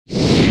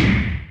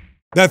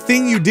That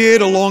thing you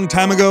did a long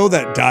time ago,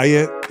 that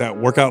diet, that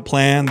workout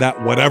plan,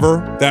 that whatever,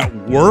 that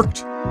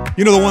worked.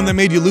 You know, the one that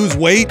made you lose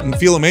weight and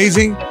feel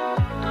amazing,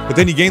 but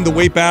then you gained the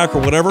weight back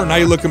or whatever. Now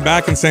you're looking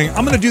back and saying,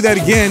 I'm going to do that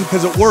again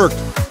because it worked.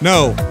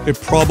 No,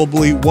 it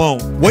probably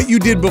won't. What you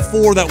did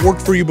before that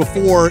worked for you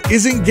before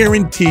isn't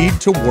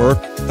guaranteed to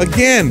work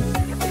again.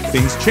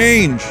 Things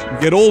change. You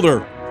get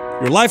older.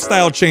 Your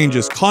lifestyle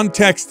changes.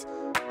 Context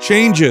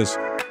changes.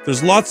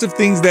 There's lots of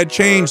things that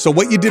change. So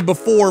what you did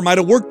before might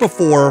have worked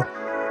before,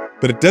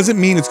 but it doesn't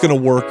mean it's going to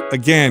work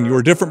again. You're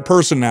a different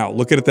person now.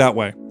 Look at it that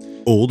way.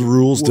 Old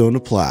rules don't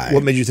apply.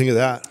 What made you think of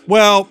that?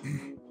 Well,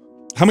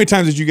 how many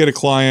times did you get a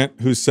client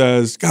who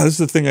says, God, this is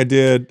the thing I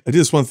did. I did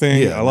this one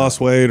thing. I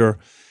lost weight. Or,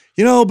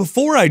 you know,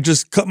 before I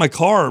just cut my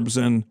carbs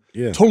and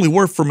totally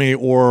worked for me.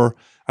 Or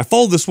I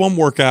followed this one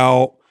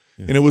workout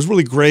and it was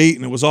really great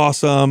and it was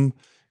awesome.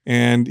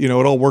 And, you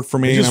know, it all worked for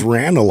me. I just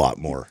ran a lot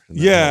more.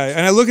 Yeah.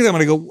 And I look at them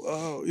and I go,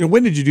 oh, you know,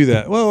 when did you do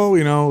that? Well,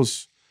 you know, it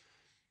was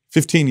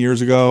 15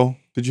 years ago.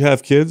 Did you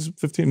have kids?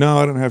 15? No,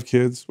 I didn't have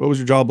kids. What was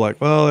your job like?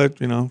 Well, it,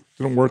 you know,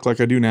 didn't work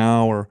like I do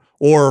now.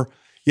 Or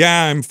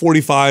yeah, I'm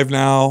 45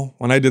 now.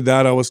 When I did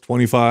that, I was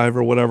 25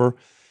 or whatever.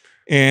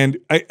 And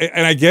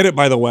I get it,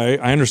 by the way.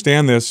 I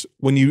understand this.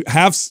 When you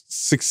have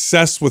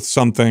success with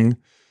something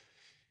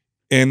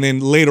and then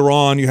later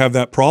on you have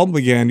that problem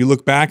again, you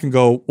look back and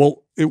go,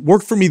 well, it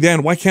worked for me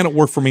then. Why can't it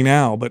work for me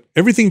now? But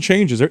everything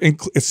changes,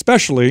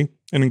 especially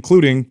and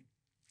including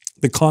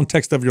the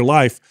context of your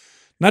life.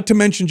 Not to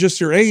mention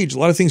just your age. A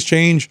lot of things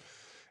change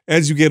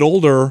as you get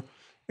older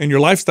and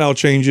your lifestyle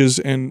changes,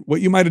 and what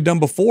you might have done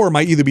before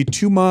might either be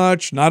too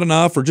much, not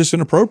enough, or just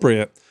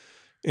inappropriate.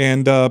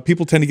 And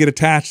people tend to get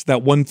attached to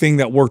that one thing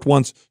that worked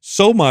once,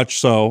 so much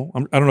so,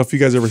 I don't know if you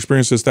guys ever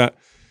experienced this, that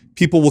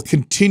people will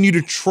continue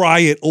to try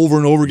it over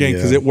and over again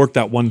because it worked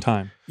that one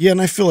time. Yeah,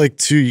 and I feel like,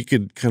 too, you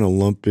could kind of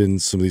lump in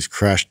some of these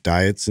crash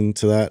diets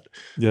into that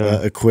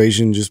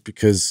equation, just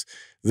because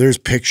there's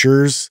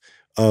pictures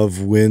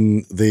of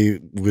when they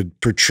would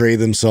portray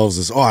themselves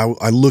as, oh,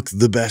 I look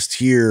the best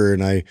here.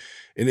 And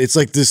it's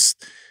like this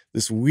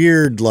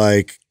weird,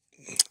 like,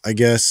 I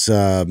guess,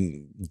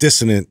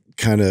 dissonant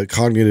kind of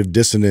cognitive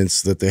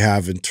dissonance that they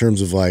have in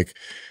terms of like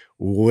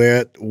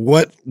what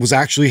was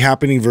actually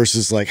happening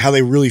versus like how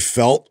they really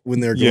felt when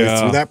they're going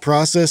through that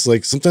process.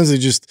 Like sometimes they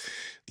just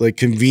like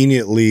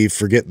conveniently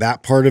forget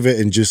that part of it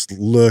and just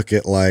look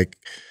at like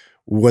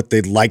what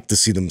they'd like to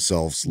see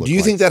themselves look like. Do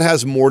you think that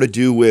has more to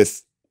do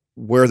with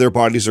where their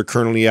bodies are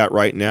currently at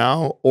right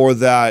now, or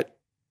that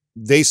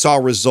they saw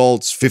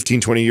results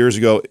 15, 20 years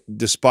ago,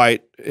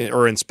 despite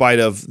or in spite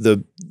of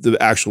the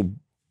actual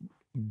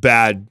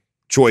bad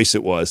choice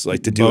it was,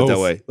 like to do it that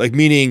way? Like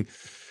meaning,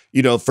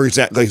 you know, for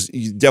example, like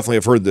you definitely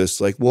have heard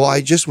this, like, well,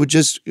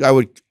 I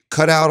would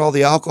cut out all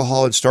the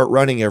alcohol and start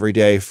running every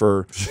day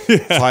for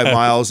 5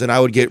 miles, and I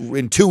would get,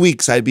 in 2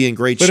 weeks, I'd be in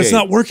great shape. But it's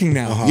not working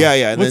now. Yeah,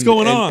 yeah. What's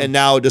going on? And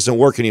now it doesn't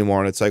work anymore.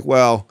 And it's like,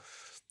 well,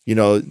 you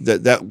know,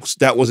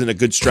 that wasn't a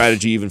good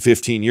strategy even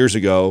 15 years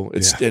ago.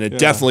 And it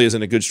definitely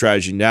isn't a good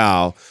strategy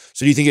now.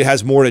 So do you think it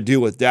has more to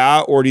do with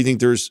that, or do you think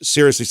there's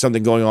seriously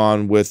something going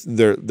on with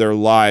their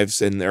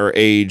lives and their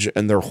age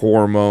and their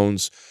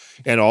hormones?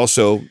 And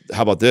also,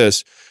 how about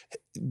this?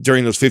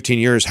 During those 15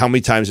 years, how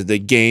many times did they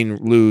gain,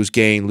 lose,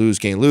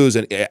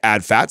 and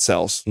add fat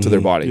cells to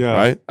their body,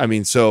 right? I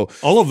mean, so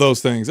all of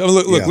those things. I mean,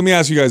 look, let me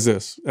ask you guys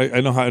this.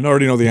 I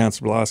already know the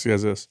answer, but I'll ask you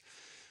guys this.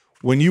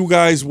 When you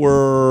guys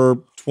were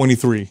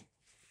 23,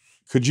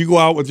 could you go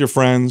out with your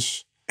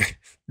friends,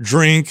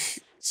 drink,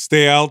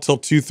 stay out till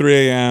 2,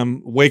 3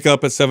 a.m., wake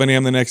up at 7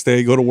 a.m. the next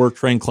day, go to work,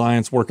 train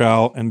clients, work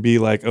out, and be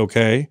like,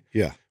 okay?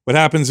 Yeah. What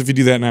happens if you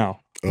do that now?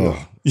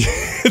 Oh.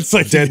 It's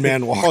like dead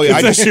man walking. Oh, yeah,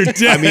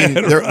 I mean,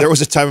 there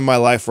was a time in my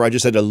life where I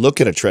just had to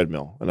look at a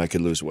treadmill and I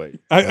could lose weight.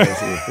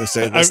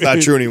 That's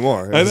not true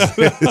anymore.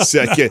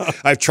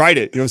 I've tried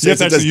it. You know what I'm saying?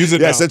 Sometimes, use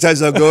it now.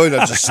 Sometimes I'll go and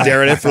I'll just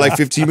stare at it for like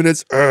 15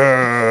 minutes.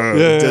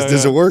 It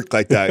doesn't work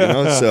like that, you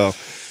know? So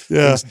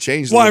things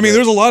changed. Well, I mean,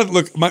 there's a lot of,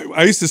 look,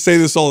 I used to say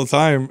this all the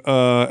time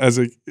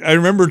I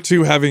remember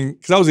too having,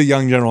 because I was a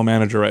young general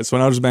manager, right? So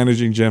when I was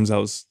managing gyms, I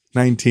was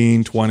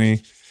 19,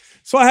 20.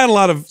 So I had a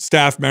lot of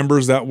staff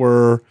members that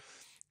were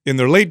in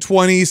their late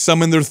 20s,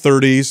 some in their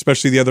 30s,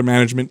 especially the other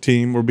management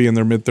team would be in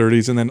their mid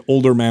 30s, and then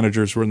older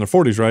managers were in their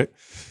 40s, right?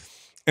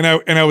 And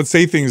I would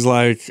say things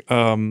like,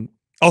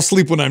 I'll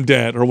sleep when I'm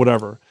dead or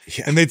whatever.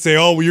 Yeah. And they'd say,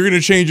 oh, well, you're going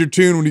to change your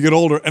tune when you get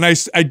older. And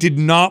I did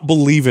not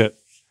believe it.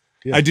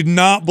 Yeah. I did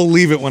not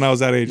believe it when I was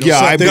that age. You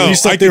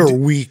thought they were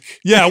weak.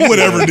 Yeah,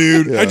 whatever,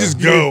 dude. I just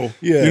go.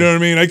 Yeah. You know what I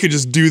mean? I could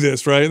just do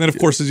this, right? And then, of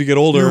course, as you get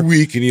older, you're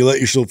weak and you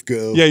let yourself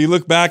go. Yeah, you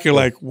look back, you're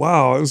like,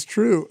 wow, it was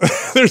true.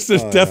 There's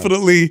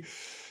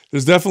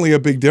definitely a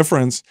big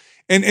difference.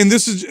 And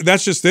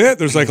that's just it.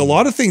 There's like a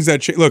lot of things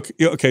that change. Look,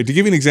 okay, to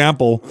give you an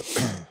example,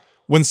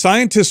 when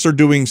scientists are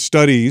doing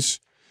studies,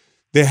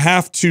 they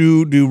have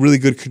to do really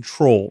good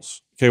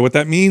controls. Okay, what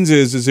that means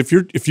is if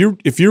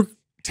you're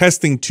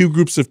testing 2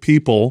 groups of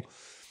people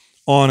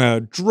on a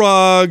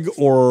drug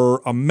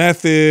or a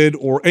method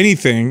or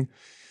anything,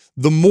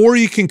 the more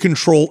you can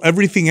control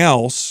everything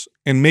else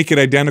and make it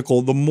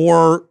identical, the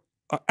more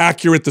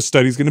accurate the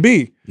study is going to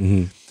be.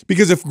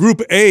 Because if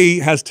group A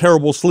has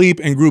terrible sleep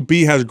and group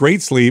B has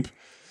great sleep,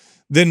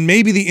 then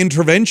maybe the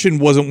intervention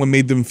wasn't what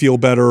made them feel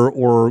better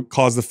or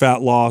caused the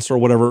fat loss or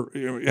whatever.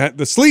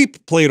 The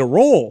sleep played a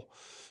role.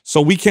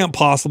 So we can't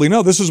possibly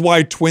know. This is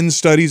why twin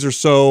studies are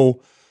so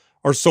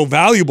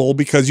valuable,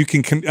 because you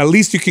can at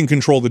least you can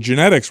control the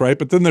genetics, right?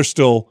 But then there's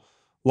still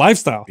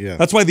lifestyle. Yeah.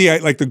 That's why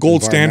the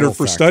gold standard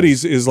for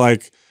studies is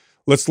like,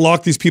 let's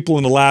lock these people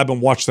in the lab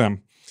and watch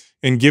them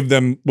and give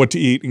them what to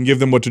eat and give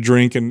them what to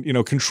drink and,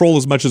 control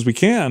as much as we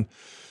can.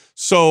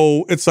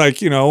 So it's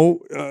like,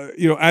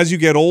 as you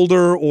get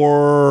older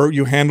or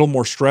you handle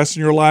more stress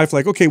in your life,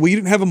 like, okay, well, you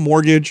didn't have a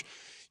mortgage,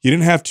 you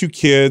didn't have 2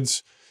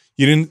 kids,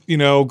 you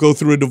didn't, go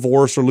through a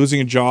divorce or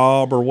losing a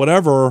job or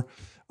whatever.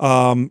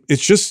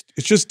 It's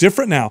just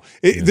different now.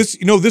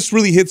 This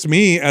really hits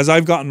me as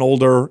I've gotten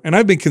older, and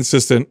I've been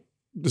consistent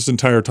this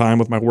entire time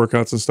with my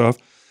workouts and stuff.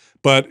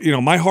 But,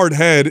 my hard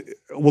head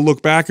will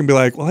look back and be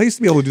like, well, I used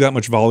to be able to do that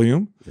much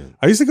volume. Yeah.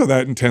 I used to go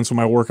that intense with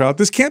my workout.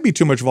 This can't be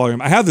too much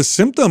volume. I have the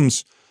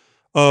symptoms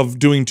of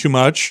doing too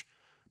much,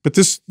 but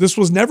this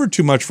was never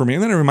too much for me.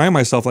 And then I remind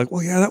myself like,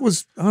 well, yeah, that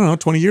was, I don't know,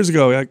 20 years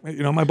ago.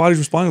 My body's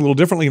responding a little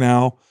differently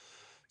now.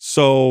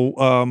 So,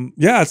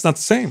 it's not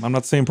the same. I'm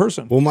not the same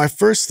person. Well, my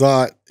first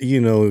thought,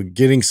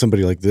 getting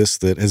somebody like this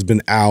that has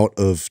been out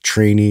of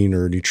training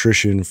or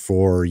nutrition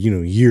for,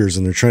 years,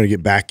 and they're trying to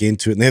get back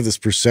into it, and they have this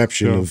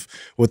perception of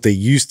what they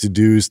used to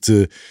do is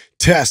to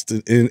test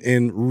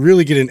and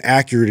really get an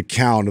accurate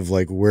account of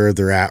like where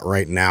they're at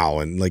right now.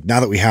 And like, now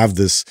that we have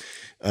this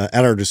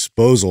at our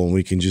disposal, and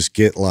we can just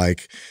get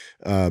like,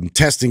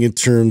 testing in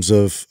terms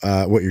of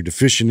what you're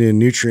deficient in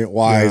nutrient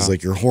wise,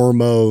 like your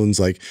hormones,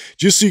 like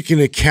just so you can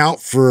account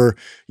for,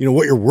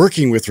 what you're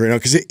working with right now.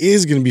 Cause it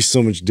is going to be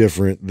so much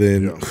different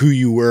than who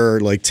you were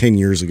like 10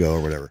 years ago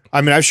or whatever.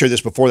 I mean, I've shared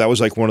this before. That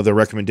was like one of the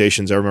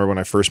recommendations. I remember when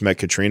I first met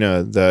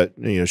Katrina that,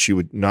 she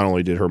would, not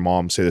only did her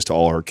mom say this to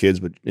all her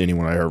kids, but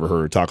anyone I ever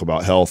heard her talk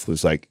about health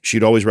was like,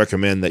 she'd always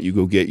recommend that you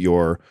go get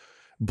your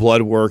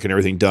blood work and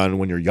everything done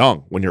when you're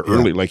young, when you're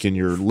early, like in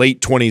your late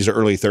 20s or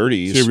early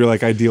 30s. So you're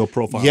like ideal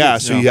profile. Yeah,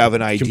 so you have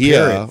an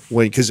idea,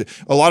 because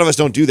a lot of us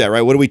don't do that,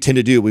 right? What do we tend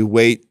to do? We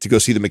wait to go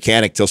see the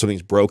mechanic till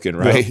something's broken,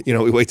 right? Yeah.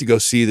 We wait to go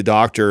see the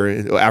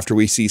doctor after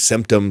we see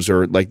symptoms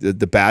or like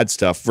the bad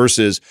stuff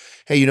versus,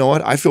 hey, you know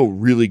what? I feel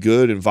really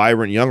good and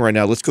vibrant, young right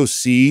now. Let's go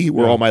see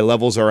where all my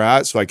levels are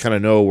at, so I kind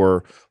of know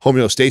where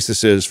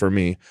homeostasis is for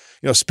me.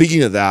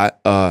 Speaking of that,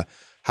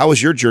 how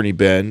has your journey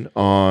been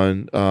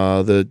on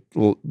the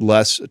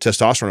less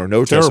testosterone or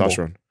no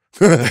testosterone?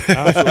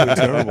 Absolutely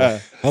terrible.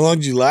 How long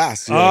did you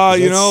last?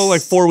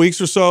 Like 4 weeks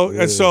or so.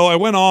 Yeah. And so I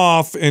went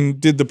off and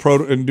did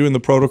doing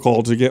the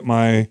protocol to get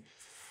my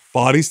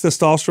body's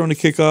testosterone to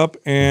kick up.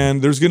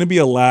 And there's going to be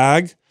a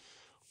lag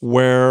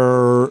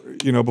where,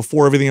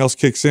 before everything else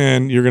kicks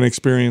in, you're going to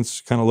experience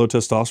kind of low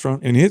testosterone.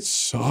 And it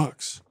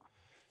sucks.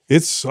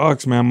 It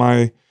sucks, man.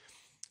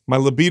 My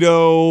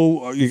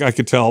libido, I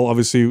could tell,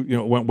 obviously,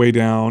 went way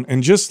down,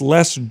 and just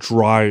less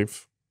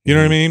drive. You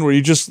know what I mean? Where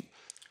you just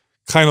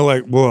kind of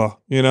like, whoa,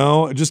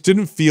 it just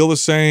didn't feel the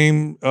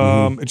same.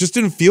 It just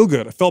didn't feel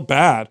good. I felt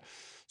bad.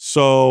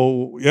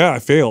 So I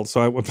failed.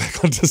 So I went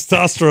back on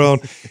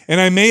testosterone, and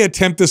I may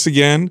attempt this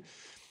again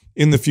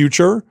in the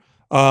future.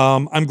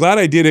 I'm glad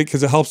I did it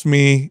because it helps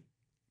me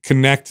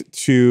connect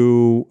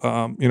to,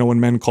 when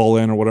men call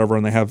in or whatever,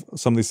 and they have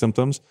some of these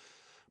symptoms.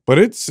 But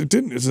it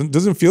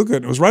doesn't feel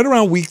good. It was right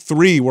around week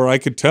 3 where I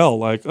could tell,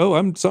 like, oh,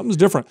 something's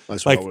different.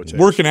 That's like what it takes.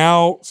 Working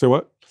out. Say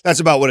what? That's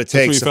about what it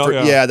takes.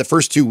 The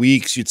first 2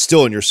 weeks, it's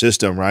still in your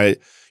system, right?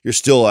 You're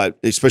still at,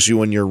 especially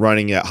when you're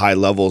running at high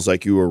levels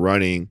like you were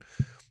running,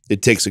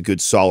 it takes a good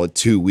solid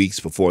 2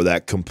 weeks before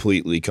that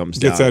completely comes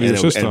down. Gets out of your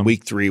system. And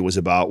week 3 was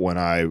about when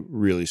I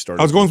really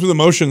started. I was going through the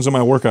motions in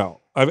my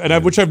workout,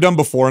 which I've done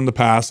before in the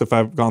past. If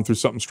I've gone through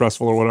something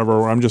stressful or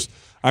whatever, where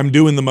I'm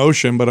doing the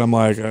motion, but I'm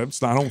like, I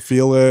don't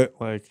feel it.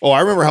 Like, I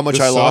remember how much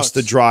I lost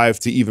the drive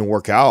to even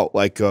work out.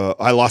 Like,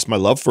 I lost my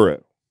love for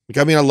it.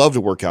 Like, I love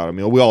to work out. I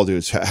mean, we all do.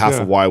 It's half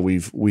of why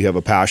we have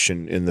a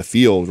passion in the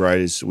field, right?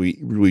 Is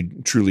we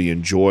truly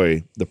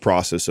enjoy the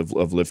process of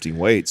lifting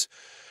weights.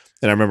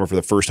 And I remember for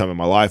the first time in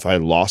my life, I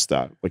had lost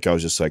that. Like, I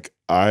was just like,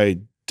 I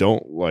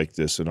don't like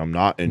this, and I'm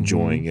not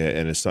enjoying it,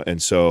 and it's not.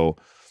 And so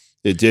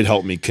it did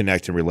help me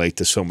connect and relate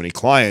to so many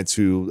clients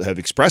who have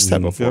expressed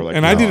that before. Yep. Like,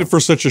 and I did it for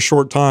such a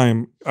short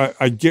time. I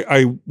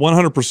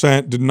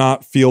 100% did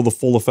not feel the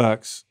full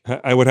effects.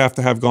 I would have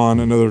to have gone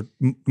another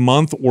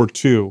month or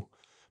 2,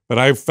 but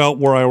I felt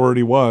where I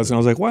already was, and I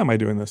was like, why am I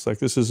doing this? Like,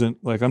 this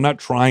isn't like, I'm not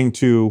trying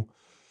to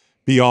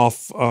be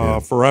off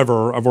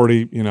forever. I've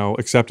already,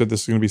 accepted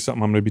this is going to be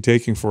something I'm going to be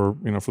taking for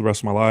the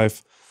rest of my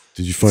life.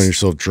 Did you find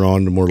yourself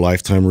drawn to more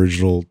Lifetime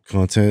original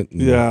content?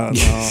 Yeah.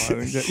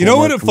 No, you know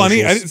what?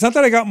 Funny. It's not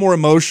that I got more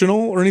emotional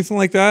or anything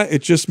like that.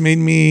 It just made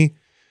me,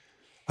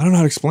 I don't know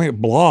how to explain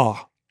it. Blah.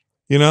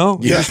 You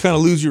just kind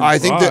of lose your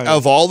drive. Think that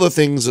of all the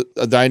things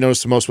that I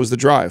noticed the most was the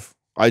drive.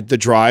 the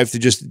drive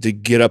to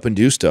get up and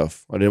do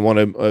stuff. I didn't want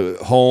to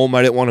home.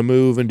 I didn't want to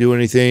move and do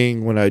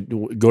anything. When I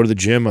go to the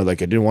gym, I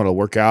didn't want to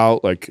work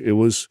out. Like it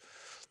was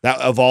that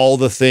of all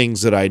the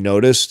things that I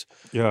noticed,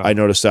 I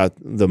noticed that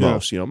the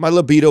most. You know, my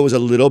libido was a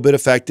little bit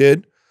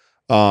affected,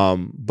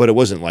 but it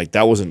wasn't like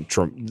that wasn't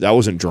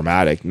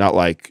dramatic. Not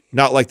like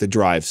the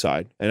drive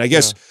side. And I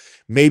guess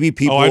maybe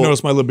people. Oh, I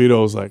noticed my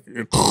libido was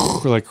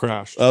like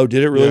crashed. Oh,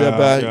 did it really that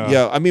bad?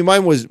 Yeah. I mean,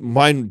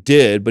 mine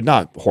did, but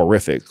not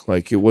horrific.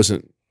 Like it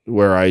wasn't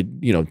where I,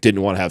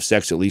 didn't want to have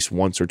sex at least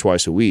once or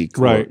twice a week.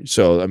 Right.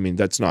 So, I mean,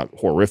 that's not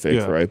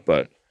horrific, right?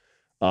 But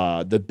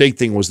the big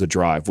thing was the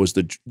drive,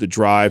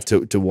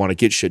 to want to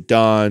get shit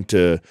done,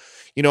 to,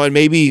 and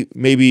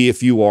maybe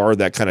if you are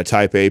that kind of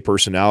type A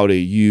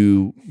personality,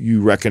 you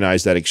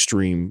recognize that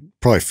extreme.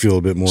 Probably feel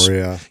a bit more,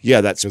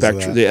 Yeah, that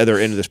spectrum, the other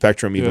end of the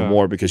spectrum even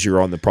more, because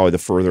you're on probably the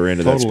further end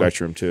of that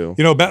spectrum too.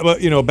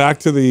 Back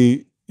to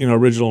the,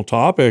 original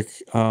topic,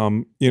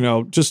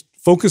 just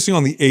focusing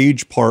on the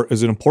age part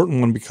is an important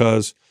one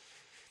because,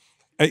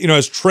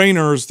 as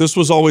trainers, this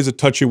was always a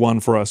touchy one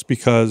for us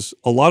because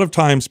a lot of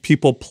times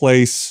people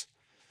place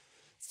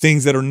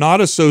things that are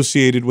not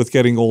associated with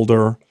getting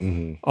older.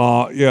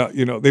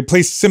 They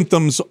place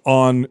symptoms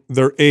on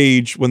their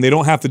age when they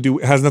don't have to do,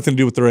 it has nothing to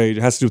do with their age.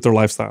 It has to do with their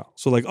lifestyle.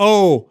 So like,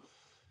 oh,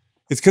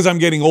 it's because I'm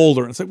getting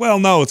older. It's like, well,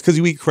 no, it's because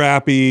you eat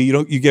crappy.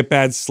 You get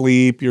bad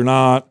sleep. You're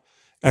not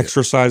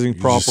exercising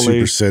properly.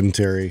 Super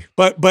sedentary.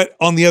 But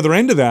on the other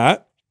end of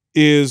that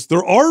is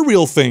there are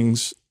real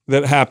things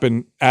that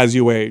happen as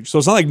you age. So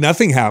it's not like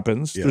nothing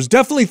happens. There's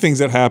definitely things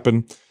that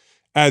happen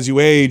as you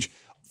age.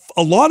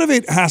 A lot of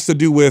it has to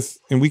do with,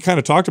 and we kind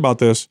of talked about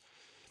this,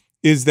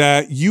 is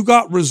that you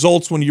got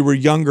results when you were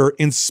younger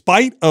in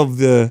spite of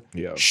the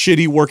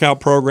shitty workout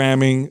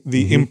programming,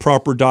 the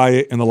improper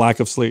diet, and the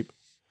lack of sleep.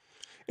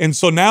 And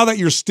so now that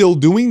you're still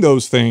doing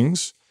those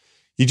things,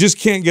 you just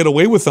can't get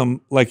away with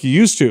them like you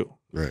used to.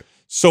 Right.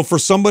 So for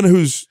someone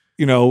who's,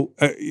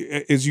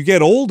 as you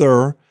get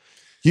older,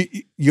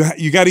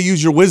 you got to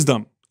use your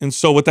wisdom. And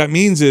so what that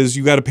means is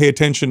you got to pay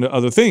attention to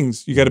other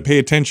things. You got to pay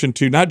attention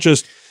to not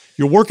just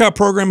your workout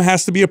program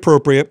has to be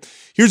appropriate.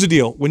 Here's the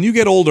deal. When you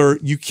get older,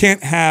 you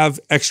can't have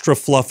extra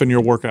fluff in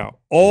your workout.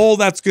 All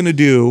that's going to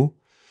do.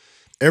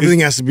 Everything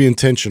has to be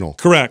intentional.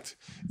 Correct.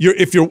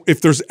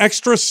 If there's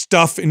extra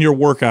stuff in your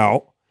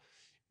workout,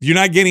 you're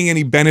not getting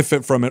any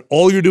benefit from it.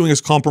 All you're doing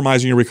is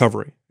compromising your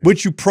recovery,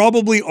 which you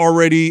probably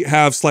already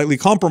have slightly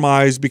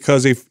compromised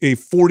because a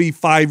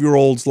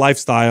 45-year-old's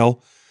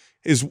lifestyle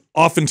is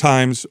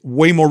oftentimes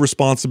way more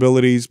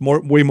responsibilities,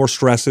 way more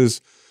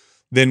stresses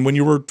than when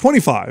you were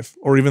 25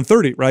 or even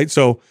 30, right?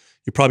 So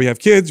you probably have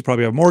kids, you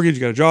probably have a mortgage,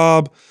 you got a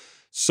job.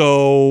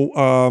 So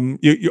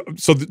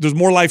so there's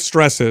more life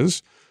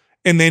stresses.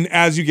 And then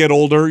as you get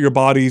older, your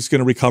body's going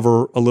to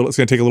recover a little. It's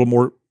going to take a little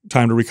more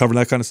time to recover and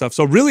that kind of stuff.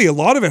 So really a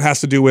lot of it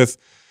has to do with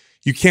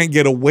you can't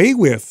get away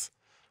with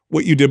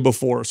what you did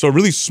before. So a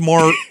really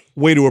smart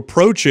way to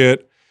approach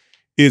it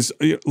is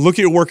look at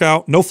your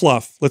workout, no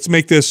fluff. Let's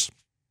make this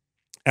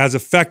as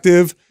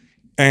effective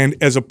and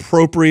as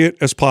appropriate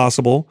as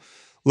possible.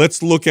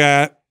 Let's look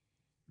at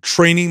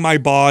training my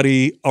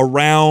body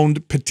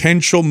around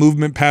potential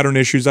movement pattern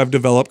issues I've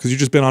developed because you've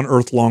just been on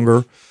Earth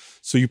longer.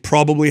 So you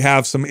probably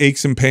have some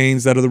aches and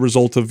pains that are the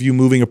result of you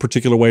moving a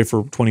particular way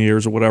for 20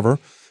 years or whatever.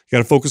 You got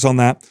to focus on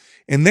that.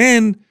 And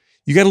then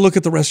you got to look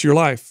at the rest of your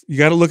life. You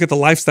got to look at the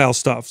lifestyle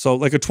stuff. So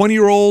like a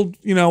 20-year-old,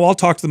 I'll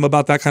talk to them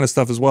about that kind of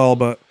stuff as well.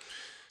 But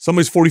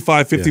somebody's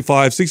 45,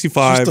 55,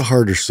 65. It's just a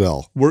harder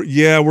sell. We're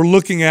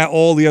looking at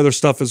all the other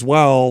stuff as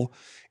well.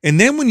 And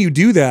then when you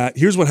do that,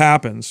 here's what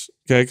happens.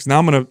 Okay, because now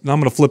I'm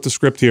gonna flip the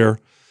script here,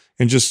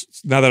 and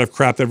just now that I've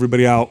crapped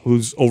everybody out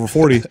who's over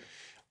 40,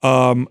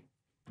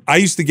 I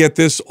used to get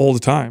this all the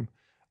time.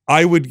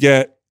 I would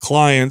get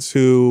clients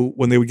who,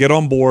 when they would get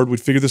on board,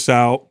 would figure this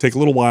out, take a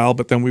little while,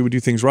 but then we would do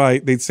things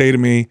right. They'd say to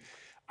me,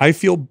 "I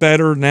feel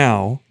better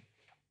now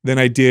than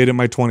I did in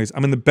my 20s.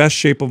 I'm in the best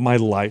shape of my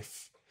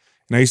life."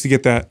 And I used to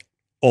get that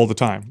all the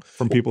time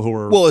from people who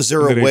were. Well, is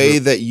there a way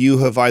that you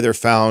have either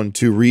found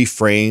to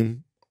reframe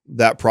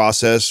that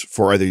process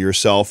for either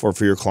yourself or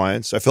for your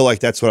clients? I feel like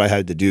that's what I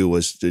had to do,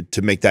 was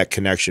to make that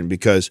connection,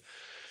 because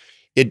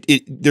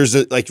there's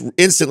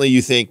instantly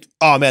you think,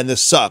 oh man,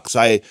 this sucks.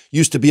 I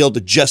used to be able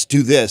to just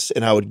do this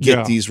and I would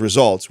get these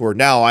results, where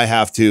now I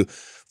have to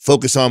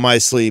focus on my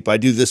sleep. I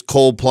do this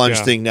cold plunge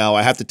thing now.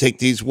 I have to take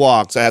these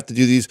walks. I have to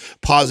do these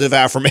positive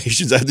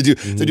affirmations. I have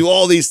to do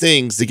all these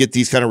things to get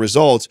these kind of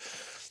results.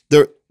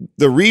 The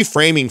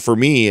reframing for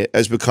me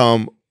has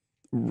become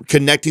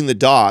connecting the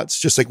dots,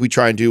 just like we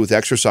try and do with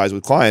exercise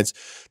with clients,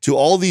 to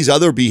all these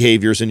other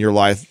behaviors in your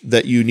life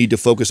that you need to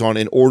focus on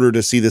in order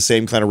to see the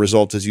same kind of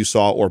results as you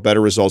saw, or better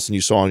results than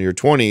you saw in your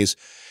 20s,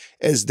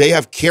 as they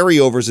have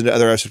carryovers into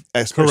other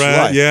aspects of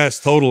life. Yes,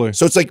 totally.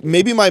 So it's like,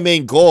 maybe my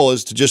main goal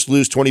is to just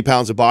lose 20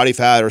 pounds of body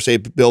fat, or say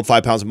build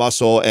 5 pounds of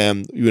muscle.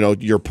 And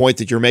your point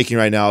that you're making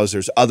right now is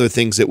there's other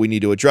things that we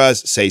need to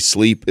address. Say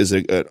sleep is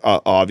an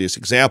obvious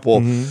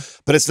example,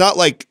 but it's not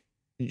like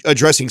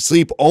addressing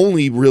sleep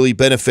only really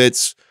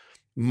benefits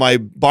my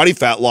body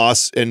fat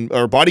loss and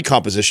or body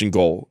composition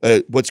goal.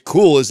 What's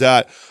cool is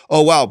that,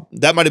 oh, wow,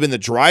 that might have been the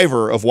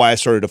driver of why I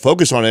started to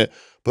focus on it.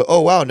 But,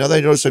 oh, wow, now that I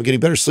notice I'm getting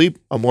better sleep,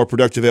 I'm more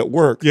productive at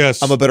work.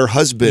 Yes. I'm a better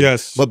husband.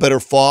 Yes. I'm a better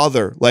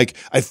father. Like,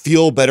 I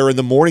feel better in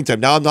the morning time.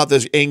 Now I'm not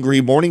this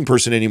angry morning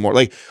person anymore.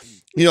 Like,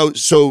 you know,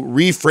 so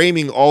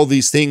reframing all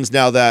these things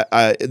now that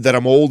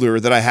I'm older,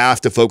 that I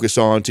have to focus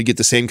on to get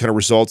the same kind of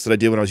results that I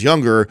did when I was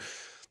younger,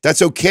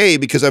 that's okay,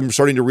 because I'm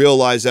starting to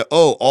realize that,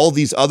 oh, all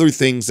these other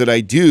things that I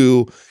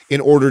do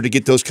in order to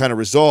get those kind of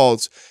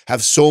results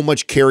have so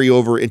much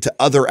carryover into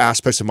other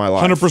aspects of my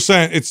life.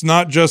 100%. It's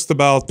not just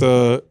about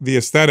the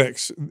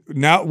aesthetics.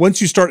 Now,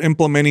 once you start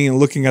implementing and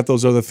looking at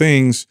those other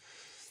things,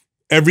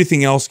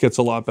 everything else gets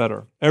a lot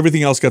better.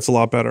 Everything else gets a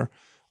lot better.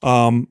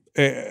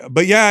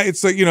 But yeah,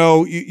 it's like, you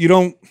know, you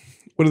don't,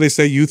 what do they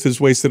say? Youth is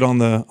wasted on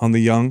the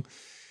young.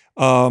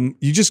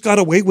 You just got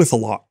to wait with a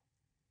lot.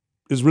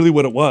 Is really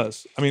what it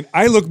was. I mean,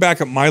 I look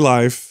back at my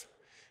life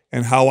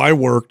and how I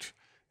worked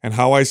and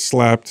how I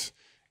slept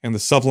and the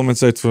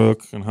supplements I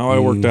took and how I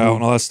worked out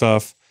and all that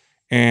stuff.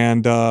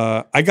 And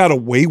I got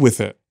away with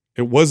it.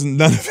 It wasn't,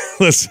 none of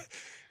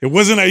it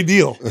wasn't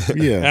ideal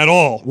at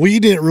all. Well,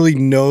 you didn't really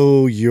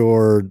know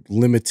your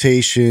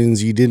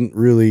limitations. You didn't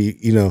really,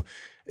 you know,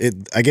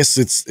 I guess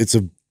it's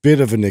a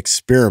bit of an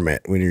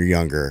experiment when you're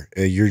younger.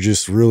 You're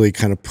just really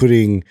kind of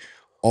putting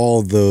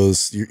all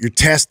those, you're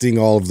testing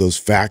all of those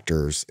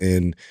factors,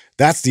 and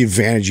that's the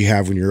advantage you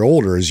have when you're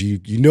older, is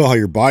you know how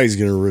your body's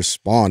going to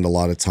respond a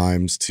lot of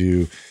times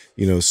to,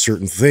 you know,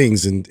 certain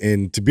things,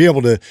 and to be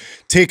able to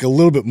take a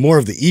little bit more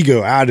of the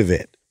ego out of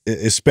it,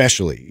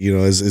 especially, you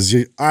know, as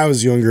I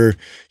was younger,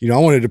 you know, I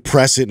wanted to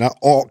press it and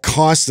I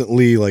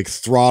constantly like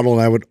throttle,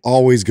 and I would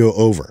always go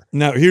over.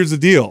 Now here's the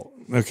deal.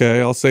 Okay,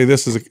 I'll say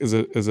this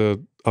as a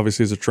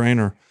obviously as a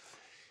trainer.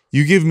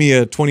 You give me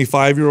a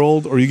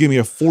 25-year-old or you give me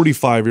a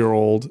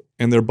 45-year-old,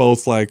 and they're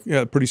both like,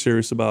 yeah, pretty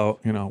serious about,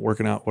 you know,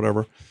 working out,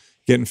 whatever,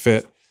 getting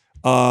fit.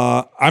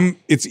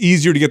 It's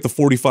easier to get the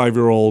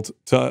 45-year-old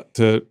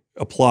to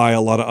apply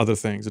a lot of other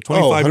things. A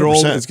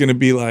 25-year-old is going to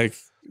be like,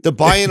 the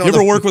buy-in. You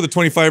ever work with a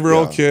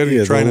 25-year-old kid? And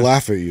yeah, trying to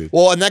laugh at you.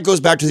 Well, and that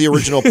goes back to the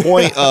original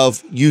point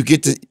of you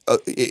get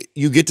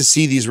to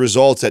see these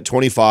results at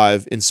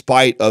 25 in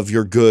spite of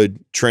your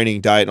good training,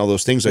 diet, and all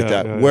those things like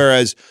that. Yeah.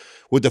 Whereas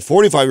with the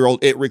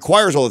 45-year-old, it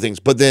requires all the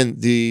things. But then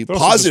the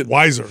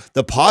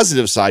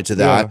positive side to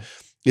that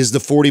is the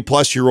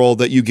 40-plus-year-old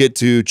that you get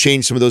to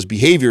change some of those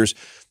behaviors.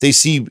 They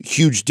see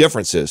huge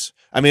differences.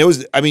 I mean,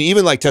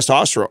 even like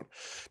testosterone.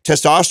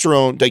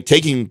 Like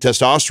taking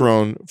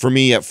testosterone for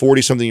me at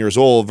 40-something years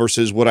old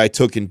versus what I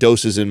took in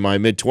doses in my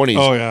mid-20s.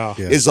 Oh, yeah.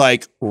 Is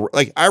like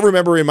I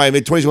remember in my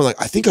mid-20s going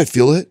like, I think I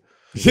feel it.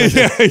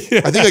 Yeah. I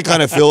think I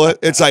kind of feel it.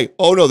 It's like,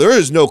 oh no, there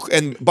is no,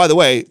 and by the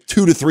way,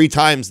 2 to 3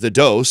 times the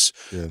dose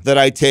that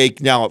I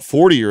take now at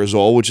 40 years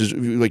old, which is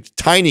like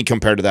tiny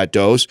compared to that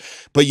dose,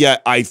 but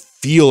yet I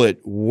feel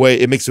it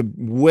it makes a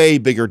way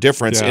bigger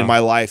difference in my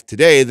life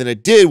today than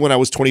it did when I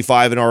was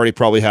 25 and already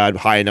probably had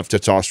high enough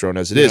testosterone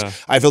as it is.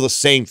 I feel the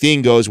same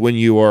thing goes when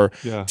you are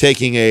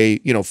taking a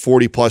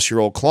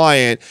 40-plus-year-old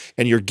client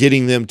and you're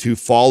getting them to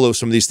follow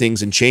some of these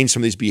things and change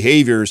some of these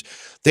behaviors.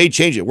 They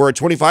change it. Where a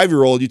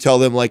 25-year-old, you tell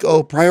them like,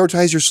 oh,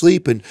 prioritize your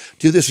sleep and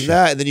do this and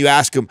that. And then you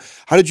ask them,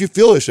 how did you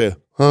feel? They say,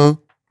 huh?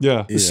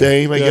 Yeah. The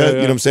same, I guess. You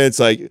know what I'm saying? It's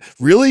like,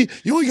 really?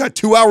 You only got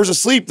 2 hours of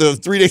sleep the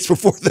 3 days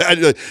before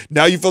that.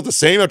 Now you felt the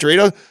same after 8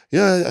 hours?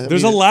 Yeah.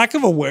 There's a lack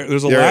of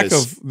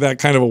that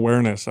kind of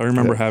awareness. I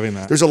remember having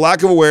that. There's a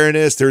lack of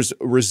awareness. There's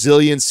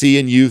resiliency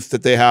in youth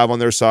that they have on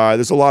their side.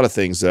 There's a lot of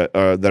things that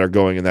are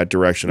going in that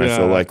direction. I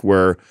feel like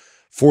where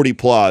 40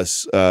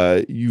 plus,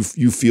 you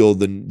feel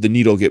the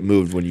needle get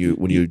moved when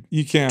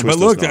you can. But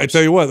look, I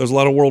tell you what, there's a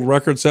lot of world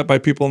records set by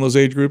people in those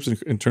age groups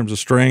in terms of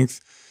strength.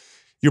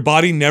 Your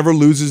body never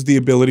loses the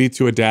ability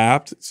to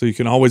adapt, so you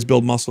can always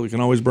build muscle. You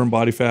can always burn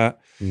body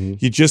fat.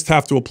 You just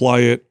have to apply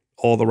it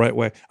all the right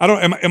way.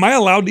 Am I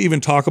allowed to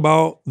even talk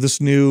about this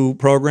new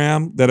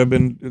program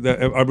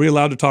are we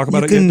allowed to talk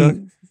about it yet,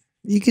 Doug?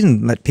 You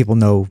can let people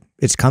know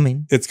it's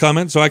coming. It's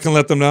coming, so I can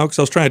let them know, because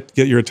I was trying to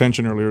get your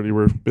attention earlier. You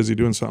were busy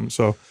doing something.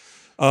 So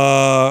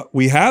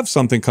we have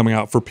something coming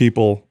out for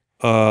people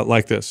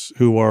like this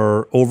who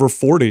are over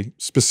 40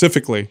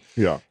 specifically.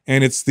 Yeah.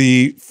 And it's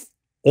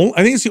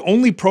I think it's the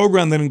only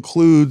program that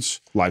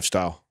includes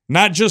lifestyle,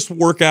 not just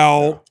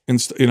workout and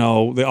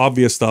the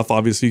obvious stuff.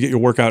 Obviously, you get your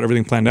workout,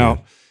 everything planned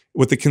out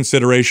with the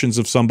considerations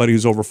of somebody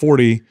who's over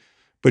 40,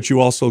 but you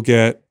also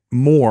get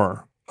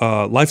more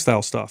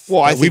lifestyle stuff.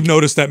 Well, we've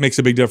noticed that makes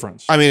a big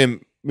difference. I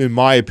mean, in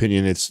my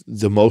opinion, it's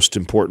the most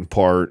important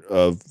part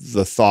of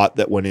the thought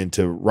that went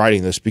into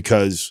writing this,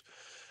 because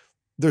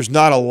there's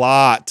not a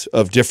lot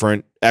of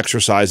different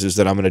exercises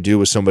that I'm going to do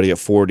with somebody at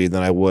 40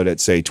 than I would at,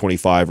 say,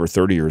 25 or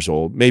 30 years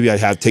old. Maybe I'd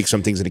have to take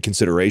some things into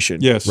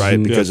consideration,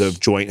 right? Because of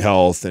joint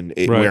health and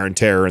wear and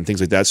tear and things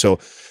like that. So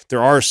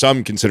there are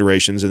some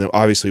considerations, and then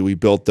obviously we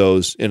built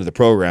those into the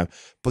program.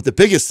 But the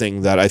biggest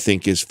thing that I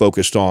think is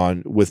focused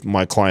on with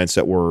my clients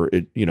that were,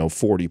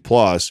 40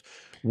 plus,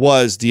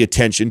 was the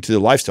attention to the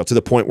lifestyle, to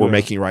the point we're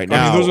making right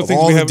now. I mean, those are things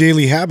all the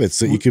daily habits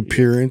that you could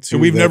peer into.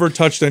 And we've never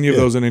touched any of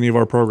those in any of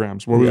our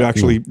programs where we've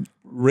actually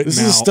written This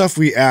is stuff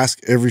we ask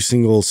every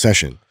single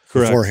session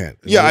beforehand.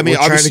 Yeah, I mean,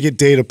 we're trying to get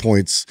data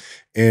points,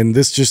 and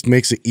this just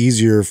makes it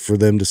easier for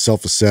them to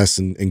self-assess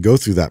and go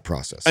through that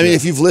process. I mean,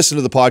 if you've listened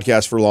to the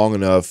podcast for long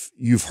enough,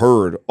 you've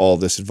heard all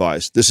this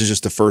advice. This is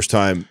just the first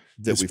time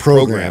that we've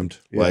programmed.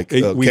 Like,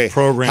 okay,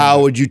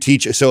 how would you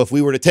teach? So if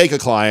we were to take a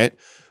client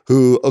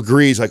who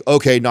agrees, like,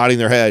 okay, nodding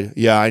their head,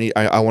 yeah,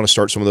 I want to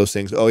start some of those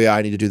things. Oh yeah,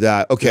 I need to do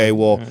that. Okay,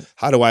 well,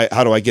 how do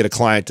I get a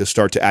client to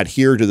start to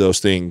adhere to those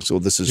things? So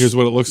this is here's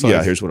what it looks like.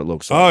 Yeah, here's what it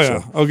looks like. Oh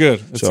yeah, oh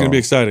good. It's going to be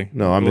exciting.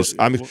 No,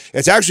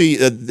 it's actually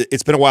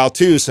it's been a while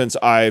too since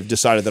I've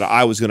decided that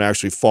I was going to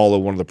actually follow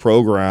one of the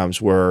programs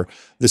where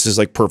this is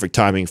like perfect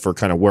timing for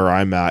kind of where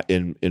I'm at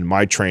in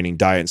my training,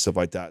 diet, and stuff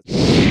like that.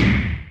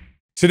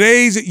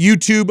 Today's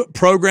YouTube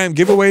program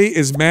giveaway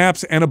is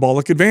MAPS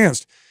Anabolic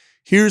Advanced.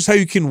 Here's how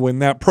you can win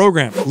that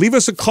program. Leave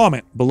us a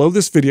comment below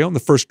this video in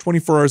the first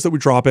 24 hours that we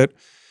drop it.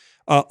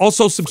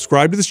 Also,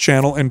 subscribe to this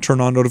channel and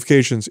turn on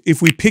notifications.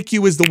 If we pick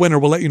you as the winner,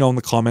 we'll let you know in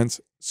the comments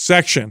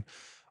section.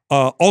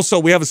 Also,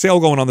 we have a sale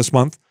going on this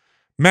month.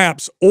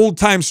 MAPS Old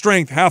Time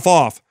Strength, half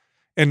off.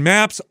 And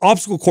MAPS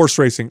Obstacle Course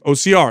Racing,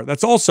 OCR,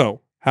 that's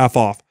also half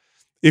off.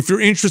 If you're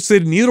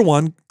interested in either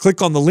one,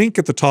 click on the link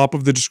at the top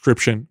of the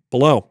description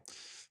below.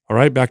 All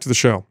right, back to the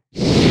show.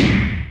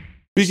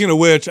 Speaking of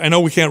which, I know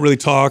we can't really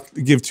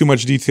give too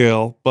much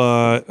detail,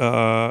 but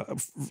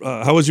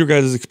how was your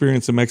guys'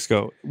 experience in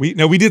Mexico? We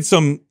did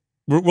some.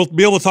 We'll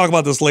be able to talk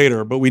about this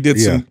later, but we did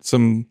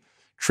some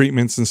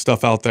treatments and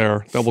stuff out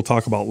there that we'll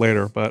talk about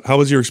later. But how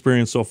was your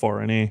experience so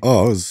far? Any?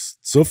 Oh, it was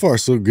so far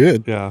so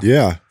good.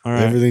 Yeah. All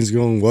right. Everything's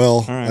going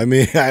well. All right. I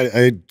mean,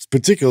 I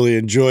particularly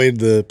enjoyed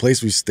the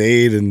place we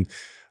stayed, and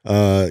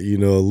you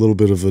know, a little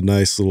bit of a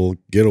nice little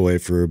getaway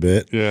for a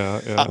bit. Yeah.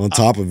 On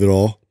top of it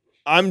all.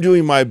 I'm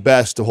doing my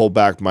best to hold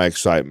back my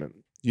excitement.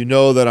 You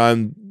know that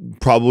I'm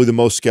probably the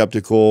most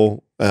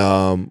skeptical.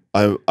 I'm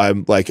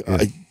like,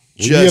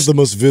 you have the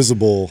most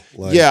visible.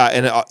 Like,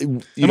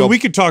 and you know, we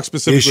could talk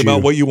specifically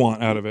about what you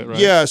want out of it, right?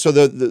 Yeah. So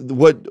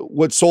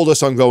what sold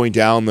us on going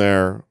down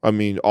there? I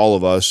mean, all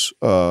of us.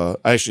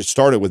 Actually, it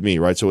started with me,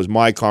 right? So it was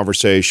my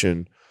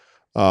conversation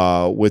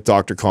with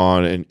Dr.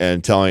 Khan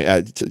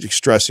and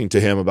stressing to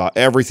him about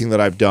everything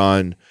that I've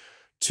done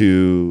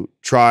to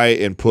try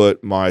and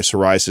put my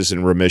psoriasis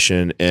in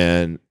remission,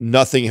 and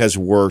nothing has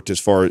worked as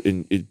far as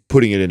in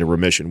putting it into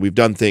remission.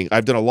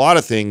 I've done a lot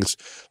of things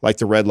like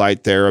the red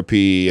light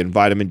therapy and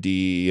vitamin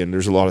D, and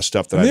there's a lot of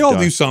stuff that I've done. They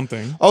all do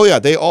something. Oh yeah,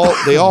 they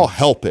all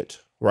help it,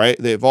 right?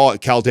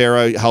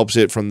 Caldera helps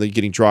it from the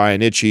getting dry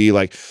and itchy.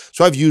 Like,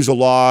 so I've used a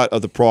lot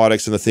of the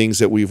products and the things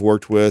that we've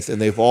worked with,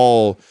 and they've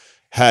all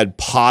had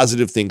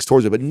positive things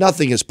towards it, but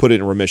nothing has put it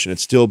in remission.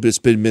 It's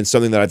been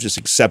something that I've just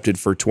accepted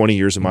for 20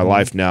 years of my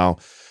life now,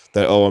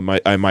 that,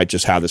 I might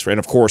just have this. And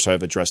of course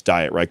I've addressed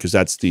diet, right? Because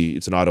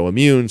it's an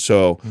autoimmune.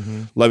 So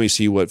let me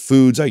see what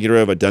foods I get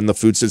rid of. I've done the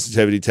food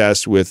sensitivity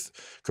test with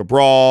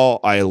Cabral.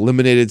 I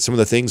eliminated some of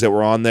the things that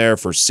were on there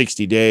for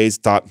 60 days.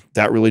 Thought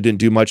that really didn't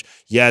do much.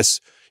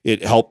 Yes,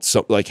 it helped.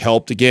 So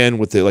helped again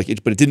with but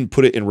it didn't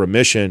put it in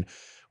remission.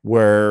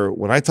 Where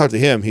when I talked to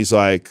him, he's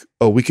like,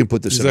 "Oh, we can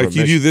put this in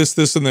remission." You do this,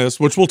 this, and this,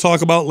 which we'll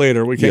talk about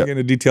later. We can't get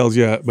into details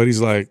yet, but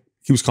he's like,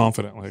 he was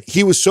confident. Like,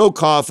 he was so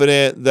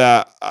confident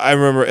that I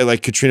remember,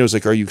 like, Katrina was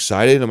like, "Are you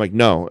excited?" And I'm like,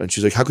 "No." And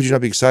she's like, "How could you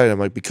not be excited?" I'm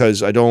like,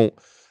 "Because I don't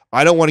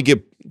want to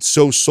get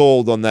so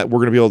sold on that we're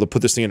going to be able to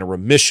put this thing into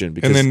remission."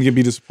 Because, and then you'd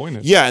be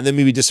disappointed. Yeah, and then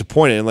maybe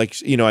disappointed. And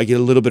like, you know, I get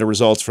a little bit of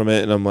results from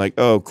it, and I'm like,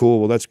 "Oh, cool.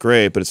 Well, that's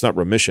great, but it's not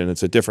remission.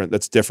 That's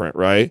different,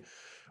 right?"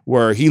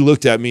 Where he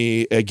looked at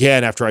me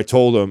again after I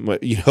told him,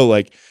 you know,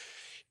 like,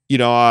 you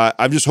know,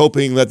 I'm just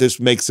hoping that this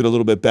makes it a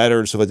little bit better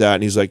and stuff like that.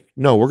 And he's like,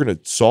 "No, we're going to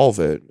solve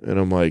it." And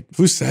I'm like,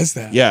 "Who says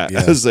that?" Yeah.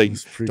 I was like,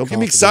 "Don't get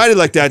me excited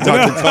like that,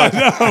 Dr.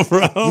 Khan."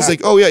 Bro. He's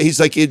like, "Oh yeah."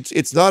 He's like,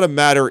 it's not a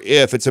matter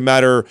if, it's a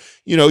matter,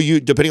 you know,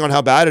 depending on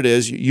how bad it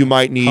is, you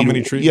might need, how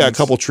many treatments? Yeah, a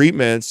couple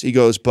treatments. He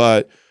goes,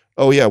 "But,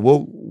 oh yeah,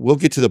 we'll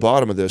get to the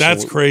bottom of this.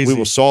 That's crazy. We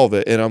will solve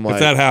it." And I'm like, if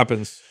that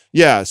happens.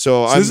 Yeah,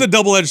 so this is a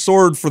double-edged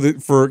sword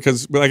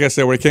because, like I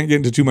said, we can't get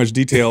into too much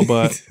detail,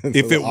 but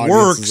if it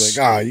works,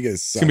 like, you guys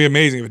it's gonna be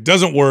amazing. If it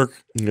doesn't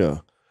work,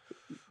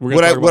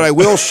 what I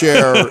will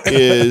share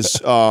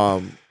is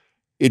I'm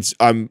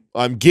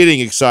getting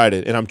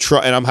excited, and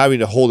I'm having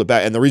to hold it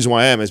back. And the reason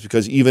why I am is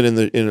because even in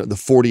the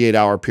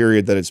 48-hour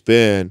period that it's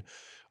been,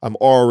 I'm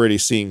already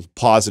seeing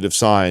positive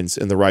signs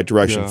in the right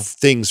direction.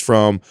 Things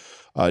from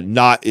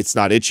it's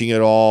not itching at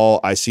all.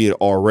 I see it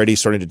already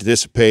starting to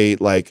dissipate.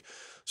 Like,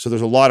 so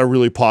there's a lot of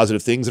really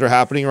positive things that are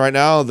happening right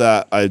now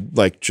that I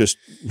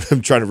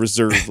I'm trying to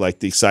reserve like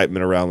the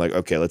excitement around, like,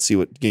 okay, let's see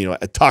what, you know,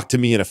 talk to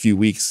me in a few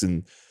weeks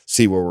and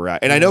see where we're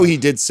at. And I know he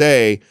did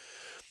say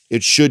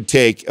it should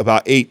take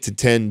about 8 to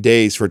 10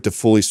 days for it to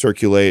fully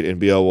circulate and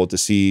be able to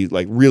see,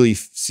 like, really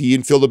see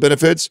and feel the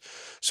benefits.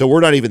 So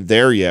we're not even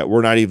there yet.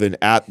 We're not even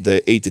at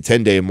the 8 to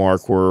 10 day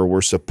mark where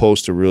we're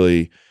supposed to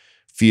really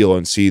feel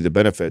and see the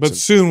benefits. But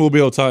soon we'll be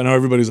able to talk. Now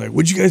everybody's like,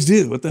 "What'd you guys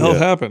do? What the hell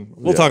happened?"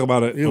 We'll talk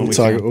about it.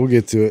 We'll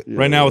get to it.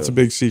 Right now, it's a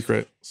big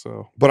secret.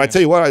 So, but I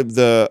tell you what,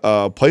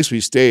 the place we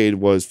stayed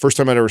was first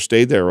time I'd ever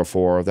stayed there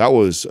before. That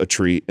was a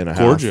treat and a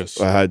half. Gorgeous.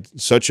 I had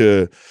such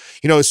a,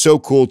 it's so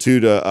cool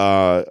too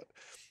to.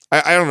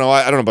 I don't know.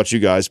 I don't know about you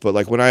guys, but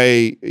like when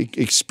I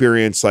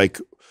experience like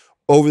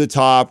over the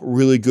top,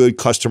 really good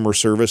customer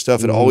service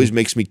stuff, it always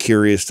makes me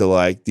curious to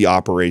like the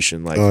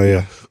operation, like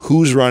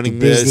who's running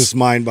the this business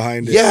mind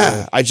behind it.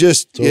 Yeah, I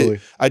just totally.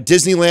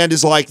 Disneyland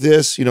is like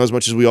this, as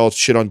much as we all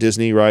shit on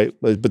Disney, right?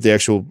 But the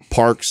actual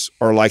parks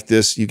are like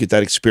this. You get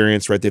that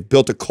experience, right? They've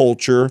built a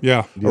culture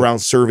around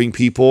serving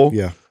people.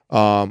 Yeah.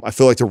 I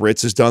feel like the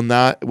Ritz has done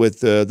that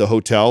with the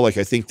hotel. Like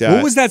I think that.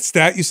 What was that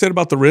stat you said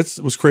about the Ritz?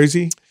 It was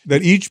crazy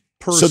that each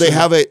person.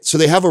 So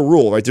they have a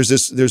rule, right? There's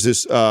this. This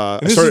is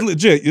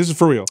legit. This is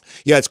for real.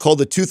 Yeah, it's called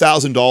the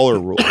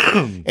 $2,000 rule.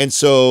 And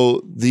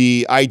so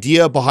the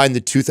idea behind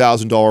the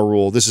 $2,000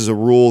 rule, this is a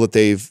rule that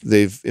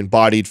they've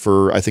embodied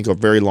for I think a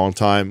very long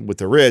time with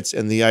the Ritz,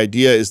 and the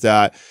idea is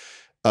that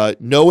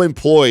no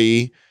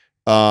employee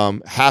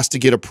has to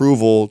get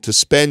approval to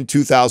spend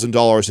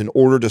 $2,000 in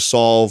order to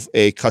solve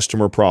a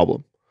customer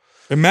problem.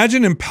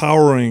 Imagine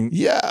empowering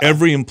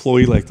every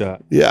employee like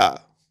that. Yeah.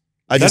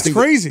 That's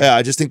crazy. Yeah,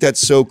 I just think that's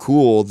so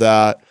cool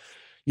that,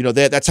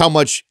 that's how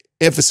much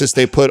emphasis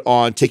they put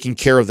on taking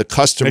care of the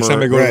customer. Next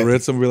time I go to the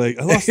Ritz, I'm gonna be like,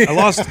 I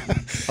lost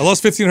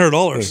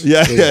 $1,500. Yeah.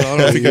 I don't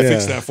know if you can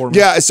fix that for me.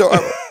 Yeah. So,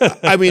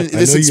 I mean,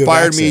 this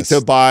inspired me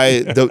to buy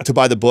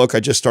the book.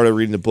 I just started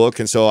reading the book.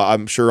 And so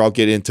I'm sure I'll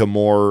get into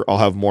I'll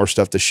have more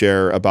stuff to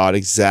share about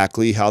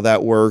exactly how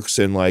that works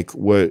and like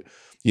what,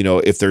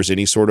 if there's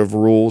any sort of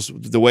rules.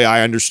 The way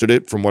I understood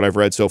it from what I've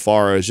read so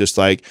far is just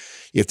like,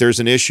 if there's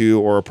an issue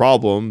or a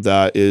problem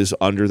that is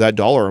under that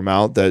dollar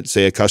amount that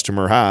say a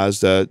customer has,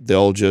 that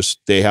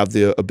they have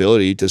the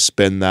ability to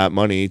spend that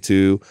money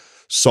to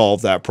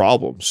solve that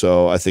problem.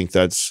 So I think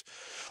that's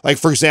like,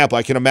 for example,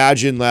 I can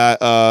imagine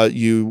that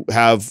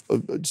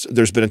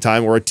there's been a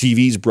time where a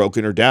TV's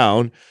broken or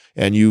down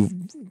and you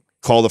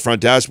call the front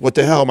desk, what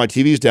the hell, my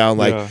TV's down.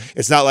 Like,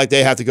 it's not like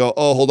they have to go,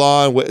 oh, hold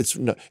on,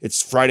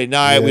 it's Friday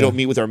night. We don't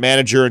meet with our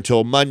manager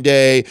until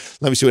Monday.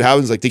 Let me see what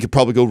happens. Like, they could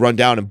probably go run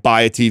down and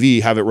buy a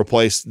TV, have it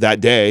replaced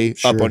that day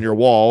up on your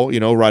wall,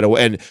 right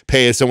away, and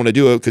pay someone to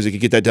do it because they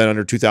could get that done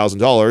under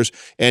 $2,000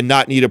 and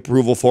not need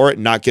approval for it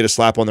and not get a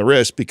slap on the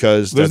wrist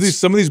because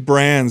some of these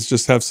brands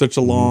just have such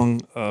a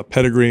long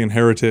pedigree and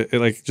heritage,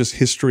 like just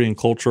history and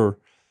culture.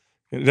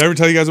 Did I ever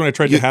tell you guys when I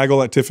tried to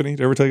haggle at Tiffany?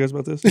 Did I ever tell you guys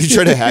about this? You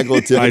tried to haggle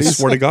at Tiffany? I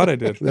swear to God I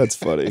did. That's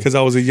funny. Because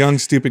I was a young,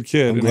 stupid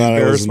kid and I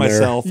embarrassed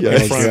myself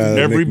in front of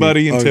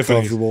everybody in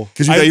Tiffany.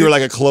 Because you thought you were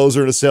like a closer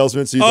and a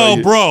salesman.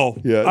 So bro.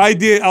 I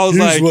did. I was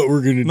Here's what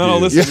we're going to do. No,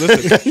 listen.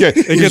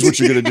 Here's what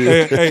you're going to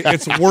do. Hey,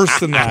 it's worse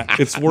than that.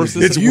 It's worse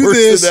than that.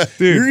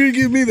 Dude. You're going to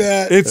give me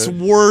that. It's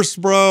worse,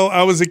 bro.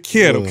 I was a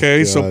kid,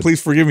 okay? So please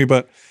forgive me.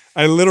 But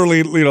I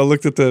literally,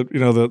 looked at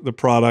the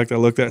product. I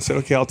looked at it, said,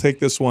 okay, I'll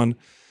take this one.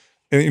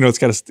 And it's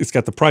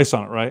got the price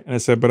on it, right? And I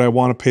said, but I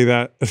want to pay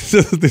that.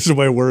 These are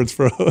my words,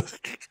 bro.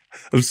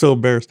 I'm so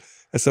embarrassed.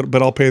 I said,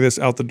 but I'll pay this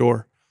out the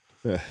door.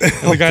 And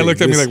the guy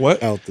looked at me like,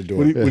 what? Out the door.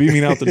 What do you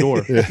mean out the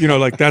door?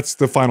 Like that's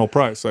the final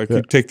price. Like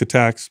you take the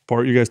tax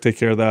part, you guys take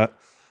care of that.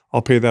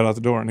 I'll pay that out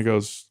the door. And he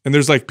goes, and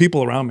there's like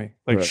people around me,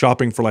 like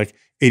shopping for like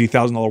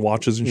 $80,000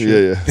 watches and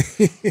shit.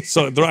 Yeah.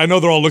 So I know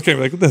they're all looking at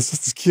me like,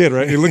 this kid,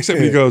 right? He looks at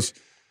me, he goes,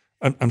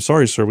 I'm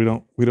sorry, sir. We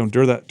don't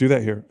do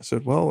that here. I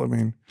said, well, I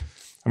mean,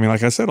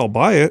 like I said, I'll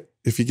buy it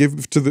if you give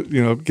it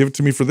to give it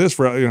to me for this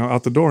for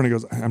out the door. And he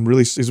goes,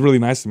 he's really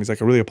nice to me. He's like,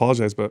 I really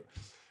apologize, but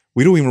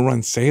we don't even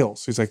run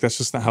sales. He's like, that's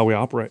just not how we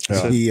operate. I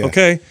said,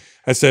 okay.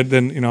 I said,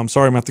 then I'm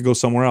sorry, I'm gonna have to go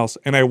somewhere else.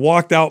 And I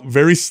walked out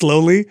very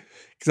slowly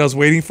because I was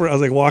waiting for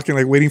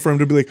him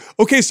to be like,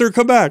 okay, sir,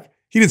 come back.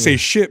 He didn't say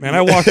shit, man. I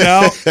walked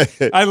out.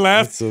 I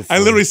left. So I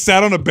literally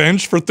sat on a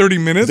bench for 30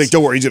 minutes. He's like,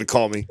 don't worry, he's going to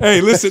call me.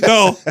 Hey, listen,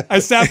 no. I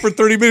sat for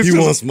 30 minutes. He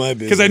wants my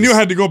business. Because I knew I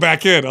had to go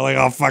back in. I'm like,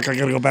 oh, fuck, I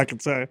got to go back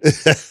inside.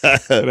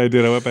 And I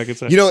did. I went back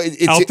inside.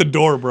 It's out the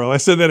door, bro. I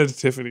said that at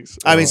Tiffany's.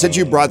 I mean, since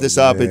you brought this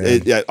up,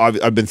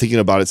 I've been thinking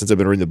about it since I've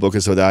been reading the book.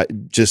 And so that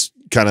just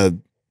kind of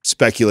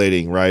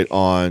speculating, right,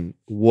 on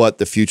what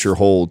the future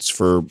holds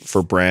for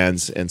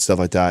brands and stuff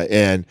like that.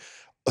 And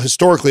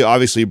historically,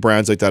 obviously,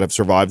 brands like that have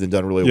survived and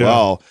done really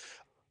well.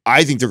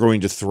 I think they're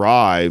going to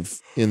thrive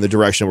in the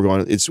direction we're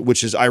going.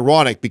 Which is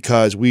ironic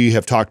because we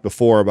have talked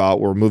before about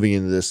we're moving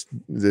into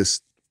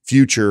this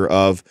future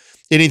of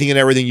anything and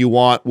everything you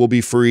want will be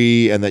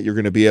free and that you're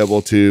going to be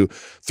able to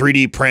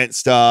 3D print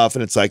stuff.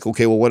 And it's like,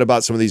 okay, well, what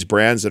about some of these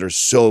brands that are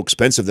so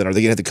expensive? Then are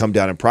they going to have to come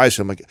down in price?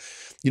 And I'm like,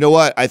 you know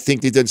what? I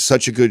think they've done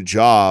such a good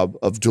job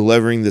of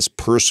delivering this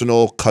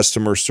personal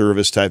customer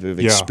service type of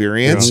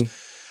experience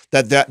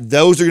that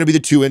those are going to be the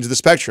two ends of the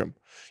spectrum.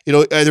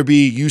 It'll either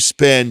be you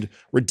spend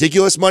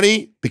ridiculous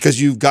money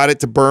because you've got it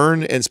to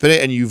burn and spend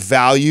it and you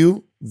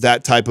value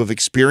that type of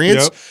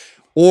experience,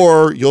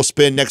 or you'll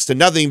spend next to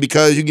nothing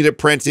because you can get it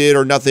printed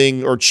or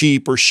nothing or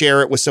cheap or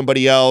share it with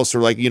somebody else or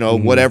like,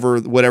 whatever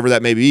that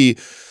may be.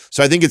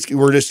 So I think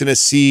we're just going to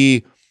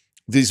see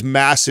these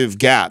massive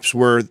gaps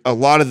where a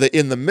lot of the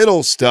in the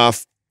middle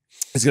stuff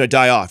is going to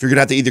die off. You're going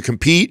to have to either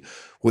compete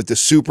with the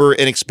super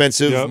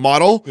inexpensive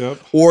model,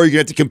 or you're going to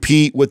have to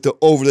compete with the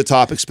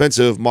over-the-top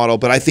expensive model.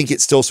 But I think it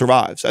still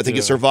survives. I think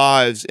it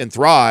survives and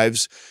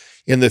thrives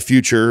in the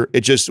future.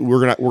 It just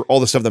we're all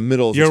the stuff in the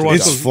middle.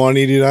 It's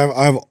funny, dude.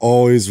 I've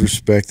always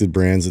respected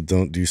brands that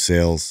don't do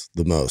sales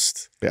the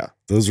most. Yeah,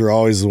 those are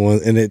always the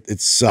ones, and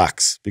it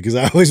sucks because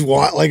I always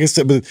want, like I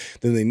said, but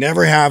then they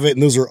never have it,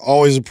 and those are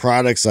always the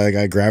products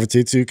I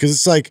gravitate to because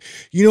it's like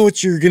you know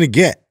what you're gonna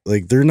get.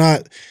 Like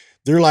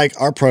they're like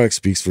our product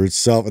speaks for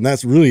itself, and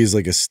that's really is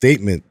like a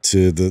statement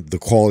to the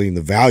quality and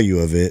the value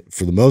of it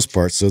for the most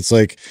part. So it's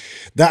like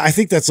that. I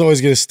think that's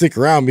always going to stick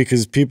around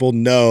because people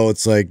know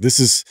it's like this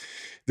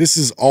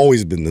has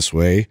always been this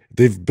way.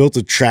 They've built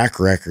a track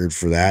record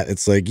for that.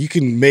 It's like you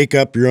can make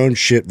up your own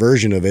shit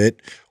version of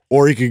it,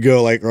 or you could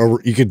go like, or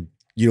you could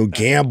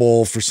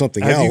gamble for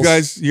something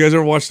else. You guys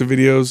ever watched the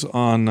videos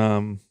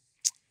on?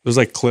 There's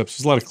like clips.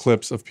 There's a lot of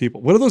clips of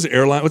people. What are those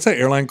airline? What's that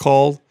airline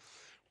called?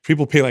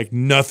 People pay like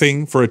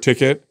nothing for a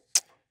ticket.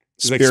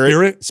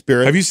 Spirit.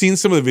 Have you seen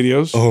some of the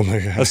videos? Oh my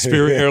god, a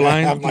Spirit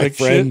airline. My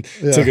friend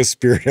took a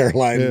Spirit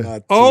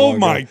airline. Oh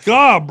my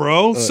god,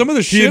 bro! Some of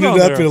the shit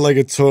ended up in like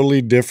a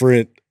totally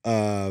different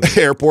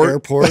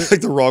airport,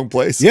 like the wrong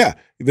place. Yeah,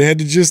 they had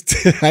to just.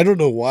 I don't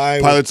know why.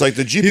 Pilot's like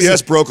the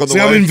GPS broke on the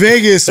way. I'm in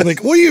Vegas. I'm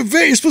like, what are you in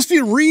Vegas? You're supposed to be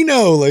in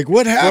Reno. Like,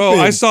 what happened? Bro,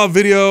 I saw a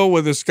video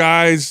where this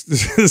guy's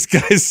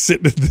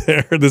sitting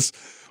there. This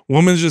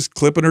woman's just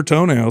clipping her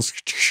toenails.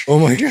 Oh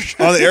my gosh!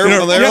 On the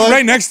airline,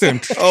 right next to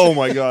him. Oh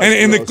my god!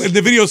 And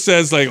the video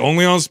says like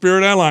only on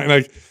Spirit Airline.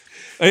 Like,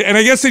 and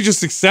I guess they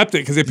just accept it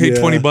because they paid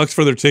 $20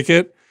 for their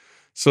ticket.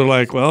 So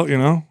like, well,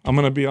 I'm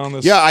gonna be on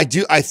this. Yeah, I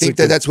do. I think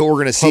that's what we're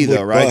gonna see,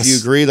 though, right? Bus. Do you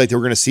agree? Like,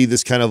 we're gonna see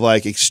this kind of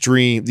like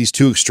these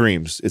two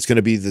extremes. It's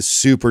gonna be the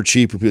super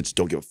cheap. People just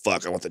don't give a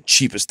fuck. I want the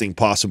cheapest thing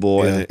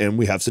possible, and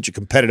we have such a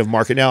competitive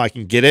market now. I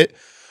can get it.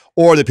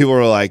 Or the people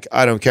are like,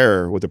 I don't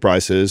care what the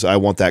price is. I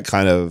want that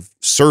kind of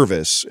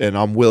service, and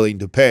I'm willing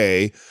to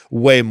pay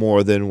way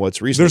more than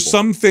what's reasonable. There's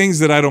some things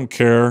that I don't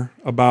care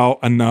about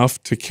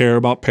enough to care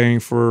about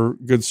paying for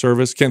good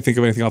service. Can't think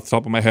of anything off the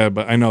top of my head,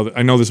 but I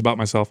know this about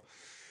myself.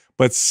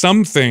 But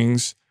some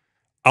things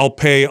I'll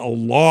pay a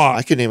lot.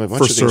 I could name a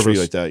bunch of things for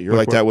you like that. You're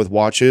like that with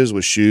watches,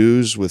 with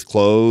shoes, with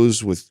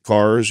clothes, with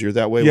cars. You're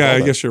that way. Yeah,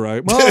 I guess you're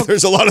right. Well,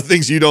 there's a lot of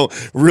things you don't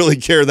really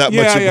care that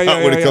much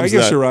about when it comes to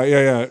that. I guess you're right.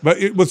 Yeah. But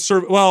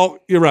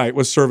you're right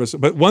with service.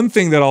 But one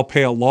thing that I'll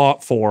pay a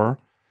lot for,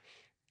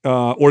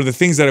 or the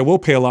things that I will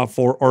pay a lot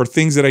for, are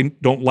things that I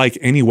don't like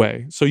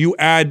anyway. So you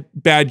add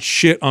bad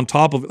shit on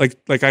top of it.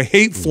 Like I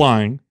hate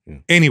flying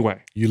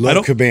anyway. You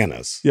love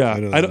cabanas. Yeah.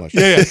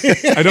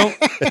 I don't.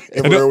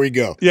 Everywhere we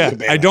go. Yeah.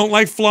 Cabana. I don't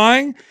like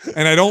flying,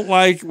 and I don't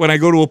like when I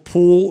go to a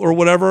pool or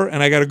whatever,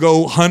 and I got to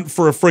go hunt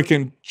for a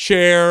freaking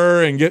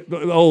chair and get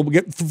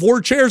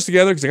 4 chairs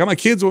together because I got my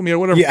kids with me or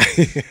whatever. Yeah.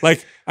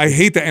 Like I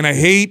hate that, and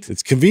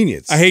it's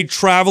convenience. I hate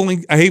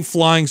traveling. I hate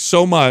flying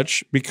so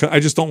much because I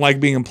just don't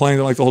like being in planes. I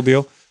don't like the whole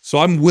deal. So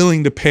I'm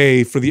willing to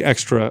pay for the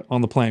extra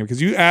on the plane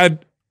because you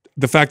add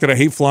the fact that I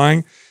hate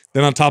flying.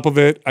 Then on top of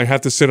it, I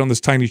have to sit on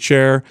this tiny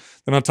chair.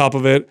 Then on top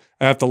of it,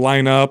 I have to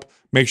line up,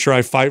 make sure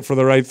I fight for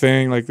the right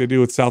thing like they do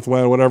with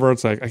Southwest or whatever.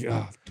 It's like,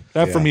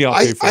 for me, I'll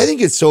pay for I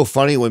think it's so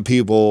funny when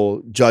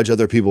people judge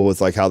other people with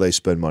like how they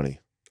spend money.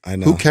 I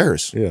know. Who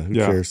cares? Yeah, who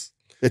cares?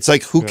 It's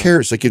like, who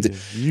cares? Like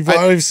you've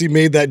obviously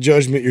made that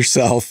judgment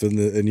yourself,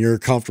 and you're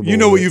comfortable. You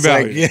know what you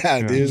value.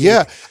 Like, dude.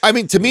 Yeah. I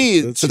mean, to me,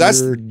 that's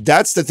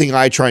the thing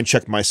I try and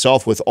check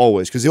myself with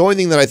always, because the only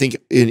thing that I think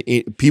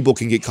people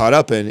can get caught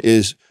up in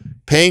is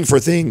paying for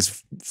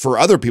things for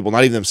other people,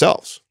 not even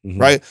themselves,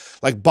 right?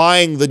 Like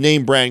buying the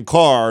name brand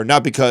car,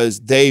 not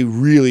because they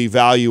really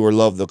value or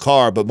love the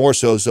car, but more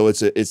so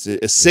it's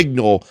a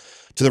signal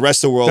to the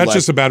rest of the world. That's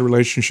just a bad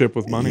relationship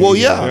with money. Well,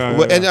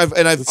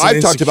 and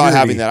I've talked about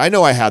having that. I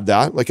know I had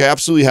that. Like I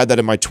absolutely had that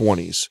in my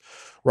 20s,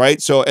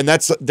 right? So, and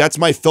that's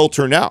my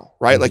filter now,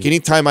 right? Like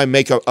anytime I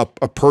make a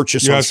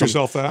purchase, you ask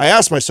yourself that. I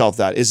ask myself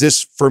that: is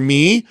this for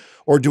me,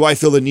 or do I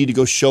feel the need to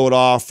go show it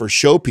off or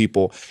show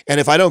people? And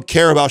if I don't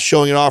care about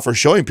showing it off or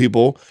showing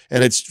people,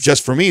 and it's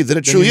just for me, then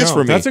it truly is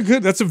for me.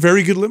 That's a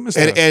very good litmus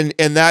test.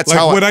 And that's like,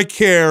 how would I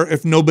care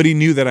if nobody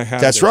knew that I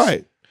had? That's this?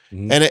 right.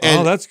 And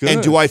that's good.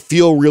 And do I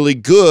feel really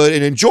good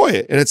and enjoy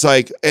it? And it's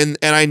like, and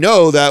I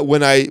know that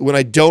when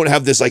I don't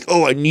have this like,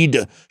 oh, I need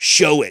to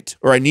show it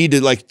or I need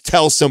to like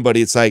tell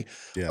somebody, it's like,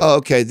 oh,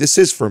 okay, this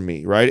is for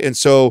me, right? And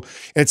so,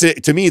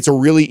 to me, it's a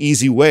really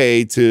easy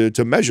way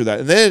to measure that.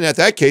 And then at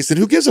that case, then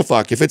who gives a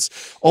fuck if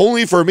it's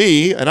only for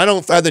me and I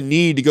don't have the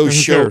need to go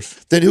show?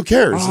 Then who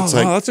cares? Oh, it's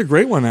like, that's a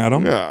great one,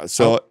 Adam. Yeah.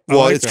 So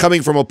it's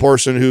coming from a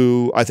person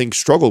who I think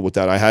struggled with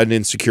that. I had an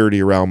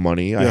insecurity around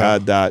money. I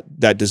had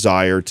that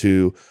desire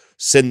to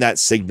send that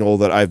signal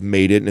that I've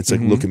made it, and it's like,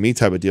 look at me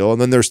type of deal. And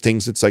then there's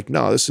things that's like,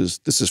 no, this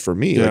is for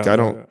me. Like I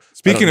don't.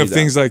 Speaking of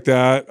things like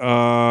that,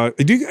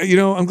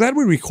 I'm glad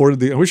we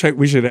recorded the.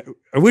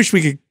 I wish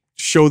we could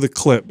show the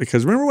clip,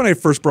 because remember when I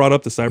first brought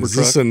up the Cybertruck? Is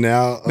this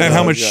now?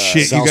 How much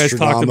shit you guys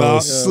talked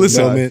about?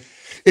 Listen.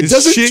 It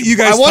doesn't. Shit you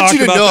guys I want talk you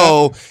to about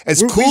know,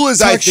 as cool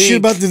as I think shit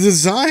about the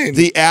design,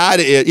 the ad,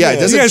 it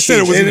doesn't. You guys said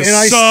it was going to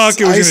suck.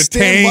 It was going to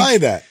tank. By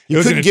that.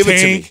 You couldn't give it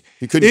to me.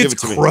 You couldn't give it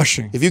to me. It's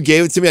crushing. If you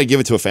gave it to me, I'd give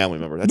it to a family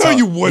member. That's No, how,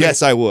 you wouldn't.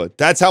 Yes, I would.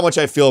 That's how much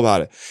I feel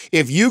about it.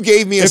 If you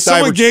gave me a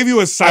someone gave you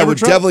a Cybertruck, I would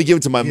definitely give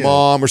it to my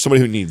mom or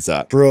somebody who needs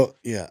that. Bro,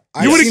 yeah.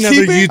 You wouldn't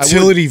keep it?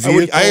 Utility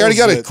vehicles. I already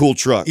got a cool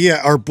truck.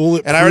 Yeah, our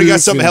bulletproof. And I already got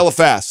something hella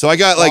fast. So I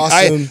got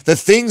the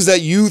things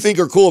that you think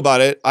are cool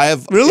about it, I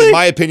have, in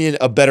my opinion,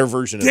 a better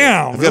version of it.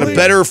 I've got a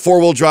better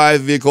four-wheel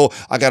drive vehicle.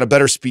 I got a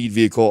better speed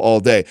vehicle all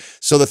day.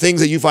 So the things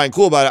that you find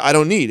cool about it, I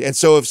don't need. And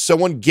so if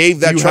someone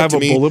gave that truck to me.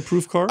 Do you have a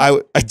bulletproof car?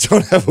 I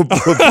don't have a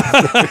bulletproof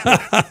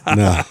car.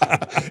 No.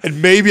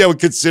 And maybe I would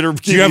consider.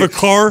 Do you have a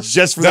car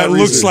just for that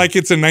looks reason. like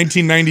it's a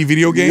 1990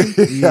 video game?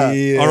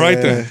 Yeah. All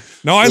right then.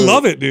 No, I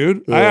love it,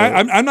 dude.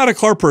 I'm not a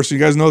car person.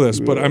 You guys know this,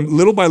 but I'm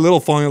little by little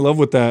falling in love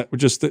with that.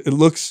 It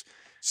looks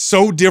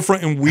so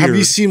different and weird. Have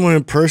you seen one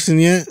in person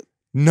yet?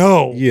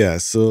 No. Yeah,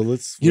 so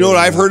let's. You know what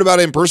I've heard about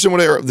it in person?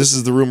 This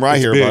is the rumor I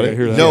hear about it.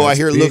 I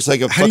hear it looks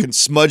like a fucking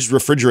smudged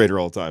refrigerator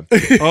all the time.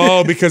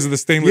 Oh, because of the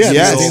stainless steel.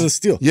 Yeah, stainless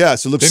steel. Yeah,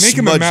 so it looks They make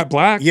smudged. them in matte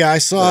black. Yeah, I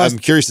saw. I'm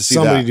curious to see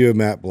somebody that. do a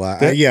matte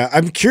black.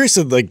 I'm curious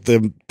of like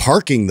the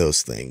parking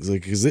those things,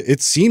 like because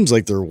it seems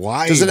like they're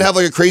wide. Does it have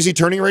like a crazy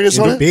turning radius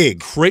on it?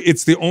 Big.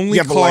 It's the only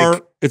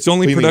car. It's the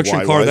only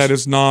production car that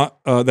is not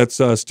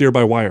that's steer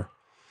by wire.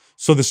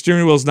 So the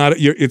steering wheel is not.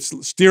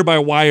 It's steer by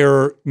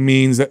wire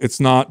means that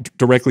it's not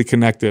directly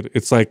connected.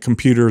 It's like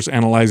computers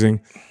analyzing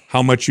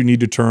how much you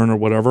need to turn or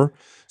whatever.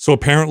 So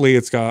apparently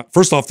it's got,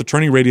 first off, the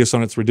turning radius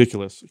on it's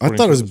ridiculous. I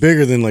thought it was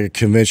bigger than like a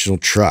conventional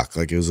truck.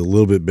 Like it was a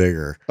little bit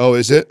bigger. Oh,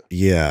 is it?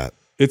 Yeah.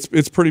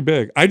 It's pretty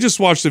big. I just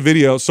watched the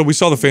video. So we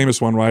saw the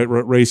famous one, right?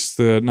 Race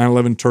the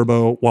 911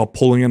 Turbo while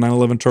pulling a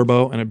 911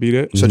 Turbo and it beat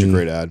it. Such a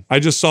great ad. I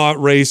just saw it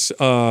race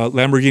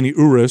Lamborghini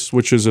Urus,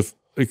 which is a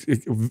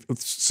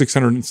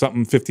 600 and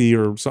something 50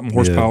 or something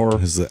horsepower.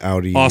 Is the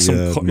Audi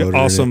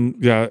awesome.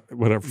 Yeah,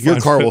 whatever. Your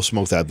car will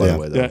smoke that, by the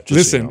way. Though, yeah.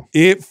 Listen, so you know.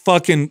 It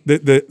fucking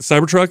the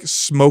Cybertruck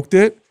smoked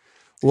it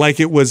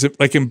like it was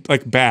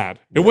like bad.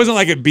 It wasn't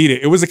like it beat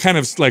it. It was a kind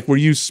of like where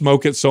you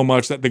smoke it so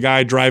much that the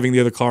guy driving the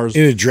other cars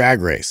in a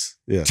drag race,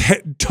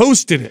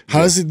 toasted it. How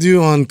does it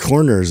do on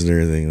corners and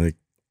everything? Like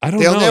I don't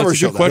know. Never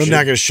show that. They're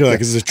not going to show that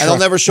because it's a truck. And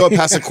they'll never show it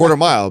past a quarter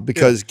mile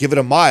because give it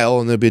a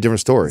mile and it'll be a different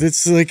story.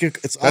 It's like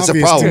it's that's obvious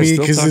a problem to me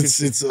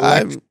because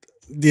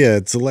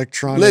it's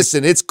electronic.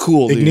 Listen, it's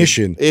cool. Dude.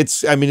 Ignition.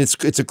 It's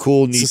a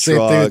cool neat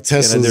truck.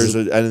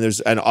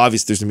 And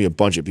obviously there's gonna be a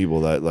bunch of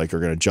people that like are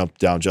gonna jump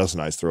down Justin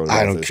and I's throat.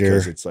 I don't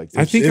care. It's like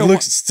I think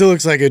it still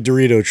looks like a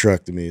Dorito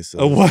truck to me. So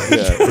a what?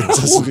 Yeah,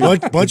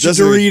 bunch of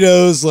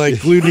Doritos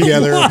like glued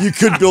together. You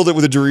could build it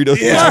with a Dorito.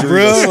 Yeah,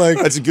 bro. Like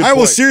that's a good. I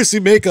will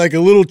seriously make like a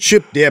little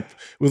chip dip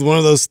with one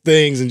of those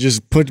things and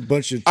just put a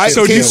bunch of.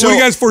 So what do you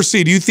guys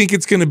foresee? Do you think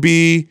it's gonna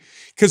be?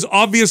 Because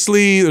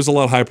obviously there's a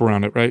lot of hype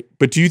around it, right?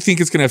 But do you think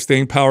it's going to have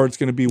staying power? It's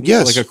going to be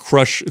like a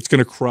crush. It's going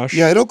to crush.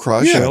 Yeah, it'll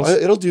crush. Yeah.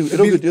 It'll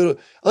do.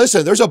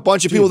 Listen, there's a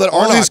bunch of people that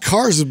aren't. All these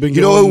cars have been.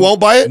 You know who won't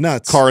buy it?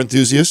 Nuts. Car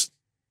enthusiasts.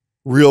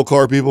 Real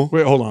car people.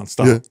 Wait, hold on.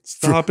 Stop. Yeah.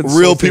 Stop.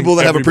 Real people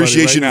that have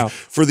appreciation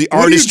for the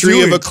artistry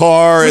of a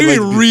car. What do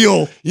you mean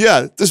real?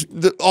 Yeah.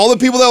 All the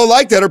people that would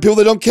like that are people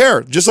that don't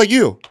care, just like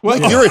you. What?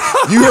 Like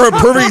you're a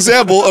perfect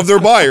example of their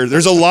buyer.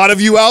 There's a lot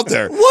of you out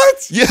there.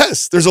 What?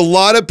 Yes. There's a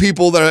lot of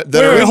people that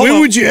are. When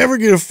would you ever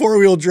get a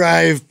 4-wheel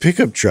drive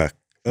pickup truck?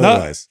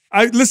 Otherwise.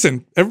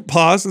 Listen,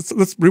 pause.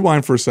 Let's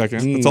rewind for a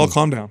second. Let's all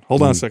calm down.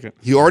 Hold on a second.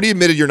 You already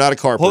admitted you're not a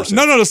car person.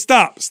 No.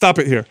 Stop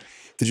it here.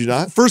 Did you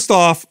not? First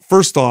off,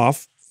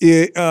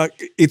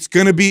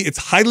 it's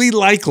highly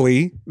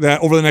likely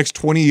that over the next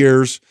 20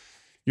 years,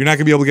 you're not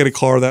gonna be able to get a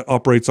car that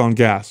operates on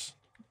gas.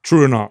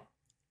 True or not?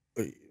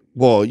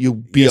 Well, the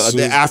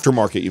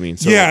aftermarket, you mean?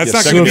 So yeah, it's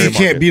not going to be. If you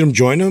can't beat them,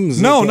 join them?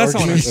 No, that's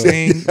not what I'm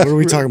saying. What are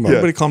we talking about?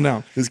 Everybody calm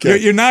down.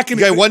 You're not going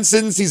to. One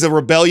sentence, he's a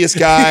rebellious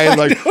guy,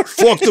 like,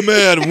 fuck the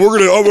man, we're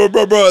going to,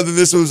 and then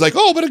this was like,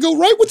 oh, I'm going to go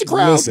right with the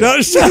crowd.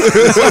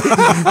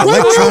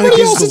 Electronic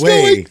is the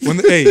way.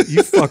 Hey,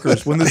 you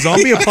fuckers, when the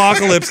zombie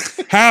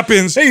apocalypse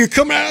happens, hey, you're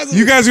coming out of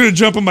you guys are going to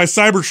jump in my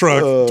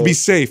Cybertruck to be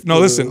safe. No,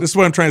 listen, this is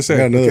what I'm trying to say.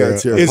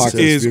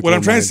 What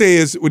I'm trying to say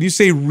is when you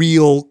say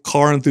real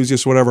car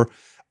enthusiasts or whatever,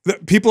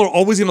 people are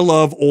always going to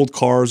love old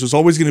cars. There's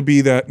always going to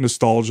be that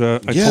nostalgia.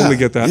 I totally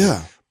get that.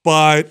 Yeah.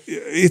 But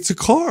it's a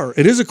car.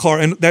 It is a car,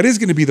 and that is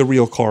going to be the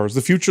real cars.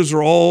 The futures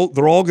they're all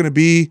going to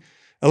be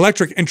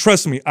electric. And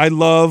trust me, I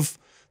love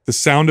the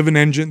sound of an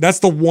engine. That's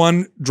the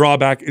one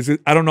drawback.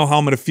 I don't know how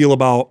I'm going to feel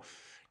about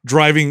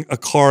driving a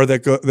car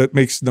that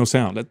makes no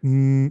sound.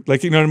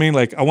 Like, you know what I mean?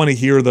 Like, I want to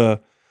hear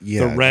the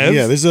rev.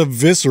 Yeah, there's a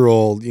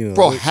visceral,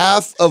 Bro,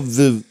 half of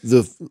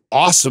the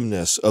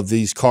awesomeness of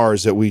these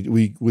cars that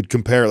we would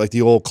compare, like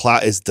the old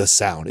Cloud, is the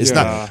sound. It's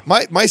not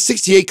my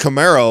 68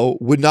 Camaro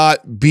would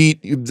not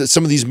beat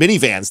some of these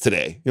minivans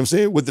today. You know what I'm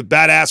saying? With the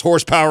badass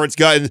horsepower it's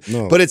got,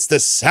 but it's the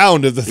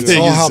sound of the thing. It's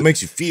all how it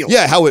makes you feel.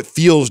 Yeah, how it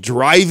feels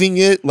driving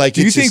it. Like,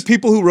 do you think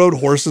people who rode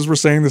horses were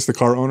saying this to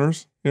car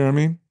owners? You know what I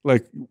mean?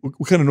 Like,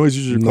 what kind of noise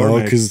does your car make?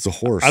 No, because it's a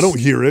horse. I don't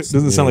hear it. It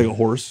doesn't sound like a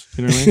horse.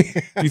 You know what I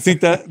mean? You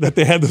think that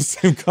they had those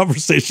same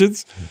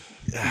conversations?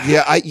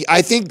 Yeah,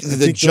 I think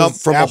the jump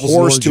from a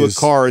horse to a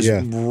car is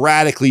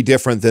radically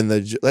different than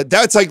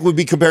that's like would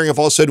be comparing if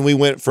all of a sudden we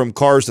went from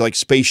cars to like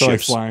spaceships. To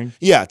like flying?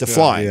 Yeah, to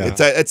flying. Yeah.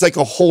 It's like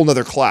a whole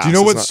nother class. Do you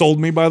know what sold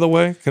me, by the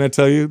way? Can I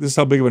tell you? This is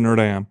how big of a nerd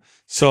I am.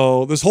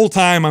 So this whole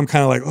time I'm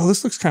kind of like, oh,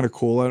 this looks kind of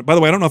cool. By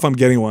the way, I don't know if I'm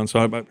getting one, so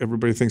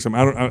everybody thinks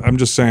I'm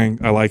just saying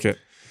I like it.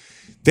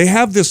 They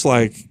have this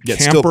like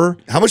camper.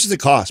 How much does it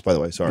cost, by the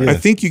way? Sorry. I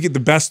think you get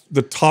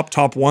the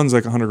top one's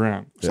like $100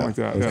 grand, something like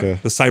that. Okay. Yeah.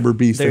 The Cyber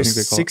Beast, There's I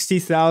think they call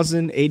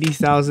 60,000,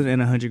 80,000, and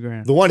 100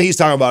 grand. The one he's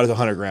talking about is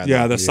 100 grand.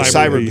 Yeah, the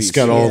Cyber Beast. It's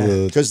got all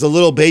the because the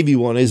little baby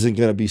one isn't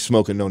going to be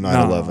smoking no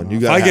 911.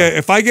 No.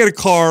 If I get a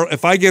car,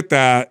 if I get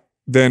that,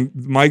 then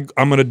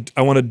I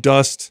want to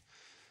dust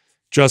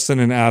Justin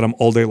and Adam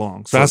all day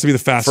long. So it has to be the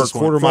fastest for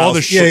quarter one. miles, all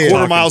the shit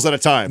quarter miles at a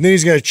time. And then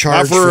he's got to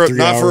charge for 3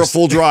 hours. Not for a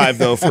full drive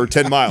though, for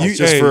 10 miles,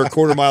 just for a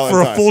quarter mile at a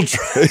time. For a full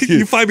drive,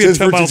 you find me a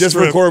 10 mile just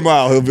for a quarter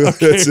mile. He'll be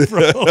okay,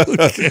 bro.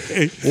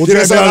 Okay. We'll get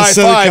us on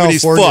I-5 and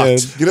he's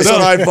fucked. Get us on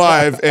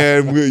I-5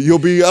 and you'll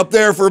be up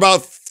there for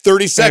about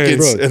 30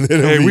 seconds. Hey, and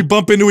then we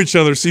bump into each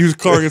other, see whose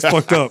car gets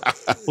fucked up.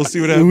 We'll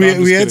see what happens.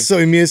 We had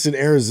somebody meet us in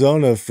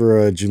Arizona for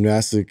a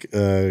gymnastic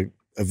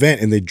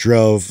event, and they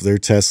drove their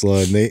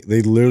Tesla, and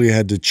they literally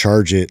had to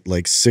charge it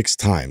like 6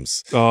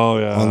 times. Oh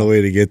yeah, on the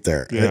way to get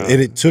there,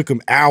 and it took them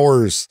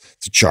hours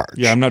to charge.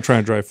 Yeah, I'm not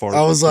trying to drive far.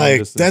 I was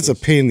like, that's a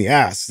pain in the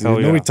ass.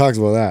 Nobody talks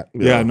about that.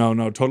 Yeah, no,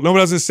 totally. No, what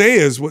I was gonna say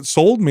is what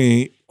sold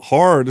me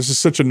hard. This is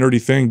such a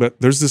nerdy thing, but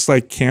there's this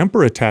like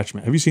camper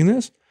attachment. Have you seen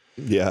this?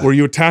 Yeah, where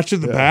you attach it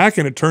to the back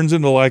and it turns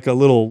into like a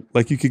little,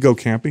 like you could go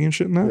camping and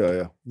shit in that.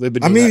 Yeah. They've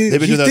been doing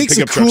that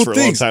pickup trucks for a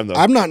long time though.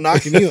 I'm not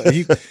knocking you.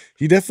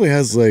 He definitely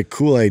has like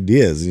cool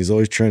ideas, and he's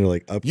always trying to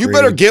like upgrade. You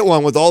better get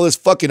one with all this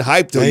fucking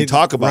hype that you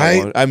talk about.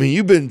 One. I mean,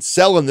 you've been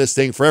selling this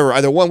thing forever.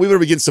 Either one, we better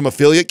be getting some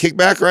affiliate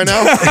kickback right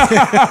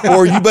now,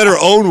 or you better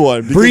own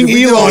one. Bring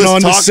Elon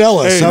on to sell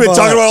us. You've been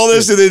talking about all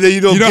this, and then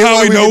you don't. You know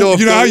how we know?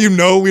 You know how you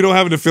know we don't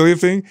have an affiliate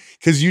thing?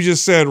 Because you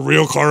just said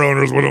real car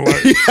owners wouldn't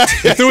like.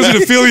 If there was an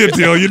affiliate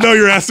deal, you know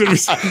you're asking me.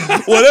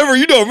 Whatever,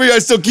 you know me, I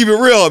still keep it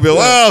real. I'd be like,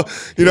 well,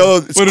 you know,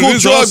 it's a cool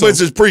drug, but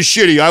it's pretty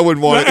shitty. I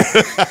wouldn't want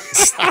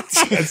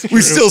it.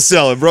 We still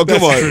sell it, bro.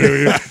 Come on.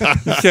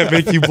 You can't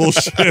make you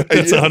bullshit.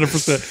 That's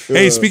 100%.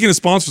 Hey, speaking of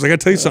sponsors, I got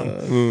to tell you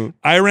something.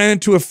 I ran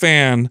into a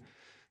fan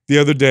the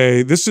other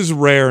day. This is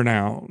rare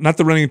now. Not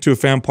the running into a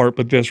fan part,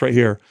 but this right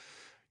here.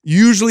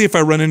 Usually if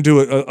I run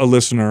into a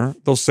listener,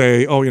 they'll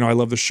say, oh, you know, I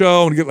love the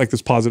show, and get like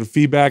this positive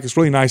feedback. It's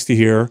really nice to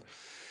hear.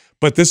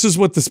 But this is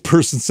what this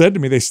person said to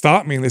me. They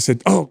stopped me and they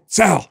said, oh,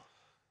 Sal,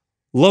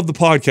 love the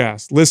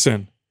podcast.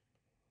 Listen,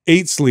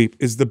 8 Sleep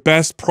is the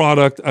best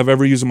product I've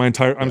ever used in my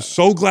entire. I'm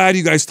so glad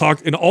you guys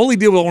talked. And all he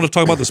did was want to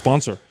talk about the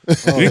sponsor. He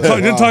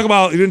didn't talk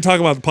about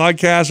the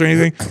podcast or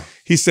anything.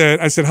 He said,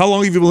 I said, how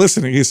long have you been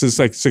listening? He says,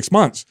 like 6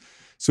 months.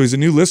 So he's a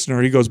new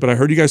listener. He goes, but I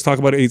heard you guys talk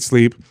about 8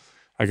 Sleep.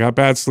 I got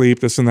bad sleep,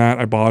 this and that.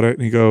 I bought it.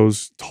 And he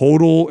goes,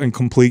 total and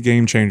complete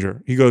game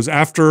changer. He goes,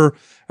 after,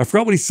 I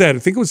forgot what he said. I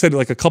think it was said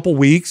like a couple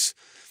weeks.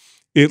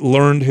 It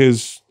learned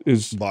his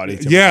body.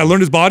 Yeah,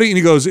 learned his body. And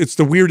he goes, it's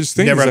the weirdest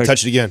thing. Never have to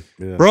touch it again.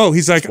 Yeah. Bro,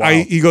 he's like,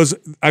 he goes,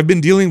 I've been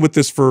dealing with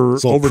this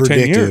for over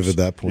 10 years. At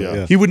that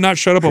point. He would not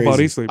shut up about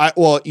 8 Sleep.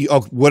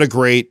 What a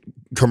great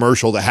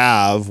commercial to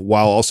have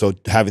while also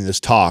having this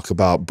talk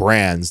about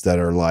brands that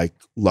are like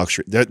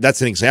luxury.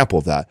 That's an example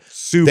of that.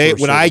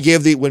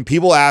 When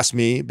people ask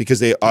me,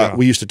 because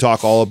we used to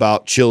talk all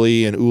about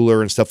Chili and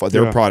Uller and stuff like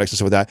their products and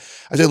stuff like that.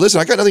 I said,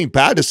 listen, I got nothing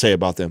bad to say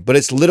about them, but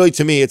it's literally,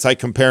 to me, it's like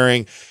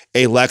comparing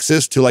a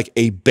Lexus to like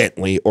a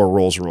Bentley or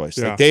Rolls Royce.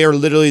 Like they are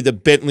literally the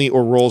Bentley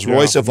or Rolls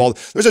Royce of all.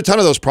 There's a ton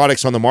of those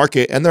products on the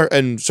market,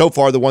 and so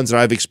far the ones that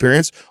I've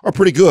experienced are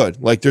pretty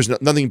good. Like there's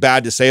nothing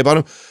bad to say about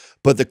them.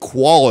 But the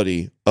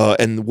quality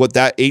and what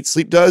that 8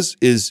 Sleep does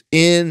is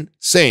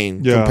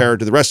insane compared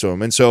to the rest of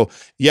them. And so,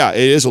 it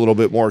is a little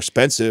bit more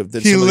expensive.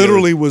 Than he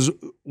literally was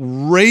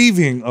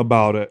raving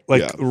about it,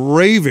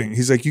 raving.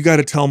 He's like, you got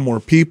to tell more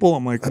people.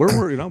 I'm like, where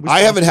were you? Know, I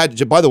haven't had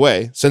to, by the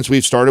way, since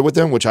we've started with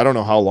them, which I don't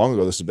know how long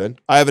ago this has been,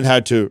 I haven't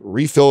had to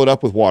refill it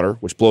up with water,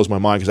 which blows my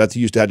mind because I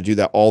used to have to do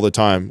that all the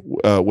time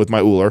with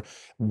my Uller.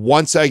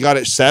 Once I got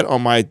it set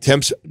on my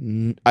temps,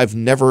 I've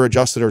never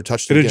adjusted or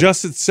touched it again. It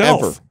adjusts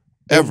itself.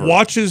 Ever. It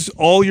watches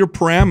all your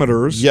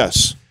parameters.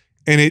 Yes.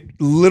 And it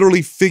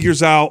literally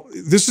figures out,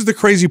 this is the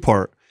crazy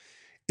part.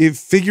 It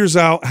figures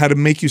out how to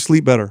make you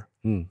sleep better.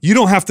 You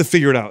don't have to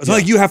figure it out. It's not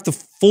like you have to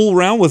fool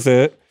around with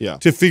it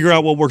to figure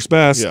out what works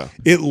best.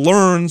 It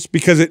learns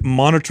because it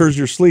monitors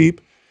your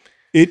sleep.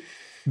 It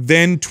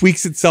then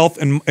tweaks itself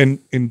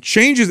and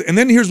changes. And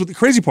then here's what the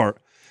crazy part.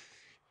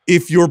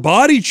 If your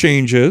body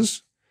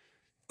changes,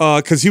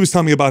 because he was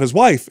telling me about his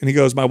wife, and he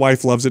goes, my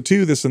wife loves it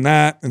too, this and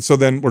that. And so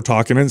then we're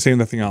talking, I didn't say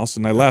nothing else,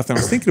 and I left, and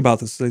I was thinking about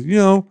this. I said, you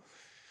know,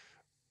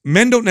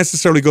 men don't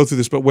necessarily go through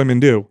this, but women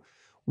do.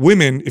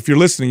 Women, if you're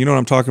listening, you know what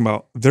I'm talking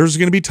about. There's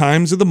going to be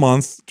times of the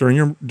month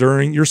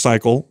during your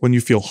cycle when you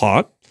feel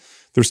hot.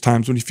 There's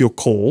times when you feel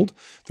cold.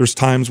 There's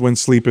times when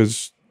sleep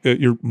is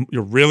you're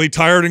really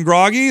tired and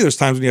groggy. There's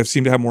times when you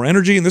seem to have more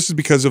energy, and this is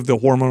because of the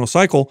hormonal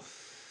cycle.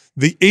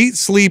 The 8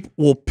 sleep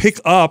will pick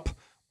up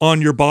on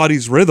your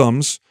body's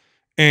rhythms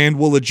and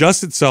will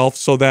adjust itself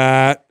so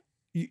that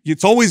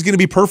it's always going to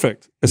be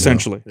perfect,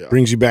 essentially. Yeah.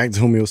 Brings you back to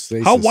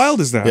homeostasis. How wild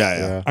is that?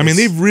 Yeah. I mean,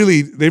 they've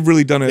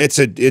really done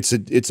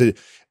it.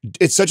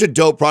 It's such a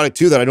dope product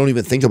too that I don't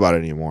even think about it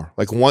anymore.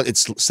 Like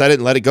it's set it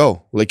and let it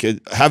go. Like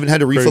haven't had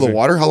to refill the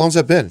water. How long's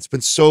that been? It's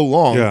been so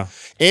long. Yeah.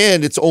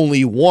 And it's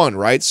only one,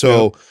 right?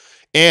 So,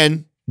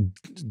 and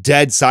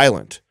dead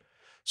silent.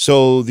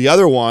 So the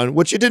other one,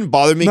 which it didn't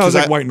bother me because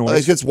it's like white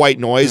noise. It's white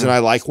noise, and I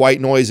like white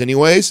noise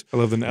anyways. I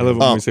love it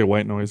when we say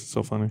white noise. It's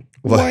so funny.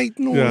 White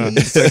noise. Yeah.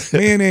 It's like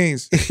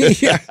mayonnaise.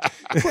 Yeah.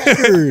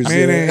 Crackers.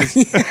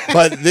 Mayonnaise.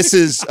 But this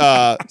is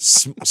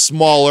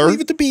smaller.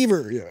 Leave it to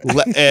Beaver.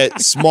 Yeah.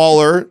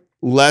 Smaller,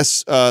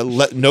 less,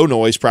 no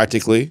noise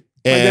practically.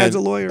 My dad's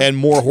a lawyer. And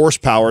more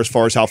horsepower as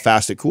far as how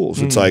fast it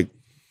cools. It's like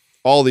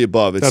all the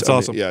above. That's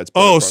awesome. Yeah.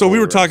 It's so we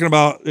were talking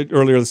about it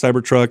earlier, the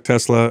Cybertruck,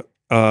 Tesla,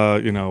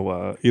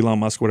 Elon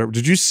Musk, whatever.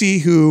 Did you see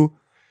who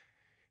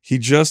he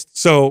just,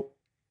 Elon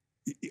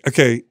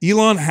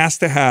has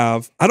to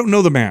have, I don't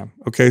know the man.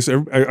 Okay.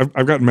 So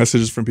I've gotten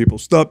messages from people,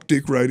 stop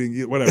dick riding,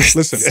 whatever.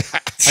 Listen,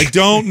 I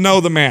don't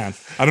know the man.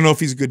 I don't know if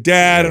he's a good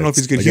dad. I don't know if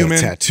he's a good human.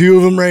 I got a tattoo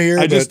of him right here.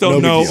 I just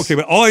don't know. Okay.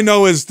 But all I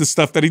know is the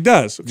stuff that he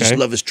does. Okay. Just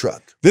love his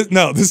truck.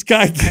 This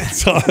guy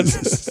gets on.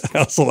 I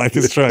also like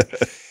his truck.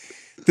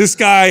 This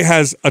guy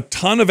has a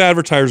ton of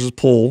advertisers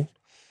pull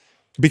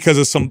because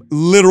of some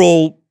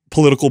literal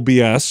political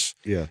BS.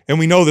 Yeah. And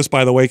we know this,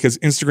 by the way, because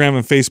Instagram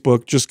and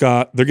Facebook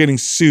they're getting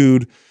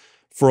sued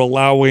for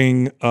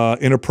allowing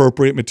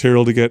inappropriate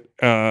material to get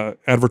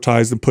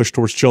advertised and pushed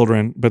towards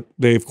children. But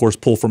they, of course,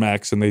 pull from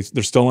X, and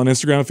they're still on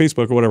Instagram and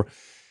Facebook or whatever.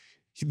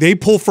 They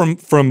pull from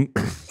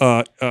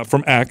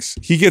X.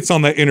 He gets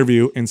on that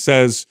interview and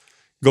says,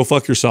 go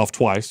fuck yourself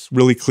twice,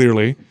 really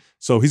clearly.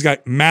 So he's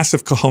got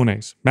massive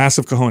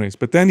cojones.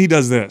 But then he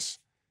does this.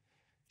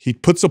 He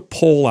puts a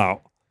poll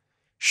out.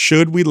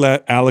 Should we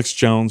let Alex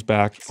Jones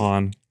back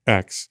on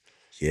X?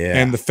 Yeah.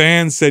 And the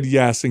fans said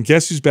yes. And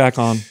guess who's back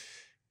on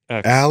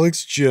X?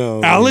 Alex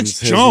Jones.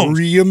 Alex Jones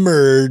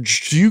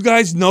reemerged. Do you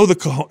guys know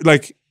bro,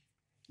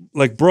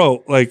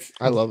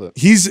 I love it.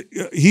 He's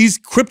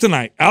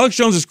kryptonite. Alex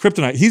Jones is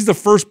kryptonite. He's the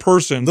first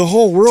person. The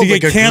whole world to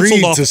get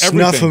canceled off to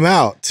snuff him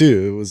out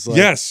too. It was like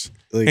yes.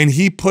 And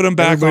he put him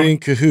back in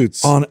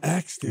cahoots on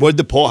X. Dude. What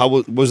the poll? How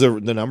was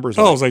the numbers?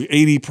 Oh, it was like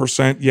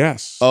 80%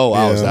 yes. Oh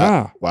wow, yeah. is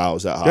that wow?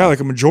 Is that high? Yeah,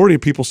 like a majority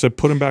of people said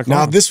put him back on.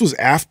 Now this was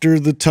after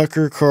the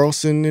Tucker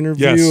Carlson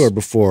interview or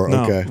before?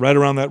 No, okay, right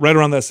around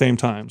that same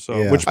time. So,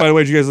 yeah. which by the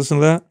way, did you guys listen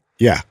to that?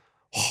 Yeah,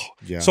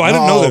 yeah. So I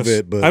didn't know this.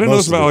 I didn't know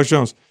this about Alex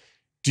Jones.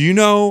 Do you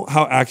know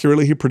how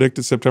accurately he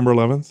predicted September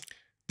 11th?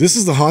 This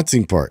is the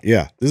haunting part.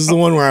 Yeah, this is the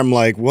one where I'm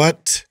like,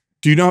 what?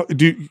 Do you know?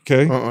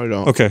 Okay, I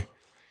don't. Okay,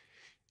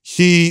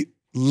 he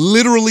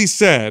literally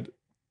said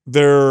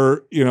there's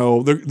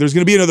going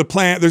to be another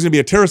plan. There's going to be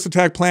a terrorist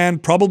attack plan,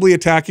 probably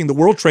attacking the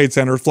World Trade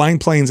Center, flying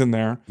planes in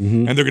there,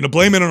 and they're going to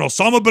blame it on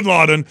Osama bin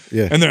Laden.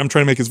 Yeah. And I'm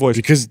trying to make his voice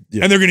because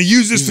and they're going to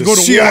use this to go to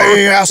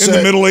CIA war asset in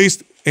the Middle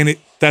East. And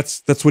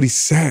that's what he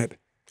said.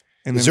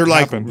 And is there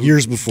like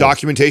years before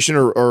documentation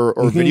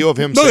or video of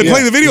him? No, they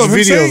play the video of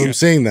him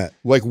saying that,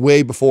 like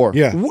way before.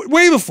 Yeah,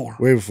 way before.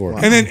 Wow.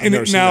 And then and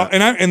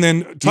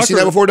then Tucker, you see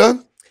that before,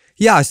 Doug?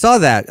 Yeah, I saw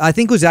that. I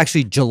think it was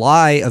actually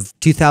July of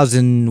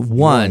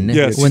 2001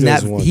 Yes, when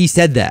 2001. he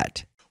said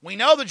that. We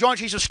know the Joint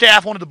Chiefs of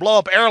Staff wanted to blow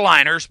up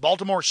airliners,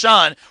 Baltimore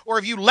Sun, or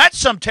if you let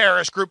some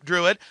terrorist group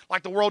do it,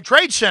 like the World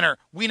Trade Center,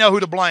 we know who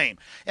to blame.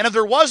 And if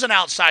there was an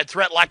outside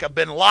threat like a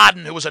bin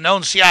Laden, who was a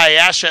known CIA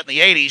asset in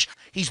the 80s,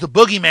 he's the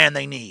boogeyman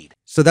they need.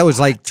 So that was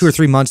like 2 or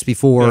 3 months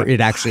before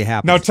it actually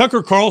happened. Now,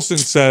 Tucker Carlson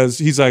says,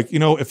 he's like,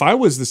 if I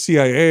was the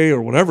CIA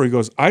or whatever, he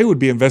goes, I would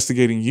be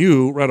investigating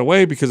you right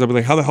away because I'd be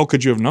like, how the hell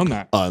could you have known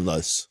that?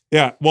 Unless.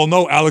 Yeah. Well,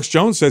 no, Alex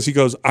Jones says, he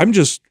goes, I'm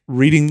just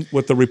reading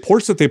what the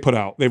reports that they put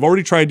out. They've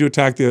already tried to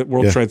attack the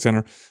World Trade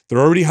Center. They're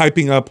already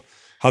hyping up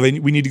how we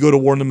need to go to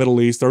war in the Middle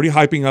East. They're already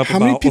hyping up how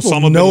many people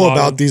Osama bin know Laden.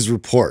 about these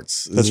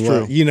reports. That's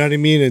true. You know what I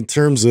mean? In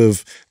terms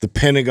of the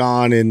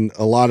Pentagon and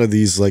a lot of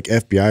these like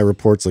FBI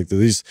reports, like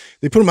these,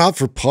 they put them out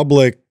for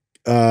public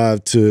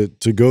to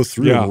go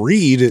through and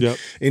read.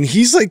 And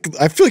he's like,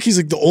 I feel like he's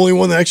like the only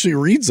one that actually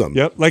reads them.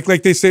 Yep.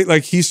 Like they say,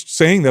 like he's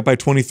saying that by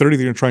 2030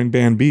 they're going to try and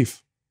ban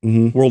beef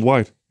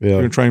worldwide. They're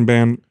going to try and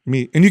ban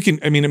meat. And you can,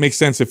 I mean, it makes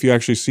sense if you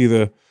actually see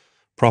the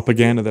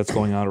propaganda that's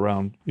going on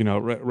around,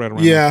 right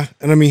around. Yeah.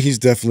 And I mean, he's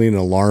definitely an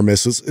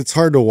alarmist. It's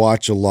hard to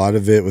watch a lot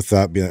of it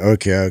without being like,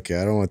 okay,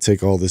 I don't want to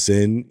take all this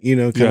in, kind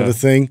of a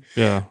thing.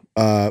 Yeah.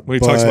 When he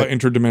talks about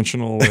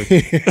interdimensional,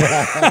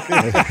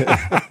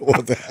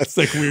 well, that's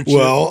like weird shit.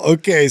 Well,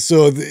 okay.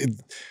 So,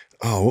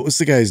 what was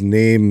the guy's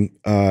name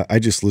I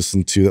just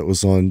listened to that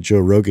was on Joe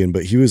Rogan,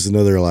 but he was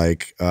another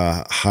like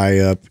high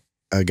up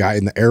guy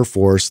in the Air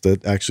Force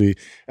that actually,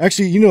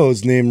 you know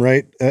his name,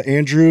 right?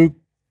 Andrew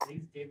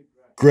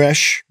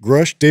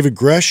David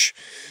Gresh.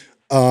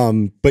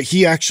 But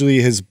he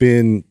actually has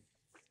been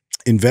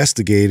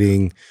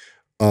investigating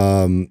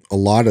a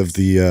lot of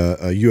the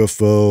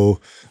UFO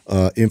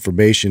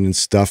information and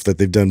stuff that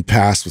they've done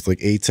past with like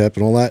ATEP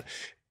and all that.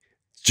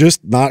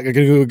 Just not gonna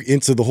go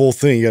into the whole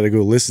thing. You got to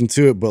go listen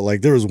to it. But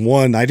like there was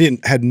one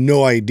had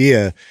no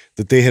idea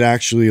that they had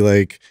actually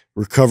like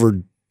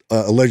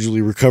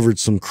allegedly recovered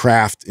some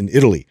craft in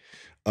Italy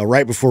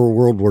right before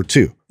World War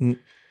II.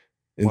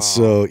 And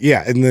so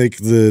yeah, and like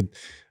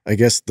I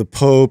guess the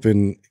Pope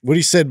and what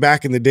he said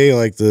back in the day,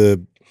 like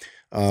the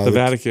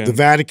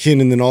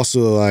Vatican, and then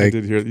also like I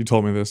did hear you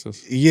told me this.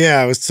 Yeah,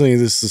 I was telling you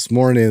this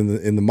morning,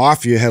 and the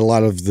mafia had a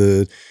lot of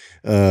the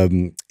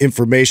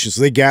information,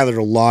 so they gathered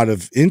a lot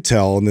of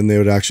intel, and then they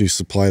would actually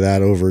supply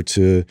that over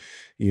to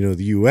the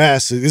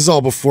U.S. This is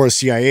all before the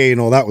CIA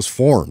and all that was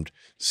formed.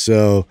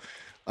 So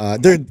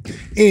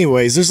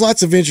anyways, there's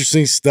lots of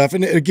interesting stuff,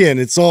 and again,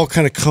 it's all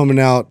kind of coming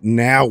out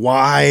now.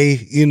 Why,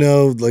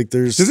 like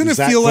doesn't it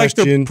feel like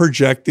they're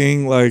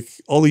projecting like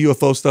all the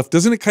UFO stuff?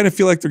 Doesn't it kind of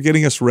feel like they're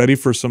getting us ready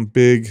for some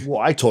big?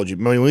 Well, I told you, I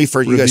mean, when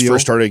you guys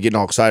first started getting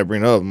all excited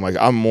bringing it up, I'm like,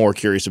 I'm more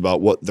curious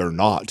about what they're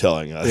not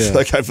telling us. Yeah.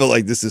 Like, I feel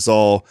like this is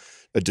all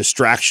a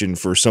distraction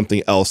for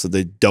something else that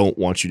they don't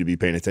want you to be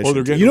paying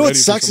attention to. You know what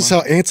sucks is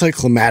how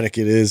anticlimactic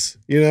it is.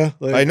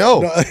 Like, I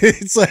know.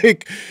 It's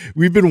like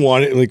we've been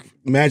wanting, like,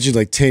 imagine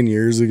like 10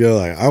 years ago,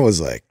 like I was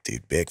like,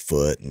 dude,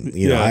 Bigfoot, and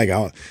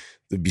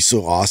it'd be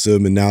so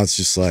awesome. And now it's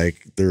just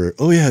like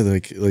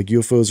like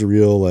UFOs are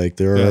real, like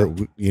there are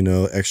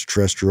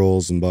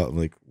extraterrestrials, and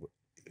like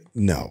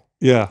no.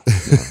 Yeah.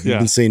 You've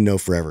been saying no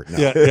forever. No.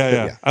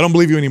 Yeah. I don't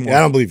believe you anymore. Yeah,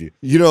 I don't believe you.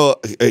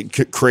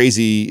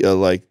 Crazy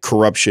like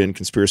corruption,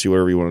 conspiracy,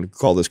 whatever you want to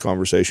call this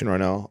conversation right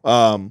now.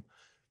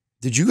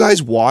 Did you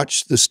guys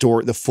watch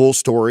the full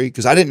story?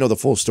 Because I didn't know the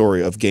full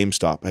story of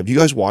GameStop. Have you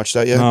guys watched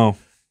that yet? No.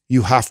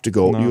 You have to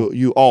go. No.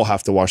 You all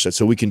have to watch that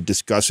so we can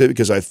discuss it,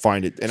 because I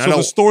find it. And so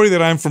the story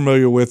that I'm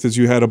familiar with is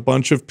you had a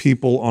bunch of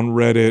people on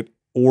Reddit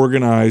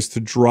organized to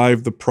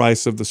drive the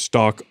price of the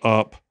stock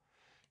up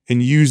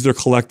and use their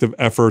collective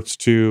efforts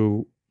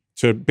to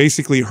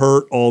basically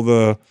hurt all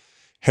the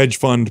hedge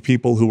fund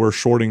people who were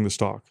shorting the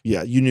stock.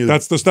 Yeah, you knew.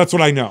 That's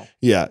what I know.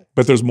 Yeah.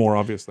 But there's more,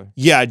 obviously.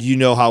 Yeah, do you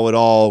know how it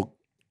all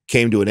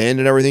came to an end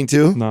and everything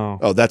too? No.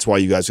 Oh, that's why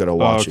you guys got to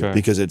watch it,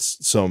 because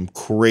it's some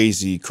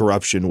crazy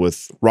corruption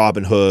with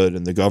Robin Hood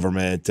and the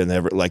government, and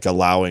they're like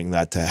allowing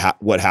that to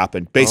what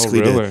happened basically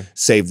to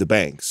save the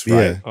banks,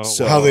 right? Yeah.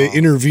 So how they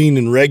intervened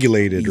and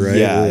regulated, right?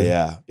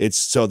 Yeah.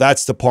 So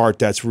that's the part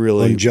that's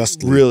really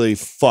unjustly, really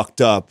fucked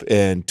up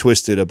and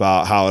twisted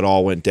about how it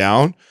all went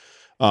down.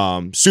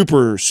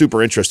 Super,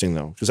 super interesting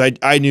though, because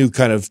I knew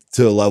kind of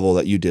to the level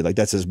that you did. Like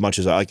that's as much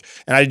as I like,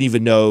 and I didn't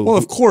even know. Well,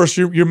 of course,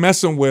 you're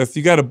messing with.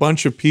 You got a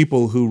bunch of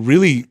people who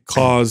really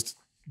caused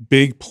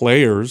big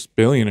players,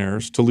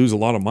 billionaires, to lose a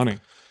lot of money,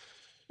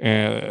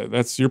 and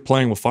you're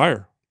playing with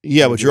fire.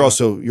 Yeah, but you're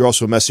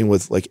also messing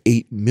with like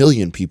 8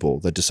 million people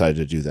that decided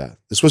to do that.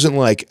 This wasn't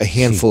like a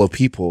handful of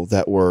people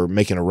that were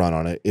making a run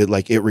on it.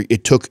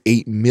 It took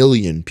 8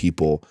 million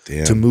people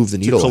to move the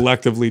needle. To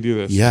collectively do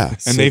this. Yeah.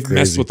 And they've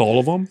messed with all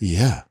of them?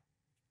 Yeah.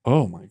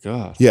 Oh my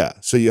God. Yeah.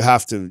 So you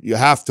have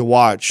to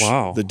watch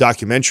the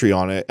documentary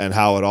on it and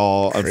how it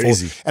all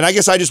unfolds. And I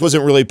guess I just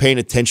wasn't really paying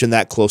attention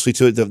that closely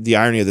to it. The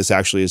irony of this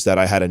actually is that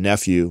I had a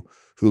nephew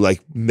who,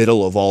 like,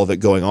 middle of all of it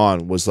going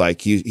on, was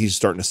like he's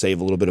starting to save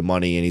a little bit of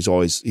money, and he's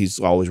always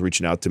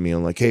reaching out to me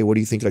and like, hey, what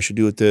do you think I should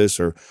do with this,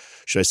 or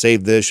should I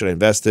save this? Should I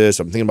invest this?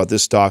 I'm thinking about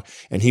this stock.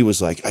 And he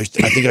was like, I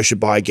think I should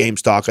buy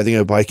GameStop. I think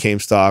I buy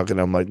GameStop. And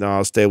I'm like, no,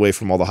 I'll stay away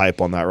from all the hype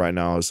on that right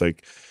now. It's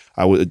like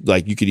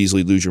you could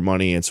easily lose your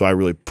money, and so I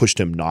really pushed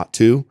him not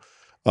to.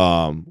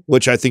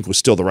 Which I think was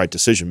still the right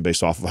decision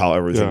based off of how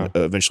everything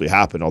eventually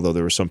happened. Although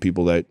there were some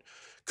people that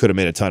could have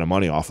made a ton of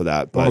money off of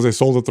that. But they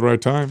sold at the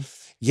right time.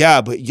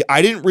 Yeah, but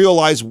I didn't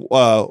realize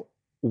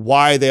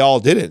why they all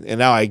did it, and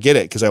now I get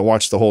it because I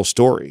watched the whole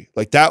story.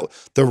 Like that,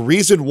 the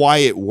reason why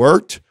it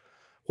worked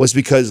was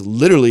because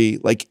literally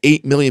like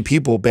 8 million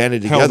people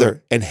banded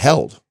together and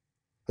held.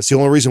 That's the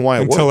only reason why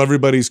it worked. Until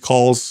everybody's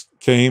calls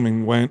came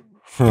and went,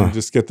 and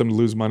just get them to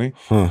lose money.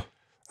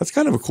 That's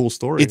kind of a cool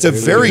story. It's a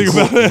very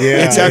cool.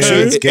 It's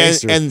actually,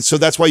 and so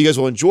that's why you guys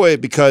will enjoy it,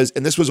 because,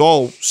 and this was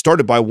all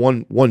started by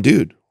one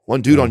dude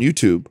on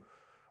YouTube.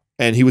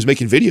 And he was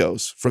making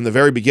videos from the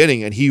very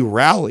beginning, and he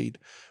rallied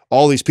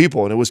all these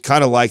people, and it was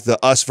kind of like the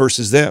us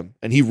versus them.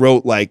 And he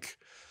wrote like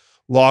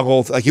long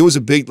old, like it was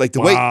a big, like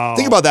the way,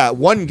 think about that.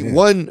 One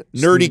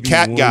nerdy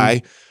cat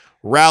guy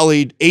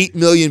rallied 8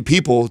 million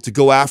people to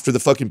go after the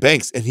fucking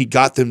banks, and he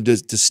got them to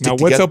stick together.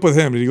 Now, what's up with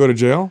him? Did he go to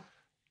jail?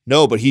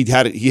 No, but he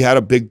had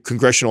a big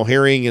congressional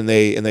hearing, and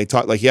they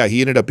talked like, yeah, he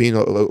ended up being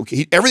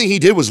everything he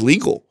did was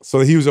legal.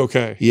 So he was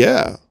okay.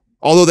 Yeah.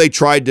 Although they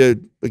tried to,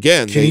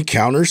 again. Can he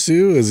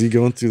countersue? Is he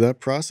going through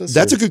that process?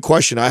 That's a good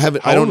question. I don't know.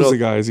 How old is the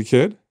guy? Is he a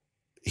kid?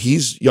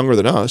 He's younger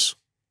than us.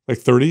 Like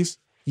 30s?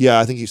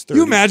 Yeah, I think he's 30.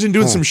 You imagine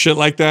doing some shit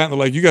like that, and they're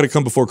like, you got to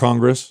come before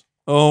Congress.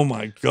 Oh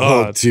my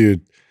God. Oh,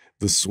 dude.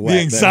 The sweat.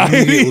 The anxiety.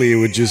 That immediately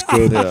would just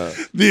go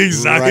The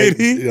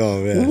anxiety. Right.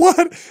 Oh, man.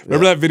 What?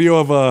 Remember that video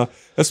of,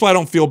 that's why I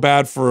don't feel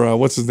bad for,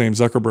 what's his name,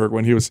 Zuckerberg,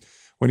 when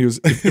when he was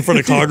in front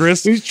of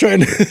Congress. He's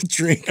trying to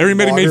drink.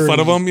 Everybody made fun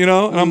of him, you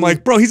know? And I'm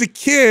like, bro, he's a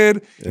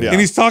kid and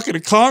he's talking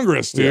to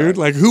Congress, dude.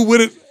 Like, who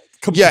would it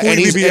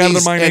completely be out of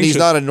their mind? And he's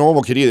not a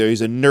normal kid either.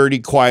 He's a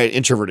nerdy, quiet,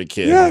 introverted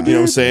kid. Yeah, you know what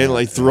I'm saying?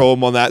 Like, throw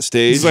him on that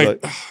stage. He's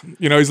like,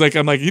 you know,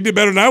 I'm like, he did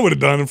better than I would have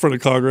done in front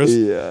of Congress.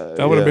 Yeah.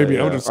 That would have made me,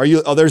 I would have. Are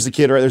you, there's the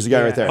kid, right? There's the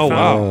guy right there. Oh,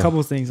 wow. A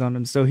couple things on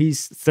him. So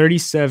he's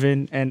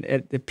 37, and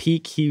at the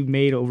peak, he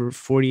made over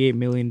 $48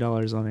 million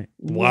on it.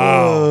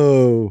 Wow.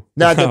 Whoa.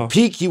 Now, at the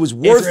peak, he was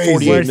worth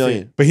 $48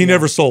 million. But he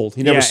never sold.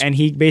 He never and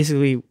he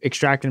basically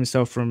extracted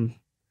himself from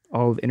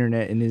all of the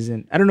internet and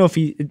isn't. I don't know if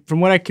from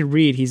what I could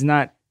read, he's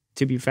not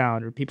to be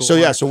found, or people. So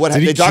yeah, so what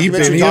Did he the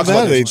documentary keep talks any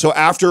of about that? this. So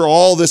after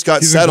all this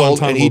got He's in settled and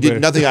Guantanamo he Bay.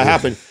 did nothing that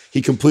happened,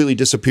 he completely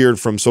disappeared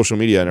from social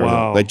media and everything.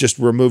 Wow. Like just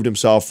removed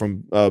himself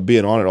from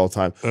being on it all the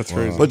time. That's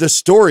crazy. But the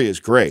story is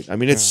great. I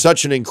mean, it's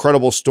such an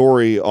incredible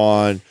story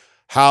on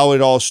how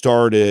it all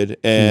started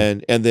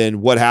and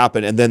then what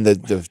happened, and then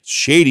the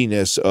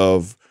shadiness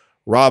of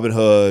Robin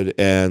Hood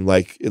and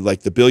like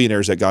the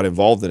billionaires that got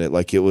involved in it.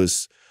 Like it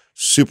was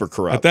super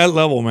corrupt. At that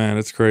level, man,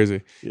 it's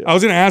crazy. Yeah. I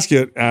was going to ask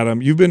you,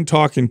 Adam, you've been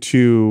talking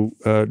to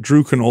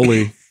Drew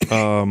Canoli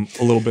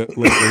a little bit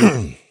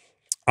lately.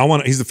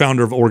 He's the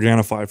founder of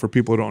Organifi, for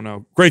people who don't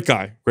know. Great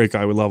guy. We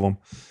love him.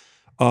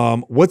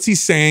 What's he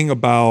saying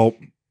about,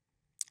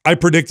 I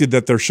predicted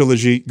that their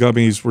Shilajit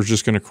gummies were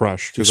just going to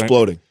crush. It's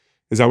exploding.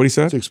 Is that what he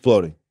said? It's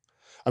exploding.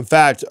 In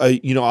fact,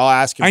 I'll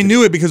ask him. I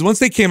knew it because once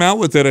they came out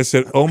with it, I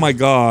said, oh my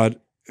God,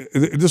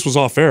 this was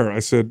off air. I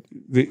said,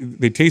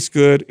 they taste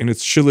good and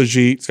it's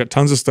Shilajit. It's got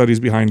tons of studies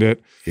behind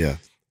it. Yeah.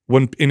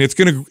 And it's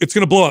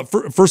gonna blow up.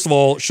 First of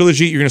all,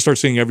 Shilajit you're gonna start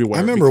seeing everywhere.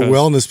 I remember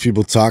wellness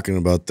people talking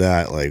about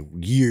that like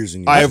years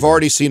and years I have ago.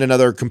 already seen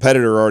another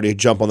competitor already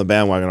jump on the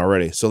bandwagon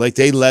already. So like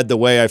they led the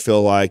way, I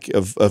feel like,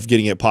 of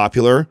getting it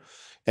popular.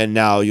 And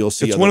now you'll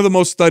see. It's one of the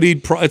most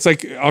studied. It's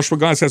like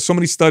ashwagandha. It's got so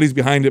many studies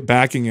behind it,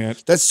 backing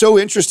it. That's so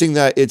interesting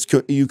that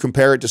you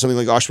compare it to something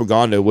like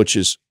ashwagandha, which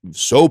is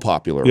so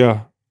popular.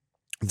 Yeah.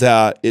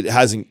 That it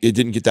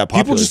didn't get that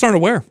popular. People just aren't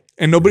aware,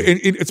 and nobody.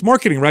 It's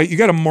marketing, right? You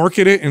got to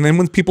market it, and then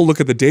when people look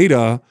at the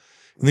data,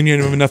 and then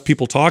you have enough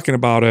people talking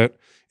about it,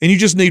 and you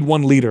just need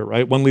 1 liter,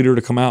 right? 1 liter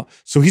to come out.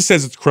 So he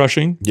says it's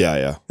crushing.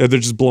 Yeah. They're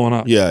just blowing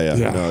up. Yeah.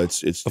 No,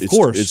 it's of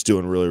course it's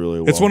doing really, really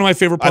well. It's one of my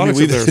favorite products.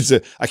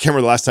 I can't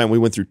remember the last time we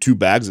went through 2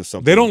 bags of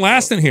something. They don't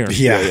last in here.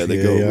 Yeah, they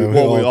go. Yeah.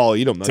 We all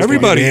eat them. That's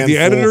Everybody, fine. the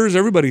editors,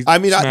 everybody. I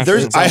mean, I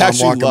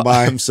actually walking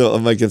by. I'm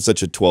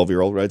such a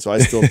 12-year-old, right? So I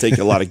still take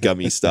a lot of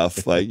gummy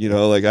stuff. Like,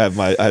 like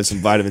I have some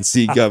vitamin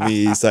C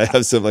gummies. I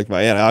have some like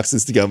my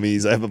antioxidants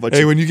gummies. I have a bunch.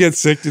 Hey, when you get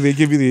sick, do they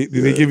give you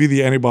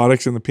the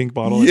antibiotics in the pink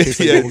bottle?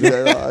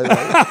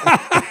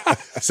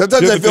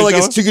 Sometimes I feel like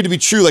it's too good to be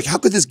true. Like, how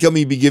could this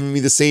gummy be giving me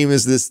the same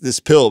as this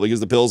pill? Because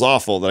the pill's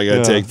awful that I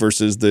got to take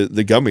versus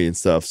the gummy and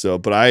stuff. So,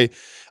 but I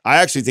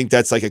actually think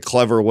that's like a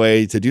clever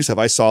way to do stuff.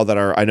 I saw that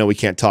I know we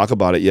can't talk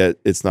about it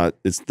yet.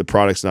 The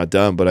product's not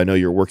done, but I know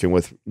you're working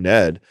with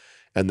Ned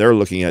and they're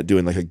looking at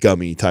doing like a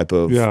gummy type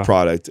of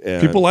product.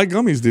 And people like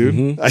gummies,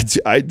 dude.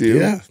 I do.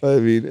 Yeah. I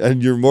mean,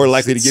 and you're more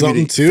likely to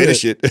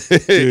finish it.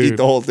 Eat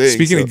the whole thing.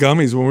 Speaking of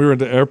gummies, when we were at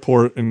the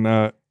airport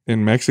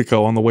in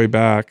Mexico on the way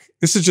back,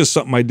 this is just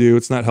something I do.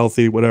 It's not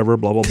healthy, whatever,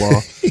 blah, blah, blah.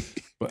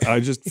 But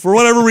I just, for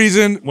whatever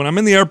reason, when I'm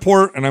in the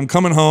airport and I'm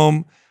coming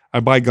home,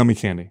 I buy gummy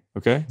candy.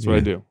 Okay. That's what I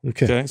do.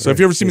 Okay. So if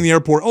you ever see me in the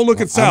airport, oh, look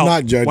at Sal. I'm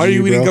not judging Why are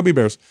you eating bro. gummy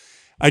bears?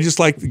 I just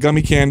like the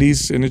gummy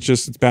candies and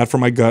it's bad for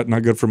my gut,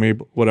 not good for me,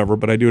 whatever,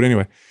 but I do it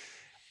anyway.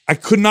 I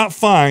could not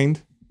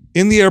find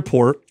in the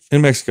airport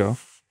in Mexico,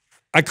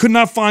 I could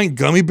not find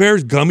gummy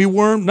bears, gummy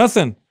worm,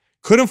 nothing.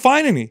 Couldn't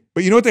find any.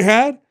 But you know what they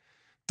had?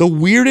 The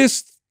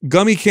weirdest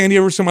gummy candy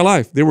I've ever seen in my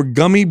life. They were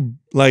gummy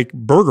like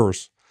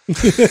burgers.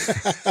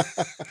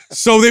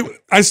 So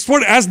I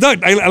swear to ask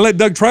Doug, I let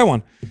Doug try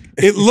one.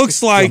 It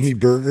looks like gummy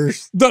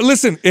burgers.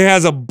 Listen, it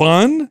has a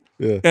bun.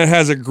 Yeah. It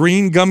has a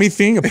green gummy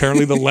thing,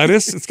 apparently the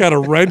lettuce. It's got a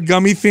red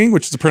gummy thing,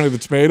 which is apparently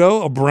the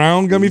tomato, a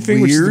brown gummy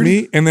thing, which is the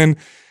meat, and then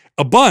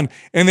a bun.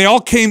 And they all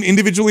came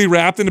individually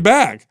wrapped in a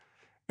bag.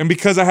 And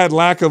because I had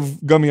lack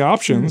of gummy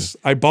options,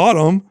 I bought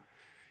them.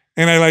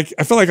 And I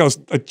felt like I was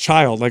a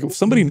child. Like if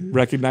somebody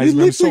recognized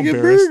me, I'm so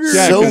embarrassed.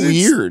 Yeah, so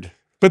weird.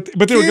 But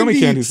they were gummy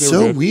candies. They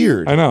were good.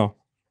 Weird. I know.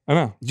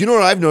 You know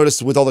what I've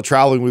noticed with all the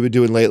traveling we've been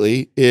doing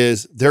lately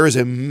is there is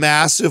a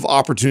massive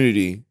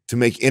opportunity to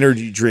make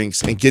energy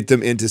drinks and get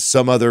them into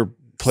some other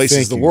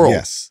places in the world.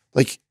 Yes.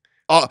 Like,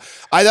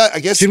 I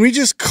guess. Can we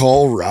just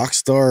call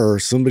Rockstar or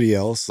somebody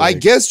else? I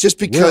guess just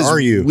because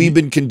we've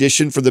been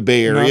conditioned for the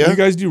Bay Area. You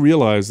guys do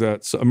realize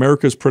that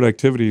America's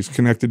productivity is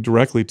connected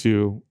directly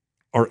to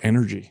our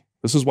energy.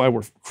 This is why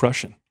we're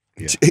crushing.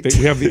 Yeah.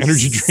 We have the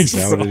energy drinks. Is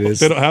that what it is?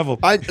 They don't have them.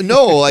 I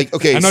know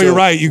you're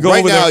right. You go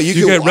over there.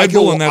 You get Red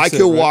Bull and that's I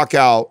could walk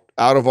out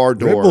of our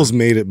door. Red Bull's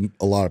made it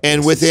a lot of places.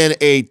 And within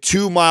a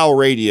 2-mile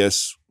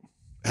radius,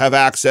 have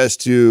access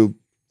to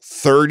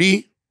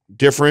 30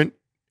 different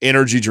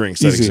energy drinks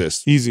that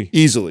exist.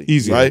 Easily.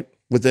 Right?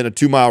 Within a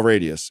 2-mile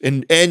radius.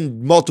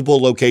 And multiple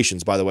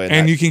locations, by the way.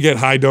 And you can get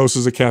high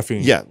doses of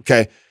caffeine. Yeah.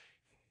 Okay.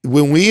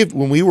 when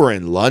we were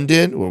in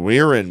London, when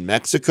we were in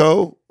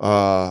Mexico,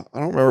 I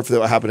don't remember if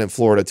that happened in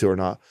Florida too or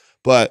not,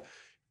 but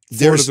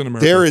there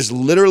is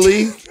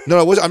literally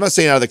I'm not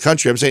saying out of the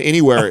country. I'm saying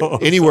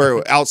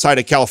anywhere outside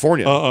of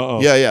California.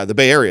 Yeah, the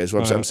Bay Area is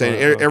what I'm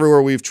saying.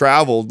 Everywhere we've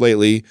traveled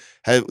lately,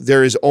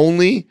 there is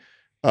only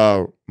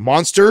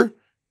Monster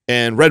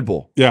and Red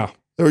Bull. Yeah,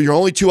 they're your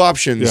only two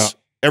options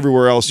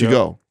everywhere else you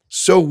go.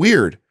 So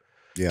weird.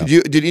 Yeah.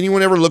 Did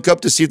anyone ever look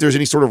up to see if there's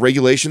any sort of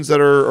regulations that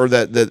are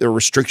that are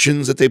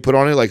restrictions that they put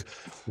on it? Like,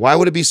 why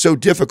would it be so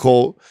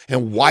difficult,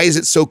 and why is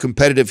it so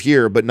competitive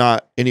here but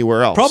not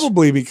anywhere else?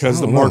 Probably because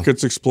the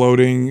market's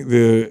exploding.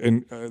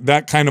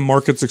 That kind of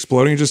market's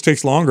exploding. It just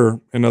takes longer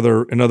in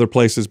other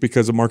places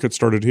because the market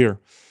started here.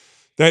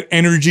 That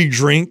energy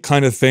drink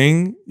kind of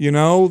thing,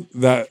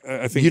 that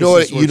I think. You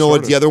know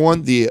what the other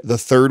one, the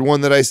third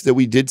one that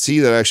we did see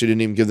that I actually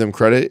didn't even give them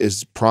credit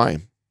is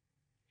Prime.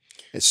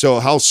 So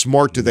how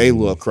smart do they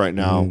look right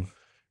now?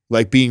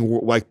 Like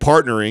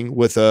partnering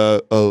with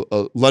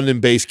a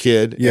London-based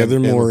kid. Yeah, they're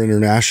more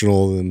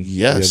international than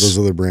those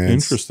other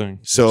brands. Interesting.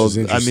 So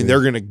I mean, they're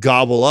going to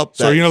gobble up.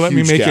 So let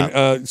me make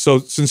so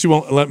since you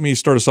won't let me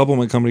start a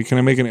supplement company, can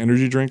I make an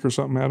energy drink or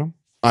something, Adam?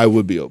 I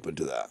would be open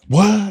to that.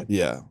 What?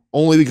 Yeah,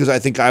 only because I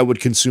think I would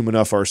consume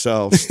enough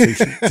ourselves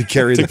to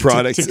carry the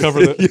product to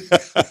cover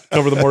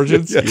the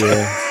margins.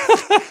 Yeah.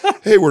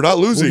 Hey, we're not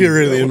losing. We'll get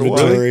rid of the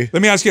inventory.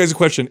 Let me ask you guys a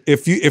question.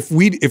 If you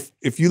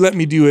let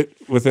me do it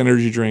with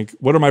energy drink,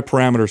 what are my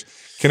parameters?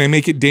 Can I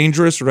make it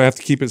dangerous, or do I have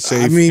to keep it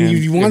safe? I mean,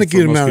 you want to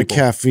get them out of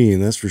caffeine,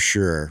 that's for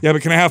sure. Yeah,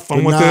 but can I have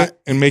fun with it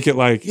and make it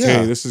like,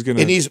 hey, this is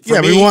gonna?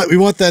 We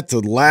want that to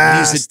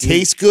last. Needs to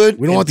taste good.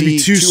 We don't want it to be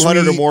too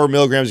 200 sweet. or more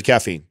milligrams of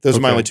caffeine. Those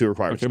are my only two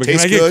requirements. Okay, but can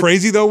I get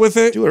crazy though with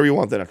it? Do whatever you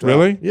want then after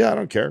Really? that. Yeah, I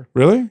don't care.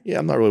 Really? Yeah,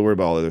 I'm not really worried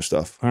about all the other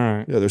stuff. All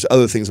right. Yeah, there's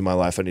other things in my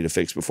life I need to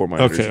fix before my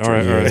energy all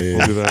right.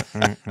 We'll do that.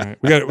 All right.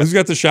 Who's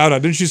got the shout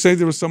out? Didn't you say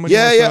there was someone?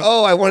 Yeah.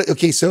 Oh, I want.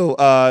 Okay, so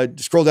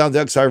scroll down,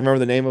 Doug, so I remember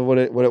the name of what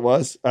it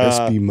was.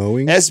 SB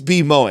Mowing.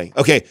 SB Mowing.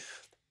 Okay,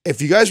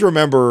 if you guys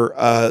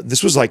remember,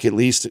 this was like at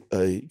least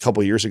a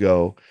couple years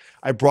ago.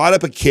 I brought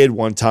up a kid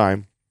one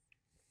time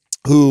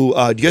who,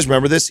 do you guys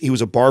remember this? He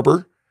was a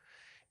barber,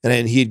 and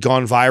then he had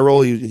gone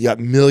viral. He got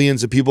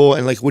millions of people,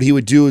 and like what he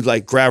would do would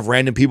like grab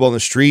random people on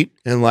the street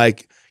and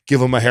like give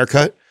them a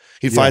haircut.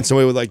 He'd find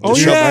somebody with like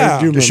he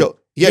got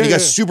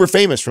super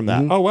famous from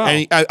that. Oh wow!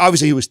 And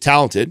obviously he was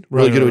talented,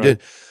 really good at what he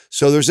did.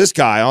 So there's this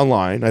guy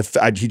online.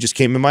 He just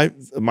came in my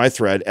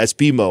thread,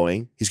 SB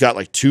Mowing. He's got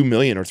like 2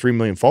 million or 3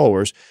 million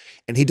followers,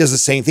 and he does the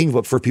same thing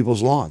but for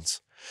people's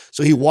lawns.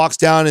 So he walks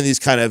down in these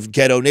kind of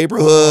ghetto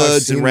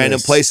neighborhoods and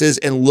random places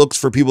and looks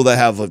for people that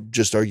have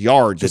just a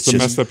yard. Just a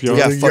messed up yard.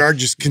 Yeah, the yard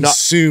just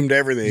consumed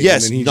everything.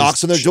 Yes, and he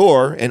knocks on their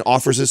door and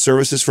offers his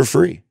services for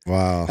free.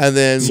 Wow. And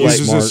then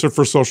uses this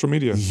for social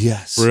media.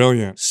 Yes.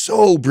 Brilliant.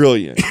 So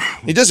brilliant.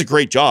 He does a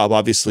great job,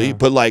 obviously,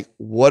 but like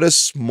what a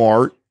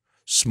smart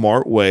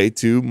way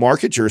to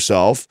market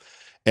yourself.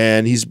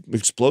 And he's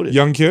exploded.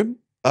 Young kid?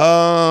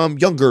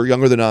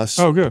 Younger than us.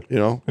 Oh, good.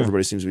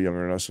 Everybody seems to be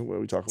younger than us. What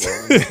we talk about.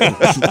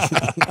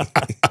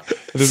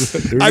 I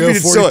mean,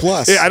 it's 40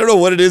 plus. I don't know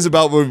what it is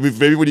about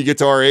maybe when you get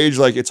to our age,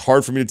 like it's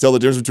hard for me to tell the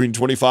difference between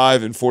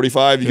 25 and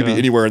 45. You can be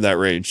anywhere in that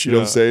range. You know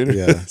what I'm saying?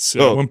 Yeah.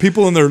 So when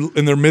people in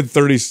their mid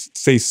 30s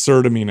say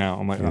 "sir" to me now,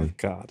 I'm like, oh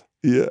God.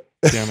 Yeah.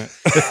 Damn it.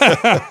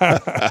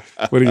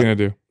 What are you gonna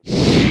do?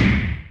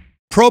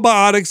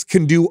 Probiotics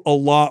can do a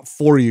lot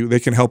for you. They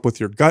can help with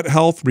your gut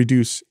health,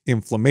 reduce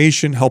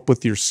inflammation, help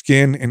with your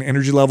skin and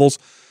energy levels,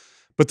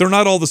 but they're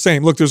not all the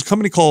same. Look, there's a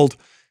company called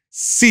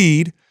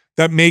Seed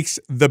that makes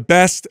the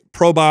best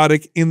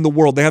probiotic in the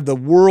world. They have the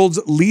world's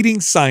leading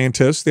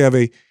scientists. They have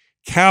a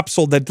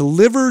capsule that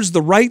delivers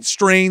the right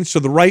strains to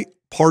the right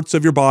parts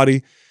of your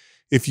body.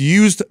 If you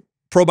used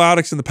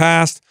probiotics in the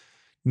past,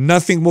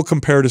 nothing will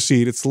compare to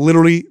Seed. It's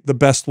literally the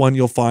best one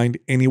you'll find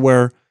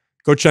anywhere.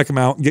 Go check them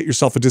out and get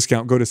yourself a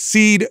discount. Go to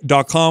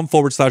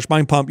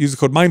seed.com/mindpump. Use the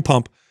code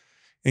mindpump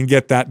and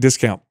get that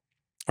discount.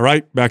 All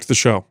right, back to the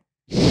show.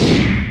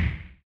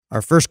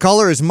 Our first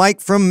caller is Mike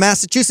from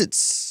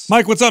Massachusetts.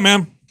 Mike, what's up,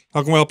 man?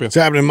 How can we help you? What's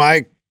happening,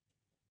 Mike?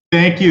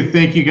 Thank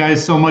you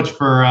guys so much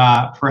for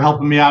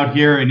helping me out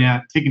here and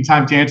taking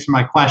time to answer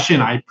my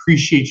question. I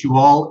appreciate you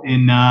all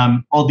and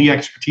all the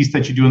expertise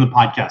that you do in the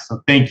podcast.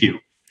 So thank you.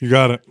 You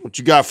got it. What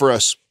you got for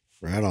us?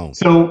 Right on.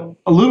 So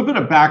a little bit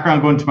of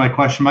background going to my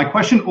question. My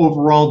question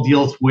overall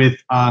deals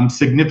with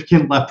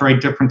significant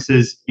left-right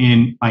differences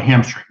in my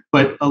hamstring.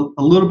 But a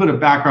little bit of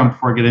background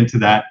before I get into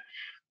that.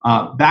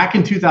 Back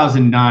in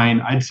 2009,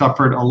 I'd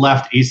suffered a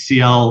left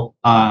ACL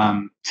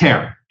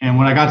tear. And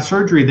when I got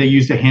surgery, they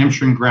used a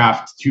hamstring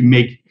graft to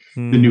make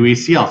the new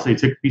ACL. So they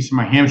took a piece of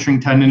my hamstring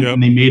tendon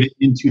and they made it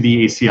into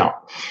the ACL.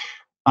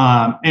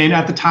 And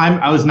at the time,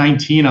 I was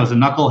 19. I was a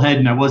knucklehead,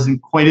 and I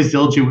wasn't quite as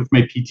diligent with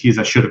my PT as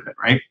I should have been,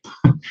 right?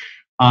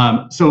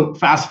 So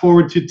fast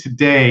forward to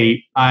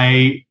today,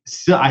 I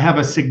have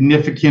a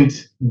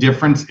significant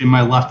difference in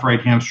my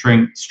left-right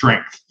hamstring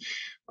strength.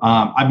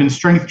 I've been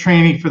strength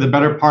training for the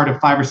better part of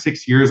 5 or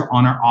 6 years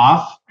on or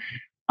off.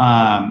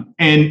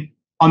 And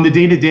on the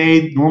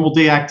day-to-day, normal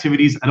day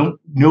activities, I don't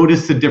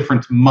notice the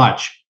difference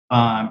much.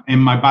 In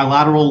my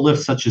bilateral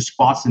lifts, such as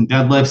squats and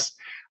deadlifts,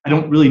 I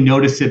don't really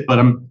notice it, but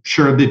I'm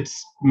sure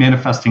that's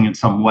manifesting in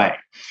some way.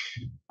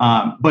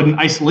 But in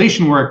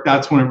isolation work,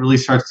 that's when it really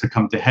starts to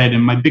come to head.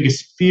 And my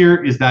biggest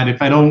fear is that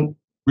if I don't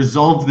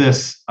resolve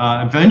this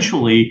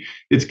eventually,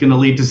 it's going to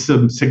lead to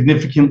some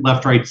significant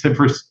left-right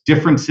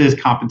differences,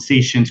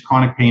 compensations,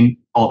 chronic pain,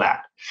 all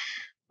that.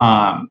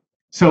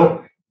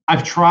 So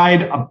I've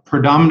tried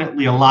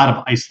predominantly a lot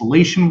of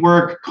isolation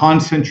work,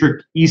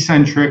 concentric,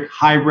 eccentric,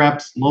 high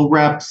reps, low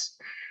reps.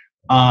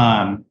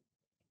 I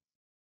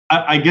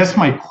guess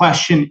my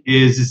question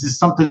is this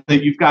something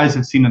that you guys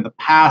have seen in the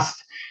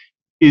past?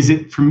 Is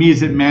it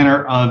a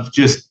matter of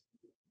just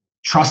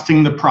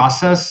trusting the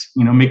process,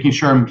 making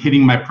sure I'm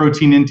hitting my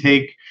protein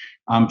intake,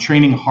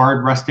 training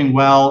hard, resting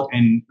well,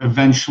 and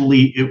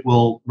eventually it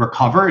will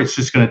recover? It's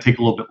just going to take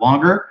a little bit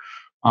longer.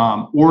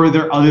 Or are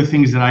there other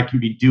things that I can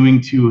be doing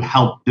to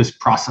help this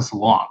process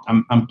along?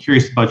 I'm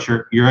curious about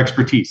your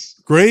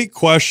expertise. Great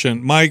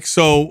question, Mike.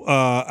 So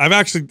I've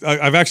actually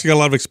got a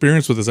lot of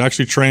experience with this. I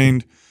actually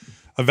trained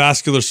a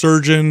vascular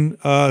surgeon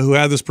who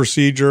had this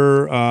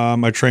procedure.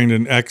 I trained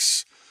an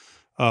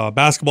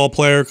basketball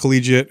player,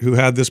 collegiate, who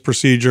had this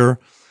procedure.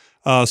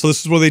 So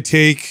this is where they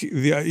take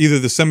either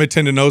the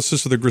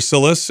semitendinosus or the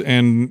gracilis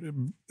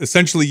and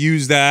essentially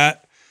use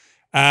that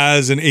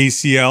as an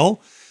ACL.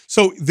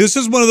 So this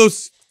is one of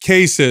those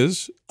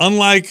cases,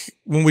 unlike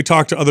when we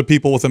talk to other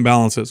people with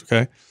imbalances,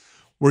 okay,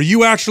 where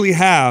you actually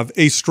have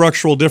a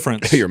structural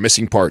difference. You're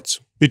missing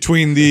parts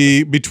between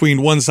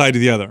one side to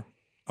the other,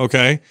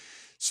 okay?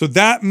 So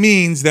that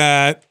means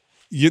that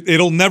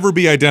it'll never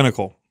be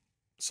identical.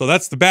 So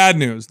that's the bad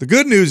news. The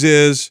good news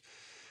is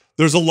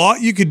there's a lot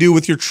you could do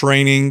with your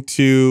training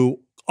to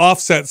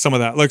offset some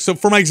of that. Like, so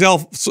for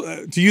myself,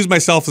 to use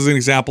myself as an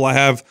example, I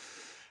have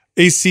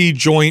AC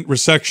joint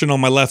resection on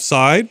my left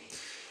side.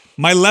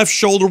 My left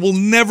shoulder will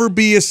never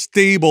be as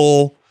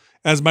stable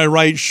as my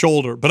right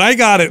shoulder, but I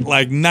got it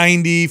like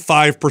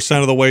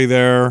 95% of the way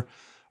there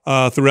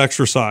through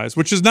exercise,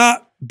 which is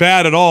not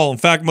bad at all. In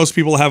fact, most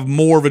people have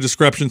more of a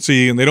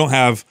discrepancy and they don't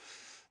have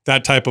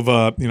that type of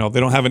they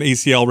don't have an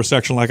ACL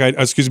resection like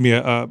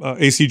a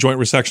AC joint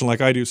resection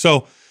like I do.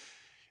 So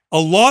a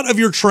lot of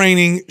your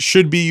training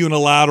should be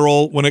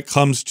unilateral when it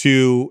comes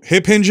to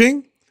hip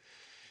hinging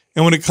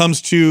and when it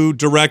comes to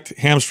direct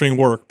hamstring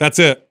work. That's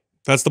it.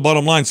 That's the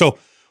bottom line. So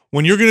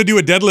when you're going to do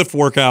a deadlift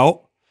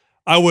workout,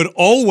 I would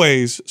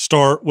always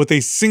start with a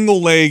single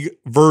leg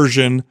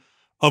version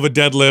of a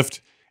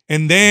deadlift,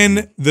 and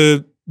then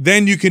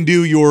you can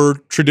do your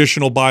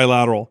traditional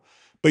bilateral.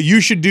 But you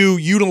should do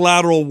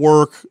unilateral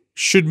work,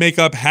 should make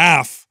up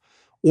half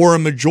or a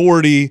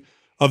majority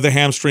of the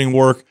hamstring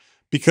work,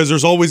 because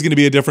there's always going to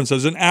be a difference.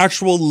 There's an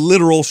actual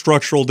literal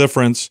structural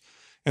difference,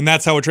 and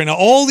that's how we train. Now,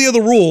 all the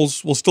other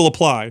rules will still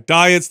apply.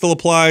 Diet still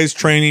applies,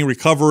 training,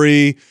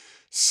 recovery,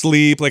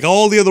 sleep, like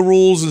all the other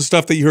rules and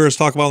stuff that you hear us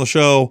talk about on the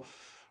show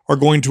are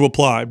going to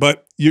apply.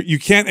 But you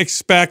can't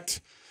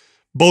expect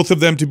both of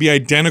them to be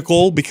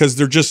identical because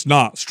they're just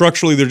not.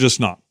 Structurally, they're just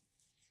not.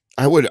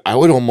 I would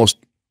almost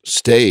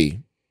stay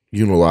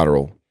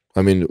unilateral.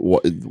 I mean,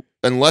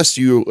 unless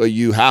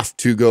you have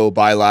to go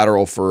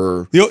bilateral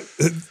for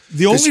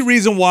the only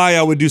reason why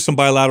I would do some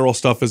bilateral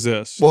stuff is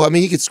this. Well, I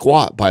mean, you could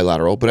squat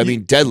bilateral, but I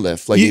mean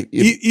deadlift, like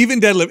even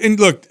deadlift. And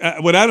look,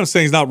 what Adam's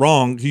saying is not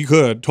wrong. You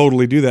could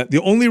totally do that.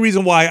 The only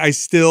reason why I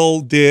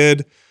still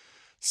did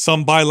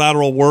some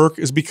bilateral work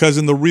is because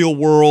in the real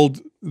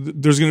world,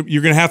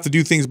 you're gonna have to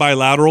do things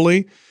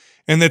bilaterally,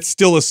 and that's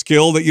still a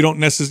skill that you don't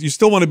necessarily. You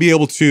still want to be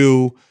able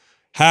to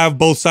have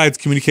both sides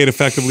communicate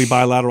effectively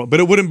bilateral, but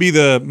it wouldn't be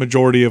the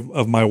majority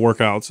of my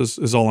workouts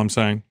is all I'm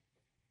saying.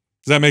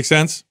 Does that make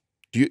sense?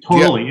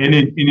 Totally. And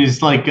it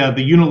is like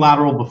the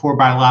unilateral before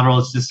bilateral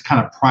is just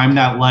kind of prime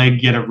that leg,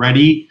 get it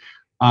ready.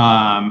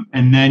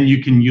 And then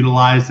you can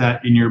utilize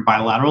that in your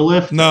bilateral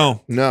lift.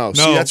 No. See,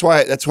 that's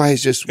why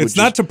it's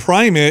not to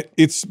prime it.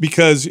 It's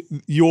because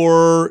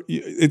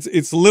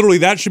it's literally,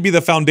 that should be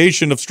the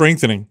foundation of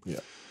strengthening.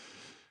 Yeah.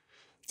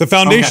 The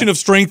foundation of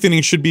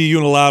strengthening should be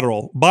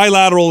unilateral.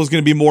 Bilateral is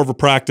going to be more of a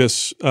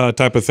practice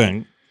type of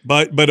thing.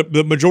 But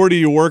the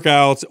majority of your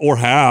workouts, or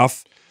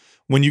half,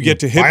 when you get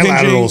to hip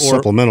bilateral hinging,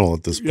 supplemental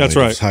at this point. That's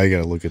right. That's how you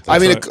got to look at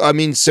that. I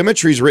mean,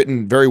 Symmetry is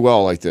written very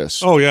well like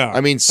this. Oh yeah.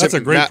 I mean, that's a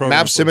great program.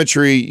 Map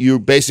Symmetry, you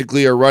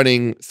basically are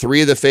running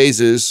 3 of the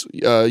phases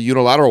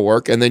unilateral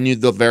work, and then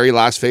the very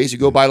last phase you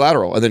go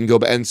bilateral, and then go.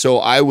 And so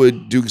I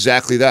would do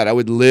exactly that. I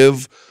would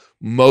live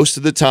most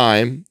of the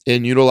time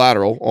in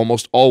unilateral,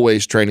 almost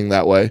always training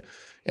that way.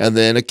 And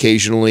then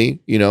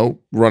occasionally,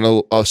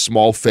 run a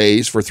small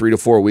phase for 3 to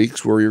 4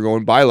 weeks where you're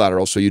going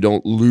bilateral, so you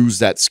don't lose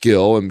that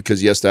skill. And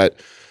because yes, that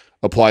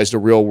applies to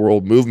real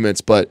world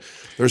movements, but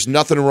there's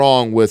nothing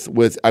wrong with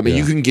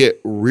you can get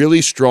really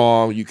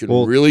strong, you can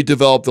really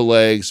develop the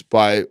legs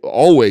by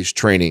always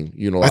training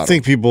unilateral. I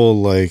think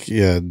people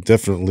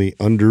definitely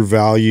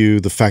undervalue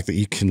the fact that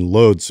you can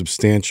load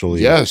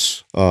substantially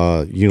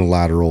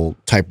unilateral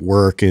type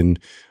work, and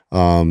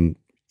and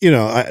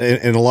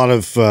a lot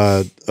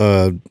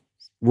of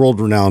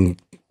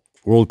world-renowned,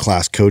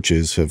 world-class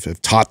coaches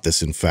have taught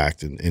this, in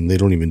fact, and they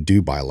don't even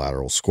do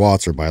bilateral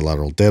squats or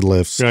bilateral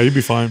deadlifts. Yeah, you'd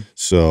be fine.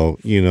 So,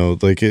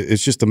 like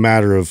it's just a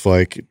matter of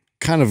like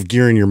kind of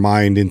gearing your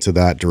mind into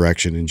that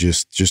direction and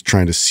just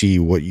trying to see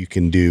what you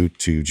can do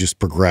to just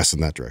progress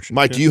in that direction.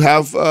 Mike, do you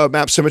have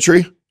map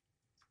symmetry?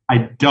 I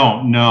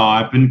don't know.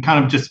 I've been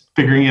kind of just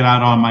figuring it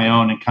out on my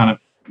own and kind of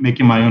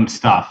making my own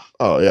stuff.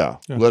 Oh yeah.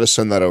 Let us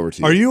send that over to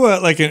you. Are you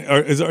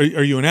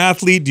are you an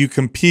athlete? Do you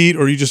compete,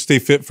 or you just stay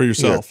fit for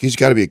yourself? Yeah, he's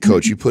got to be a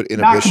coach. You put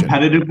inhibition.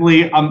 Not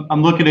competitively.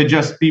 I'm looking to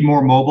just be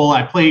more mobile.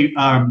 I play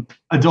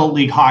adult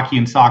league hockey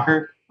and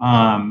soccer,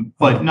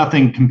 but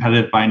nothing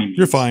competitive by any means.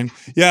 You're fine.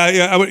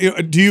 Yeah. I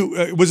would, do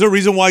you? Was there a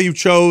reason why you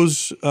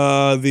chose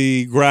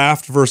the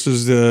graft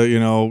versus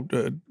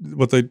the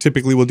what they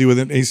typically will do with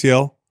an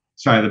ACL?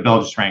 Sorry, the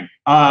bell just rang.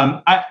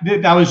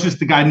 That was just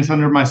the guidance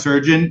under my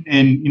surgeon.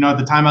 And, at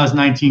the time I was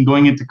 19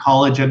 going into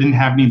college, I didn't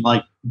have any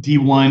like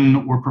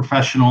D1 or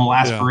professional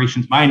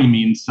aspirations by any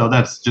means. So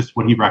that's just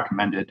what he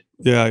recommended.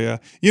 Yeah.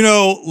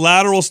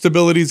 Lateral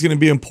stability is going to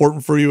be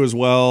important for you as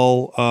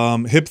well.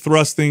 Hip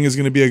thrusting is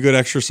going to be a good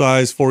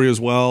exercise for you as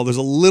well. There's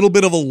a little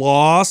bit of a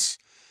loss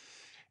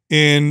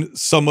in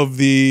some of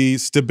the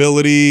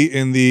stability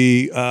in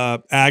the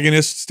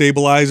agonist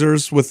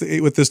stabilizers with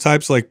this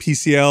type, so like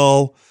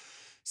PCL,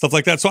 stuff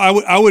like that. So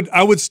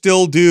I would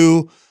still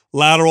do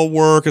lateral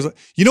work. What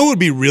would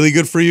be really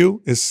good for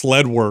you is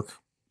sled work.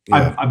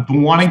 Yeah. I've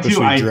been wanting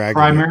to. I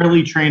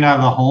primarily train out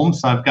of the home,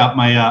 so I've got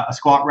my a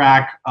squat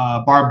rack,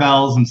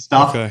 barbells and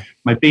stuff. Okay.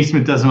 My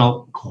basement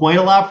doesn't quite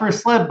allow for a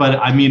sled, but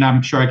I mean,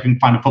 I'm sure I can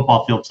find a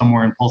football field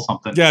somewhere and pull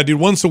something. Yeah, dude,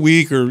 once a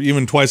week or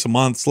even twice a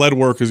month, sled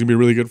work is gonna be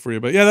really good for you.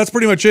 But yeah, that's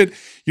pretty much it.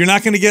 You're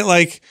not gonna get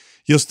like,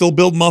 you'll still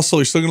build muscle.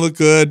 You're still gonna look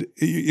good.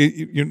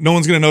 No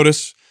one's gonna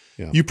notice.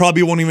 Yeah. You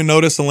probably won't even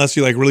notice unless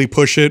you like really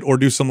push it or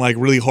do some like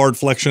really hard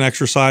flexion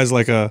exercise,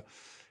 like a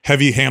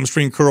heavy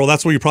hamstring curl.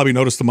 That's where you probably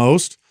notice the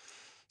most.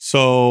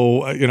 So,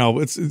 like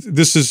I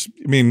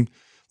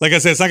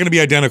said, it's not going to be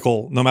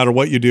identical no matter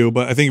what you do,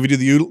 but I think if you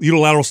do the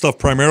unilateral stuff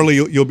primarily,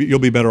 you'll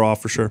be better off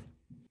for sure.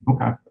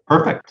 Okay.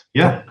 Perfect.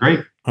 Yeah.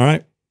 Great. All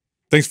right.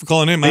 Thanks for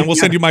calling in, man. We'll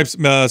send you my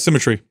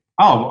symmetry.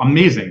 Oh,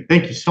 amazing.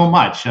 Thank you so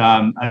much.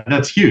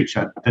 That's huge.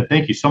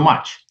 Thank you so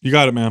much. You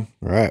got it, man.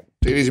 All right.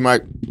 Take it easy,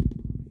 Mike.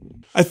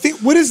 I think,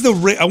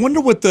 I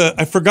wonder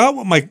I forgot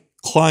what my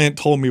client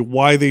told me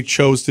why they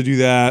chose to do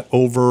that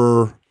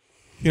over,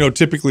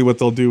 typically what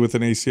they'll do with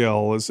an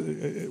ACL is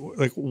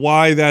like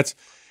why that's,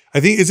 I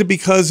think, is it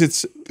because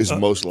it's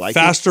most likely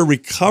faster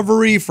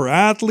recovery for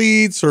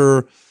athletes,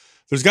 or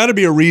there's got to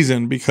be a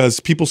reason because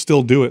people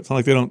still do it. It's not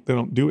like they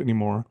don't do it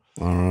anymore.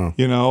 I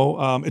don't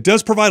know. It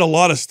does provide a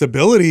lot of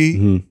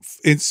stability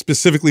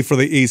specifically for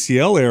the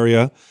ACL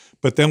area.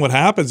 But then what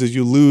happens is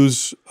you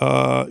lose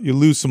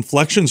some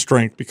flexion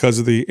strength because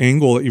of the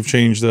angle that you've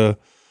changed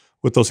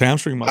with those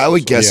hamstring muscles. I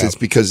would guess it's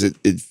because it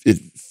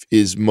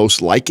is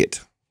most like it.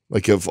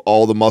 Like of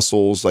all the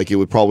muscles, like it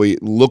would probably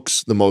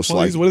looks the most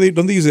like.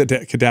 Don't they use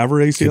cadaver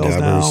ACLs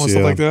now and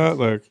stuff like that?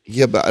 Like,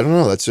 yeah, but I don't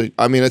know. That's a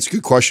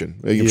good question.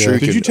 I'm sure.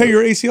 Did you tear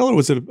your ACL, or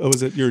was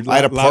it your? I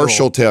had a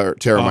partial tear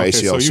of my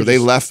ACL, so they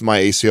left my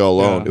ACL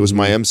alone. It was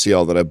my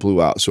MCL that I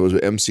blew out. So it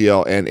was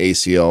MCL and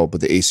ACL,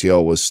 but the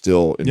ACL was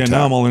still intact. Yeah,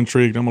 now I'm all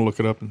intrigued. I'm gonna look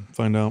it up and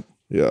find out.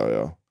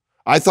 Yeah.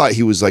 I thought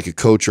he was like a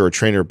coach or a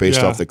trainer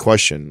based off the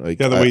question. Like,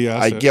 the way you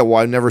asked it.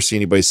 Well, I never see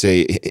anybody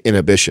say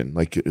inhibition.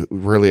 Like,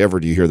 rarely ever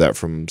do you hear that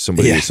from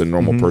somebody who's a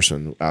normal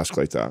person ask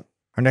like that.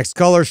 Our next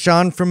caller,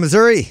 Sean from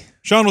Missouri.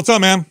 Sean, what's up,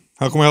 man?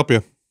 How can we help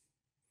you?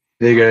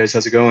 Hey guys,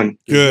 how's it going?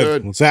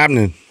 Good. What's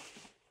happening?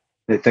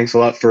 Hey, thanks a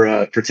lot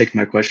for taking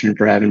my question and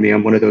for having me.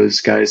 I'm one of those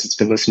guys that's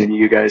been listening to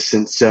you guys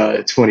since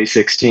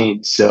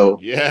 2016. So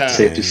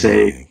safe to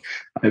say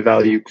I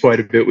value quite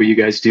a bit what you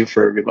guys do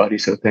for everybody.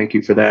 So thank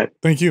you for that.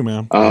 Thank you,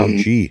 man.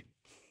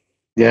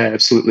 Yeah,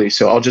 absolutely.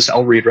 So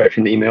I'll read right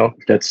from the email.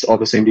 That's all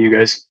the same to you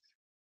guys.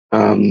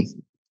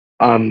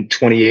 I'm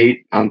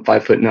 28. I'm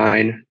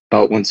 5'9",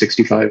 about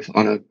 165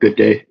 on a good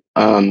day.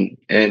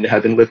 And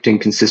have been lifting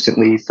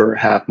consistently for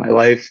half my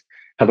life.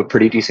 Have a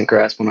pretty decent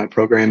grasp on my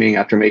programming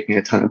after making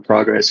a ton of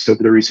progress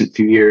over the recent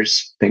few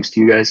years, thanks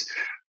to you guys.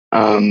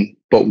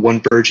 But one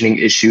burgeoning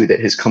issue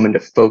that has come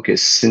into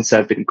focus since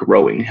I've been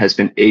growing has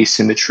been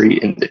asymmetry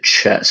in the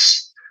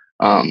chest.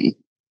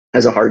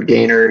 As a hard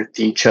gainer,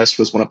 the chest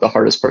was one of the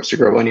hardest parts to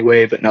grow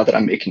anyway, but now that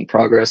I'm making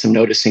progress, I'm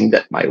noticing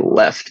that my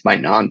left, my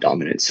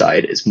non-dominant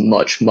side, is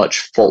much,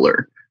 much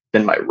fuller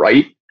than my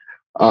right.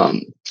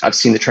 I've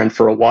seen the trend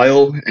for a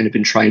while and have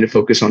been trying to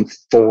focus on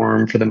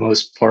form for the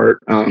most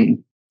part.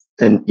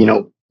 And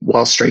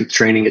while strength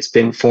training, it's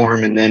been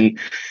form, and then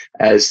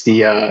as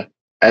the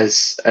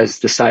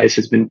size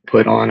has been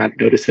put on, I've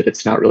noticed that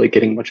it's not really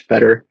getting much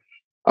better.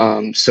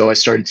 So I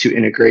started to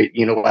integrate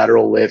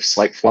unilateral lifts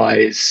like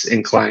flies,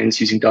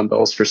 inclines, using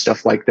dumbbells for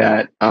stuff like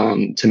that,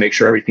 to make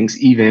sure everything's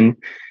even.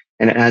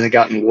 And it hasn't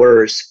gotten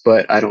worse,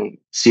 but I don't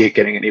see it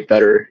getting any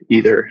better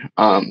either.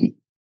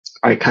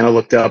 I kind of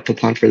looked up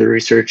upon further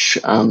research.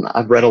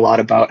 I've read a lot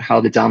about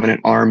how the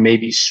dominant arm may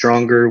be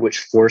stronger, which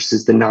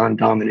forces the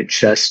non-dominant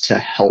chest to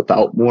help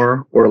out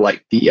more, or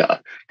like the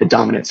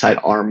dominant side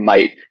arm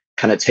might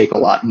kind of take a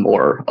lot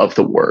more of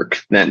the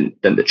work than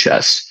the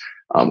chest,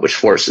 which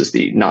forces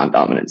the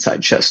non-dominant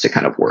side chest to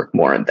kind of work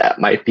more. And that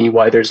might be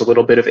why there's a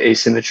little bit of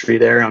asymmetry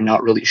there. I'm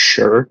not really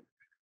sure.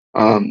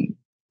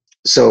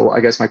 So I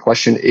guess my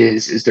question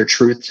is there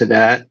truth to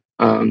that?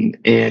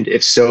 And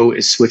if so,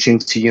 is switching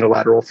to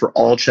unilateral for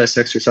all chest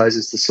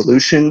exercises the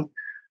solution?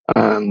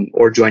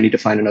 Or do I need to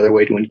find another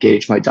way to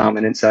engage my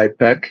dominant side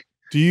pec?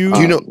 Do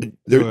you know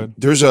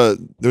there's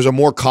a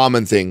more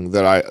common thing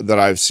that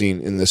I've seen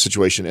in this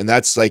situation, and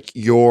that's like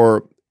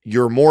your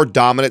more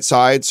dominant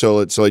side.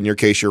 So in your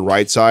case, your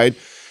right side.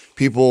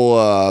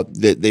 People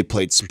they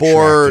played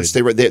sports.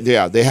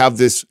 They have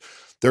this.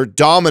 They're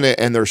dominant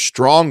and they're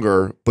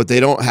stronger, but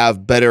they don't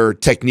have better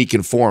technique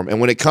and form.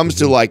 And when it comes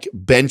to like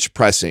bench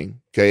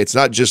pressing, okay, it's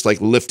not just like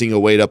lifting a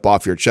weight up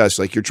off your chest.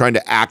 Like you're trying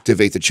to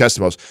activate the chest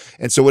the most.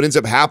 And so what ends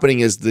up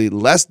happening is the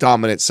less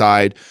dominant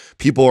side,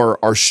 people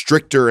are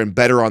stricter and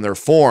better on their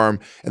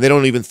form, and they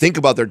don't even think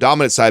about their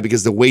dominant side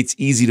because the weight's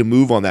easy to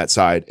move on that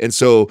side. And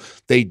so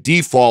they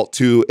default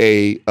to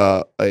a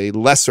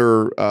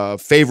lesser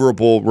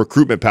favorable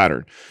recruitment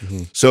pattern.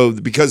 So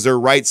because their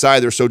right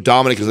side, they're so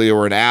dominant because they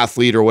were an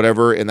athlete or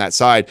whatever in that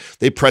side,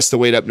 they press the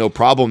weight up, no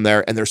problem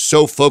there. And they're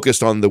so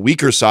focused on the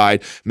weaker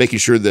side, making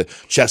sure the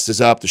chest is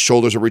up, the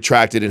shoulders are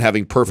retracted, and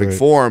having perfect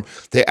form,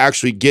 they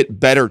actually get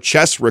better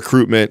chest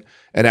recruitment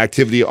and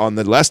activity on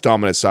the less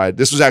dominant side.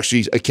 This was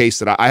actually a case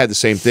that I had the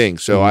same thing.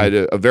 So I had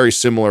a very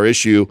similar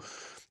issue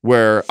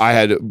where I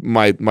had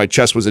my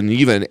chest was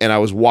uneven, and I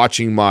was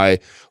watching my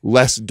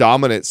less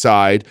dominant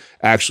side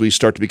actually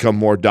start to become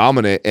more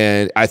dominant.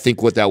 And I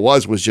think what that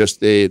was just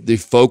the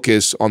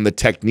focus on the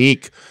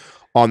technique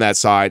on that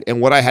side.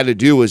 And what I had to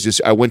do was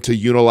I went to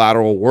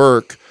unilateral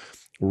work,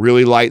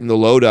 really lighten the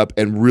load up,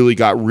 and really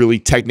got really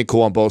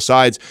technical on both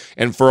sides.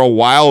 And for a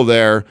while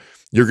there,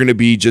 you're going to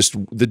be just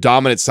the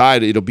dominant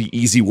side. It'll be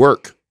easy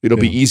work. It'll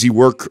be easy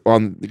work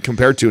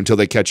compared to until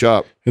they catch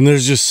up. And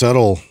there's just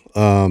subtle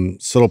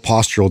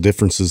postural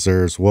differences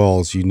there as well.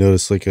 As you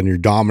notice, like on your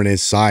dominant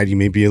side, you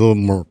may be a little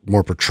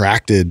more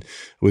protracted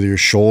with your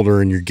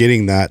shoulder, and you're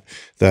getting that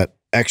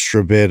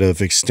extra bit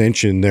of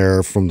extension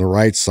there from the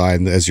right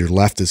side as your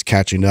left is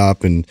catching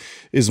up and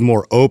is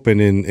more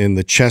open, and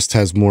the chest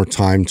has more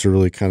time to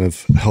really kind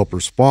of help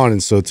respond.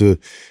 And so to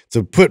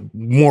put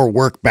more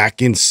work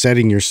back in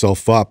setting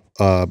yourself up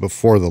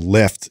before the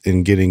lift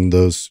and getting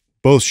those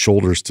both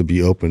shoulders to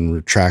be open,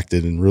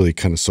 retracted, and really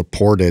kind of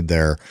supported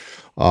there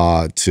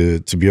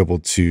to be able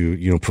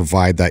to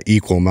provide that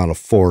equal amount of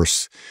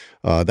force.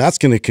 That's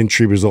going to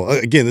contribute.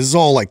 Again, this is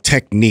all like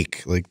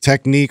technique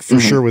for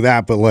sure with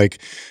that, but like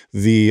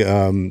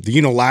the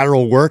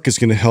unilateral work is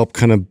going to help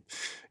kind of,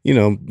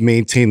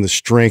 maintain the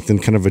strength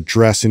and kind of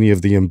address any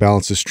of the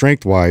imbalances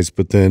strength wise.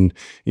 But then,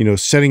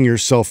 setting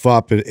yourself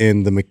up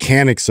and the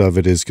mechanics of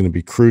it is going to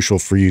be crucial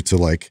for you to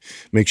like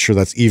make sure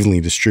that's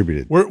evenly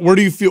distributed. Where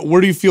do you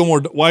feel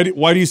more? Why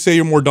do you say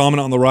you're more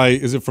dominant on the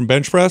right? Is it from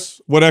bench press?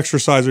 What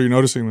exercise are you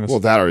noticing this? Well,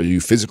 that or you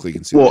physically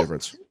can see the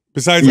difference.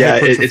 Besides,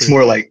 it's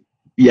more like.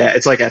 Yeah,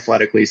 it's like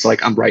athletically. So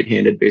like I'm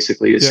right-handed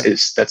basically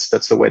is that's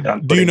the way that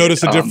I'm. Do you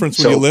notice a difference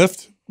when you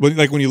lift? When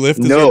you lift,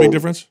 is there a big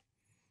difference?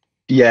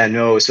 Yeah,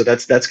 no. So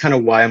that's kind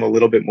of why I'm a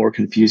little bit more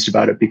confused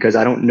about it, because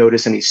I don't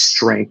notice any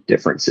strength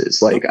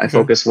differences. Like I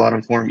focus a lot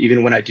on form.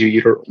 Even when I do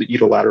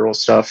unilateral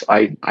stuff,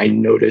 I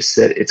notice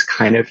that it's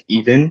kind of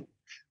even.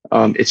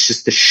 It's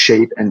just the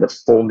shape and the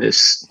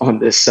fullness on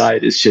this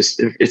side is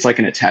it's like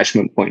an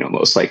attachment point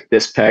almost. Like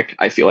this pec,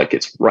 I feel like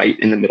it's right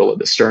in the middle of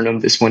the sternum.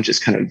 This one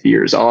just kind of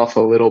veers off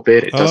a little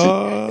bit. It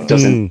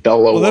doesn't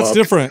bellow. Well, that's up,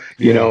 different.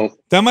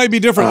 That might be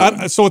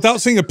different. So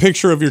without seeing a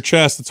picture of your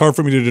chest, it's hard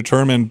for me to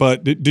determine.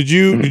 But did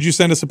you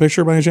send us a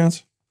picture by any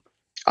chance?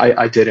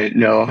 I didn't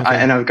know. Okay.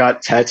 And I've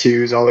got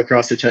tattoos all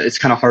across the chest. It's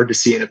kind of hard to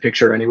see in a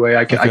picture anyway.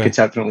 I could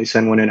definitely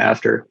send one in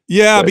after.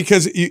 Yeah,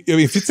 because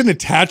if it's an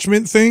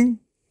attachment thing,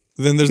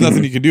 then there's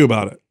nothing you can do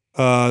about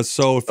it.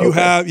 So if you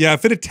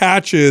if it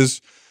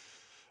attaches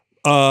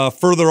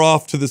further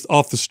off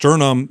the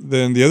sternum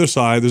than the other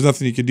side, there's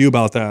nothing you can do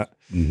about that.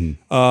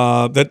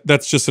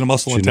 That's just a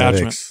muscle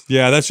attachment.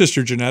 Yeah, that's just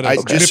your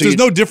genetics. If there's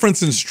no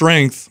difference in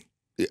strength.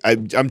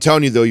 I'm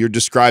telling you though, you're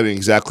describing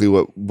exactly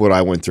what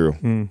I went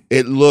through.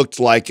 It looked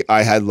like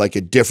I had like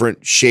a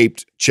different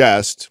shaped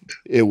chest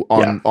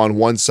on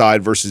one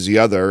side versus the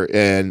other,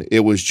 and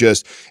it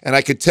was and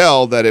I could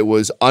tell that it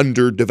was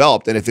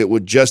underdeveloped. And if it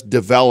would just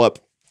develop,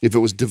 if it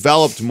was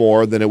developed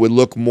more, then it would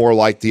look more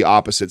like the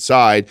opposite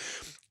side.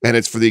 And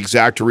it's for the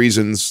exact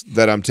reasons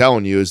that I'm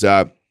telling you, is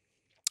that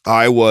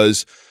I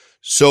was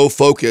so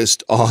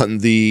focused on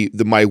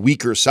my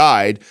weaker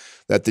side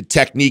that the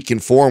technique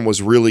and form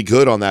was really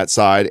good on that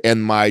side.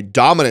 And my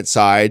dominant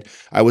side,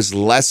 I was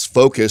less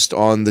focused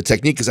on the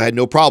technique because I had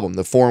no problem.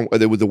 The form,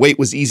 the weight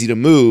was easy to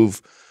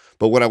move,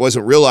 But what I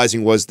wasn't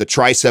realizing was the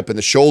tricep and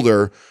the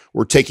shoulder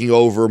were taking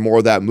over more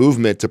of that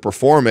movement to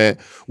perform it.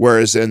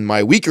 Whereas in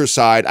my weaker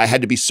side, I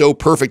had to be so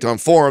perfect on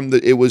form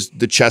that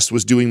the chest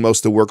was doing most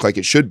of the work like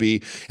it should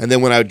be. And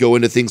then when I would go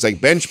into things like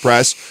bench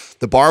press,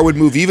 the bar would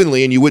move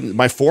evenly and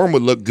my form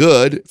would look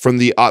good from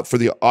for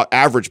the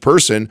average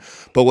person.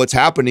 But what's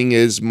happening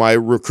is my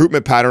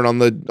recruitment pattern on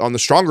the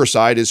stronger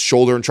side is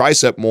shoulder and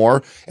tricep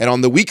more. And on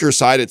the weaker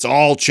side, it's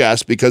all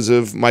chest because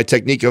of my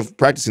technique of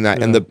practicing that.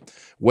 Yeah. And the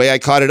way I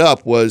caught it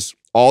up was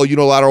all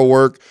unilateral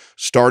work,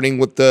 starting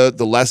with the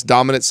less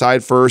dominant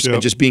side first,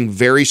 and just being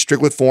very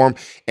strict with form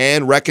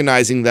and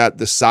recognizing that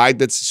the side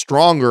that's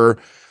stronger,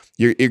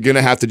 you're going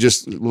to have to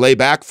just lay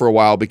back for a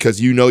while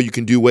because you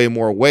can do way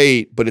more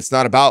weight, but it's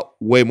not about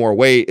way more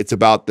weight. It's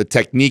about the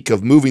technique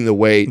of moving the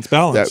weight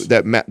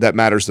that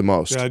matters the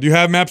most. Yeah. Do you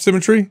have map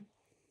symmetry?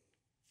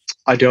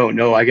 I don't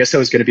know. I guess that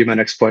was going to be my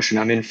next question.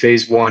 I'm in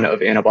phase 1 of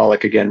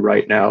anabolic again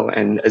right now.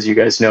 And as you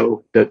guys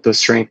know, the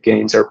strength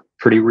gains are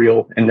pretty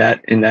real in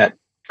that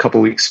couple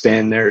weeks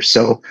span there.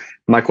 So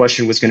my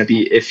question was going to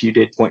be, if you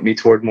did point me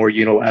toward more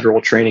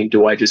unilateral training,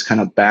 do I just kind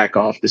of back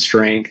off the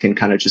strength and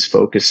kind of just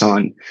focus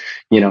on,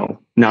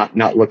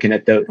 not looking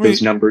at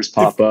those numbers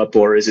pop up,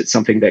 or is it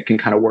something that can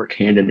kind of work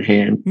hand in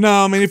hand?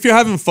 No, I mean, if you're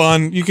having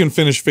fun, you can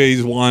finish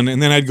phase 1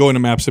 and then I'd go into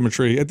map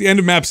symmetry. At the end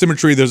of map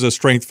symmetry, there's a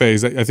strength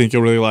phase that I think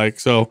you'll really like.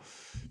 So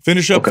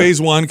finish up phase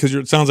 1 because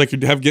it sounds like you're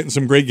getting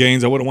some great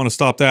gains. I wouldn't want to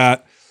stop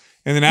that.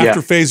 And then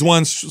after phase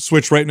 1,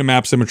 switch right into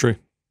map symmetry.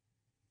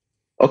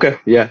 Okay.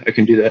 Yeah, I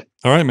can do that.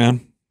 All right,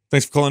 man.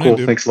 Thanks for calling in,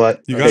 dude. Thanks a lot.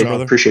 You got it,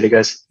 brother. Appreciate it,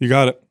 guys. You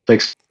got it.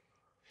 Thanks.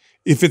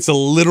 If it's a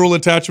literal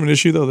attachment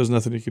issue, though, there's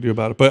nothing you can do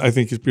about it. But I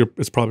think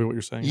it's probably what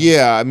you're saying.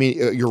 Yeah, I mean,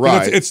 you're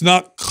right. It's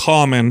not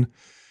common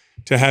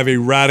to have a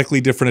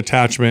radically different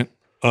attachment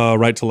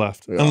right to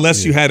left,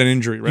 unless you had an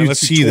injury, right?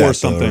 Unless you tore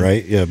something, though,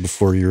 right? Yeah,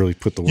 before you really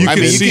put the work. You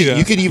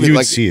could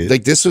even see it.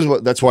 Like this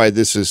is that's why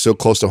this is so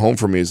close to home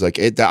for me. Is like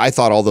I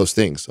thought all those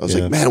things. I was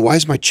like, man, why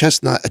is my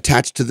chest not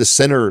attached to the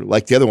center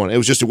like the other one? It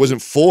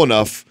wasn't full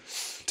enough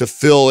to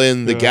fill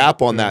in the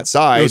gap on that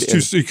side. It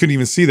was you couldn't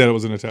even see that it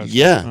was an attachment.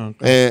 Yeah,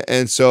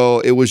 and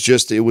so it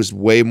was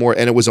way more,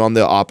 and it was on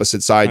the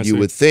opposite side you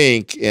would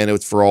think, and it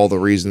was for all the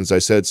reasons I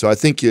said. So I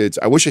think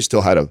I wish I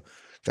still had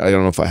I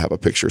don't know if I have a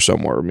picture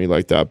somewhere of me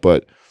like that,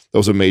 but that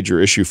was a major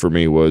issue for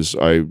me. Was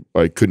I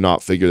could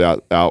not figure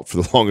that out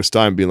for the longest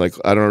time, being like,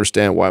 I don't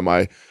understand why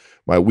my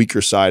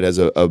weaker side has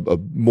a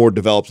more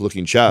developed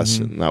looking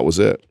chest, and that was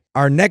it.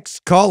 Our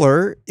next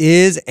caller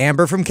is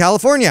Amber from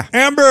California.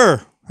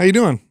 Amber, how you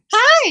doing?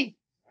 Hi.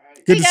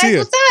 Good to see you.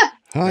 What's up?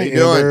 Hi,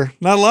 Amber.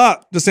 Not a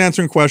lot. Just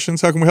answering questions.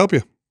 How can we help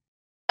you?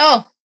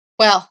 Oh,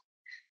 well,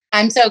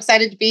 I'm so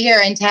excited to be here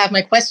and to have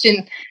my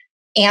question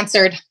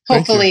answered,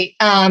 hopefully.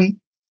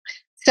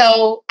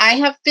 So I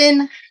have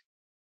been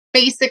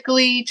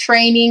basically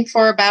training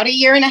for about 1.5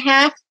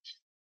 years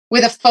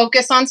with a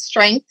focus on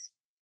strength.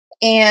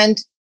 And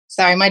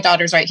sorry, my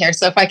daughter's right here.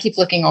 So if I keep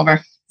looking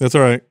over. That's all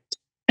right.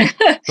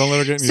 Don't let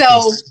her get in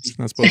your face.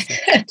 Not supposed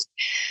to.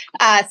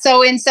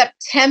 So in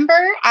September,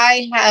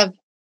 I have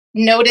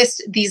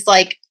noticed these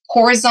like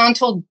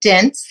horizontal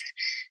dents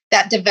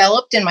that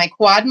developed in my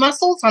quad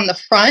muscles on the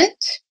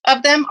front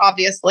of them,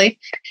 obviously.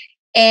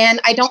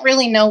 And I don't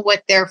really know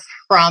what they're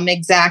from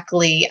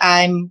exactly.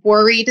 I'm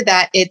worried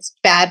that it's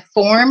bad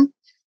form.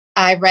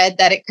 I read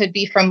that it could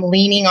be from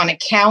leaning on a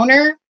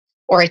counter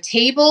or a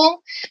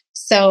table.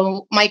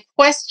 So my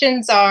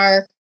questions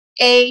are,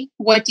 A,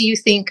 what do you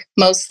think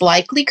most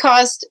likely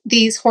caused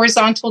these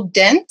horizontal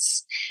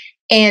dents?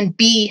 And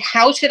B,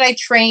 how should I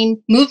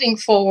train moving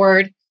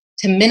forward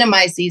to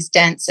minimize these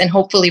dents and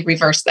hopefully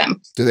reverse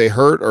them? Do they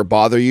hurt or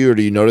bother you, or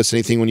do you notice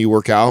anything when you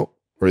work out,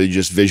 or do you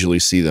just visually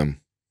see them?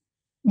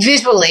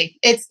 Visually,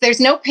 there's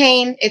no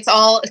pain. It's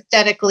all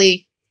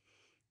aesthetically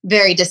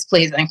very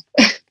displeasing.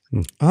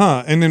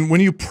 And then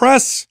when you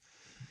press,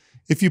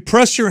 if you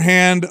press your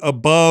hand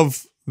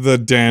above the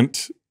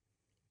dent,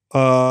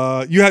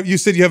 you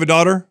said you have a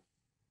daughter?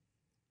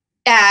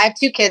 Yeah, I have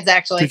 2 kids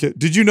actually.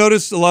 Did you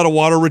notice a lot of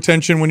water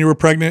retention when you were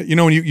pregnant? You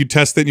know, when you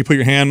test it and you put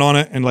your hand on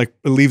it and like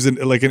it leaves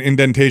like an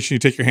indentation, you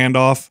take your hand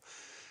off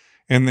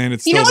and then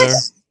it's still there?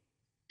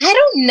 I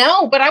don't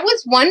know, but I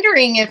was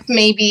wondering if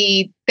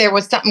maybe there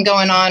was something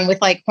going on with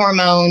like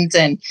hormones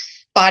and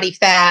body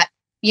fat,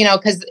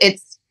 because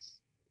it's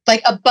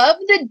like above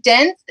the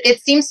dents, it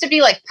seems to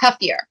be like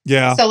puffier.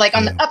 Yeah. So like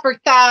on the upper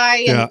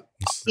thigh and,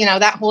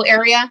 that whole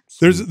area.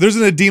 There's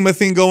an edema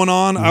thing going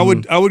on. I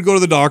would go to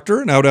the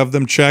doctor and I would have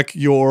them check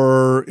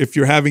if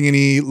you're having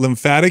any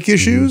lymphatic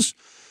issues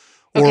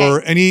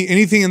or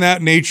anything in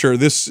that nature.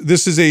 This is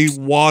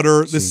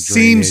this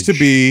seems to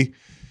be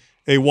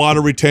a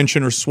water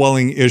retention or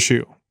swelling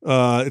issue.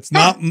 It's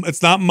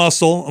not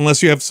muscle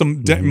unless you have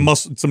some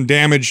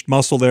damaged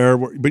muscle there,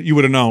 but you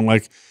would have known,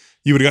 like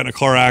you would have gotten a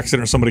car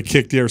accident or somebody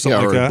kicked you or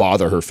something like that.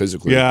 Bother her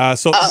physically. Yeah.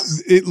 So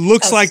it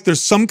looks like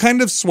there's some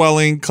kind of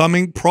swelling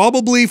coming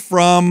probably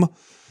from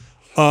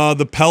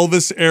the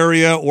pelvis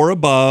area or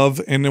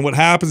above, and then what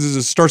happens is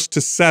it starts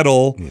to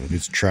settle.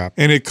 It's trapped,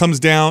 and it comes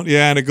down.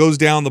 Yeah, and it goes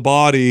down the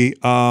body,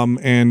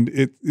 and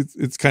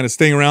it's kind of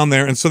staying around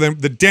there. And so then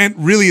the dent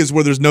really is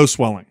where there's no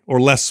swelling or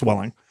less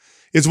swelling,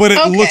 is what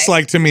it looks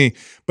like to me.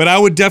 But I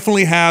would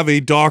definitely have a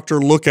doctor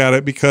look at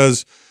it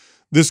because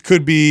this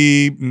could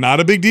be not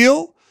a big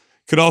deal.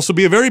 Could also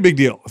be a very big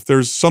deal if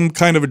there's some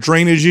kind of a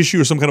drainage issue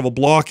or some kind of a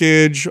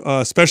blockage,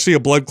 especially a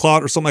blood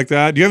clot or something like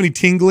that. Do you have any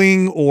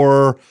tingling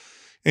or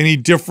any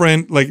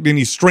different, like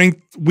any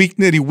strength,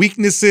 any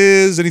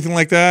weaknesses, anything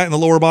like that in the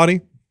lower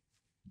body?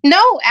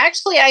 No,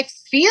 actually, I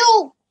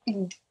feel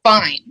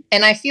fine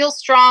and I feel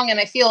strong and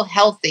I feel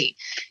healthy.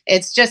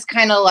 It's just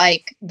kind of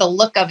like the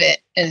look of it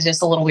is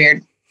just a little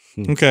weird.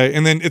 Okay.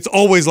 And then it's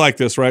always like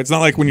this, right? It's not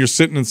like when you're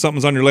sitting and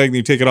something's on your leg and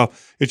you take it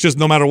off. It's just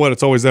no matter what,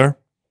 it's always there.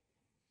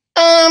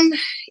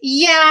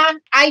 Yeah,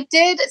 I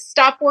did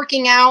stop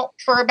working out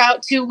for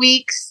about 2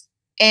 weeks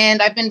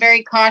and I've been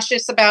very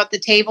cautious about the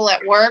table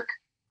at work.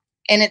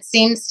 And it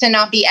seems to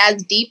not be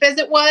as deep as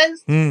it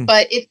was,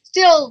 but it's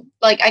still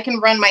like I can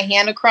run my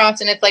hand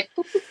across and it's like,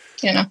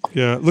 you know.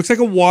 Yeah, it looks like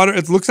a water.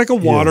 It looks like a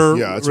water.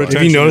 Yeah,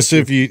 have you noticed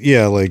if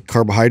like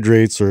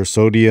carbohydrates or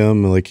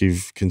sodium, like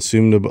you've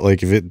consumed,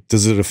 like if it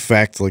does it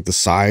affect like the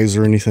size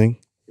or anything?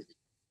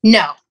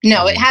 No,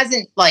 it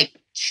hasn't like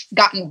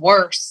gotten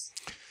worse.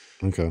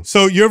 Okay.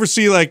 So you ever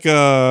see like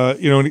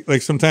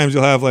like sometimes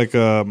you'll have like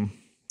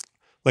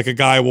a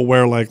guy will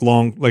wear like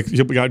long, like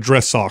he got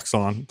dress socks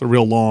on, they're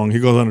real long. He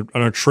goes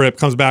on a trip,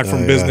 comes back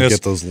from business,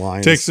 get those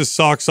lines, takes his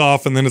socks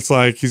off, and then it's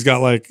like he's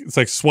got like it's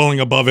like swelling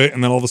above it,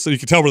 and then all of a sudden you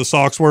can tell where the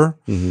socks were.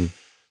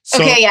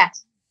 So, okay, yeah.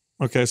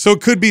 Okay, so it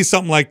could be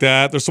something like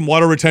that. There's some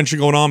water retention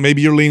going on.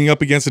 Maybe you're leaning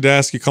up against a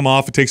desk, you come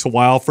off, it takes a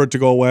while for it to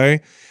go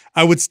away.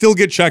 I would still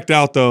get checked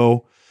out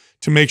though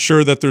to make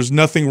sure that there's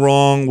nothing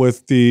wrong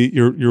with the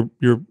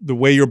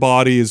way your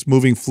body is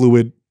moving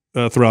fluid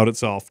throughout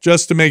itself,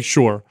 just to make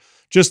sure.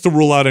 Just to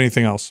rule out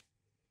anything else.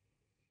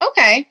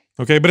 Okay.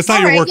 Okay, but it's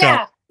not your workout.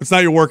 Yeah. It's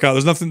not your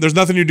workout. There's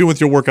nothing you're doing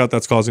with your workout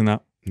that's causing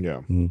that.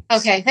 Yeah.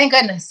 Okay, thank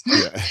goodness.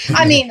 Yeah.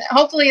 I mean,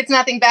 hopefully it's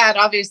nothing bad,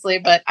 obviously,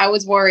 but I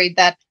was worried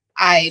that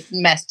I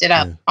messed it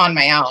up on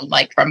my own,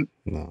 like from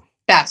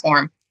that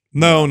form.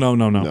 No.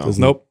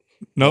 Nope.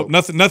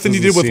 Nothing you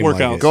did with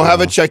workout. Go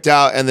have it checked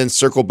out and then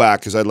circle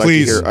back because I'd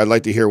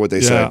like to hear what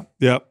they say.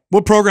 Yeah.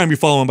 What program are you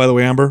following, by the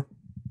way, Amber?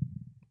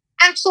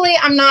 Actually,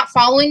 I'm not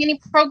following any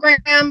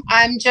program.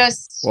 I'm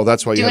just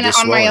that's why doing it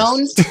on my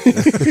own.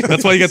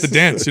 That's why you got the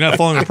dents. You're not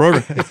following a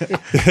program.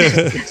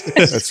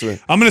 That's right.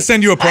 I'm going to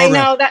send you a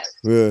program. I know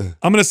that.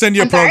 I'm going to send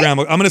you a program.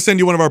 I'm going to send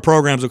you one of our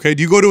programs, okay?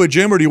 Do you go to a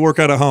gym or do you work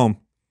out at home?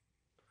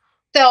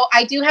 So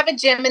I do have a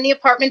gym in the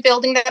apartment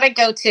building that I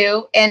go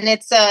to, and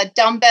it's a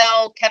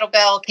dumbbell,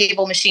 kettlebell,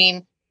 cable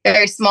machine.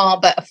 Very small,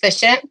 but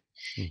efficient.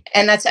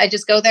 And I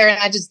just go there and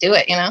I just do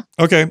it, you know?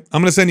 Okay. I'm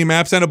going to send you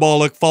Maps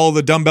Anabolic. Follow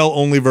the dumbbell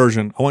only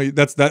version. I want you,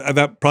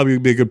 that probably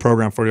would be a good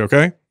program for you.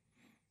 Okay.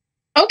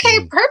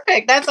 Okay.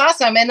 Perfect. That's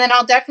awesome. And then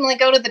I'll definitely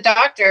go to the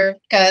doctor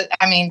because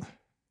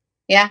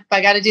if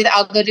I got to do that,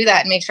 I'll go do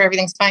that and make sure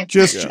everything's fine.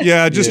 Just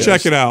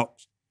check it out.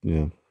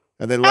 Yeah.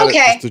 And then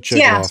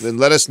then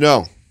let us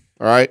know.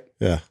 All right.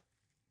 Yeah.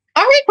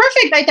 All right.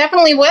 Perfect. I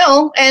definitely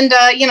will. And,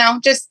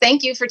 just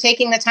thank you for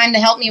taking the time to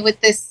help me with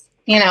this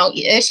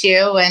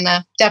issue, and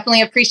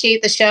definitely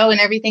appreciate the show and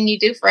everything you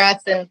do for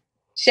us and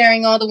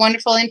sharing all the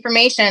wonderful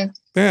information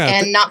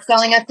and not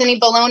selling us any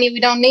baloney we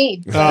don't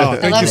need. Oh,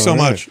 thank you so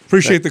much.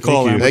 Appreciate the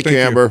call, Amber. Thank you,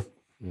 Amber.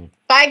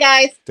 Bye,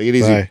 guys. Take it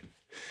easy. Bye.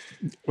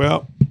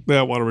 Well,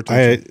 water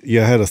retention.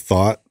 I had a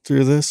thought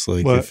through this.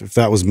 Like if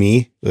that was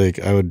me, like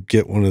I would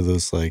get one of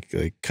those like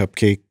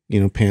cupcake,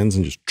 pans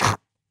and just.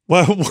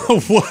 What?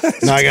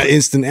 Now I got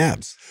instant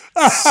abs.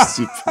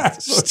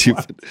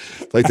 Stupid.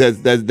 Like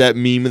that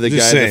meme of the guy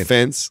at the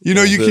fence. You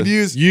could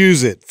use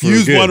it.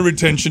 Use water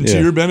retention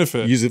to your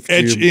benefit. Use it for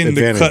etch your in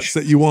advantage. the cuts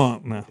that you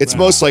want. No, it's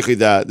most likely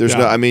that there's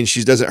no. I mean,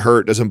 she doesn't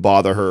hurt, doesn't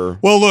bother her.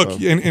 Well, look,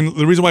 and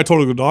the reason why I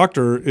told her to go to the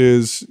doctor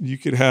is you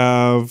could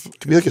have it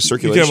could be like a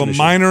circulation. You could have a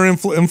minor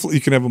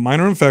you can have a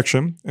minor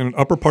infection in an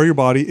upper part of your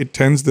body. It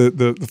tends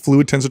the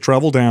fluid tends to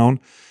travel down.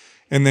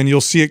 And then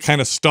you'll see it kind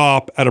of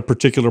stop at a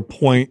particular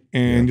point,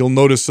 and you'll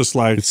notice this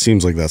like it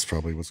seems like that's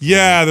probably what's going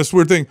on. This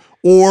weird thing.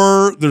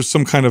 Or there's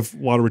some kind of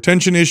water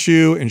retention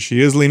issue, and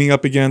she is leaning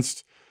up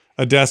against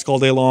a desk all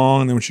day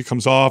long, and then when she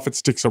comes off, it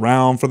sticks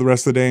around for the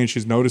rest of the day, and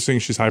she's noticing,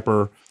 she's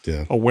hyper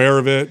aware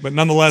of it. But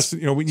nonetheless,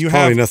 when you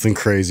probably have nothing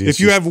crazy. If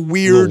you have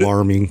weird,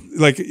 alarming,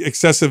 like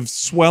excessive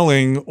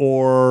swelling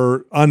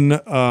or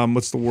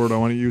what's the word I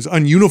want to use?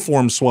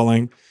 Ununiform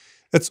swelling.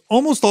 That's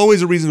almost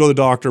always a reason to go to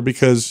the doctor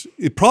because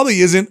it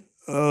probably isn't.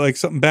 Like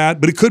something bad,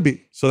 but it could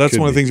be. So that's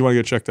one of the things you want to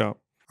get checked out.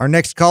 Our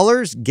next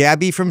caller is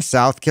Gabby from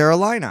South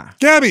Carolina.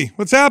 Gabby,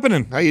 what's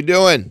happening? How you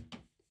doing?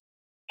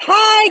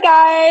 Hi,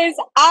 guys.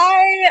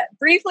 I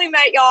briefly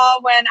met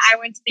y'all when I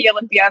went to the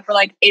Olympia for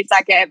like 8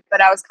 seconds,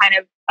 but I was kind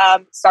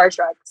of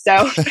starstruck.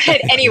 So, but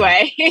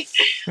anyway,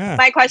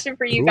 my question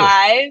for you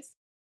guys.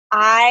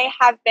 I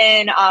have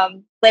been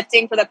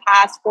lifting for the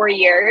past 4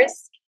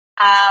 years.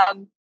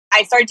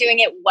 I started doing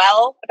it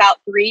well about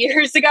 3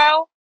 years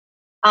ago.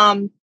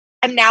 I'm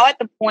now at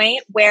the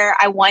point where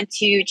I want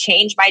to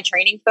change my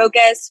training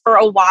focus. For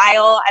a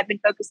while, I've been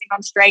focusing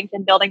on strength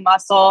and building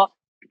muscle.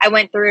 I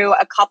went through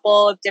a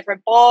couple of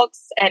different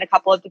bulks and a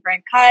couple of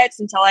different cuts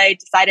until I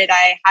decided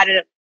I had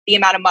the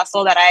amount of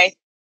muscle that I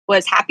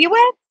was happy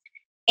with.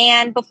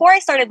 And before I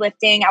started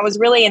lifting, I was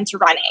really into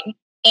running.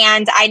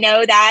 And I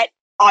know that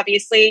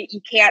obviously you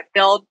can't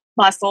build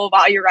muscle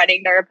while you're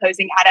running. There are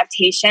opposing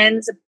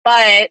adaptations.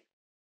 But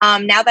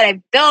now that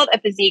I've built a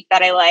physique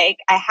that I like,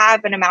 I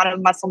have an amount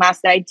of muscle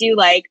mass that I do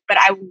like, but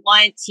I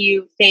want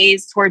to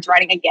phase towards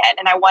running again.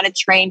 And I want to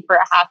train for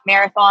a half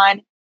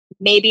marathon,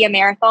 maybe a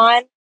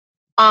marathon.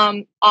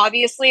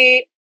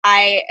 Obviously,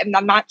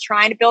 I'm not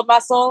trying to build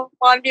muscle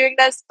while I'm doing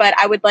this, but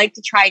I would like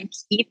to try and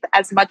keep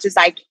as much as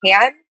I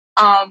can.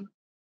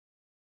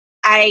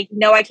 I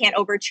know I can't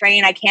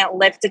overtrain. I can't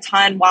lift a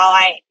ton while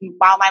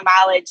my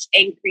mileage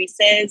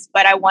increases,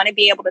 but I want to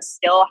be able to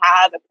still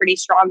have a pretty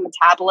strong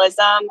metabolism.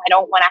 I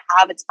don't want to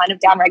have a ton of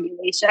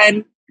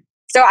downregulation.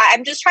 So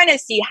I'm just trying to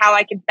see how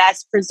I can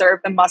best preserve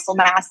the muscle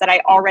mass that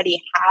I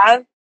already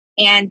have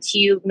and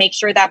to make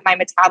sure that my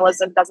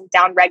metabolism doesn't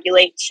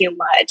downregulate too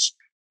much.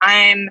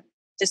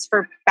 Just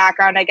for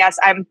background, I guess,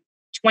 I'm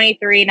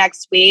 23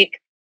 next week.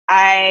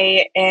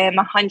 I am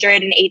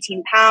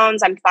 118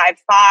 pounds. I'm 5'5",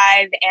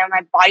 and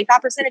my body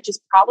fat percentage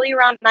is probably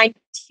around 19%.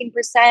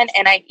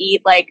 And I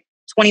eat like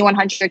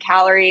 2,100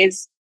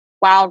 calories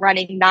while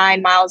running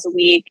 9 miles a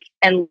week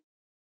and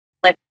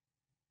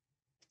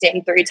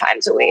lifting 3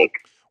 times a week.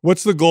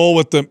 What's the goal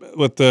with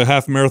the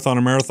half marathon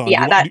or marathon?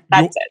 Yeah,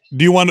 that's it.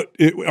 Do you want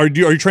to? Are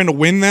you trying to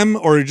win them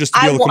or just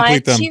to be able to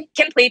complete them? I want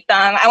to complete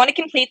them. I want to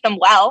complete them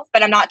well,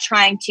 but I'm not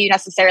trying to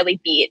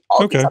necessarily beat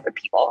all of these other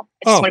people.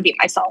 I just want to beat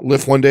myself.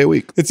 Lift 1 day a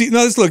week. This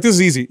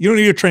is easy. You don't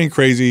need to train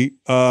crazy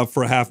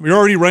for a half. You're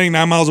already running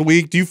 9 miles a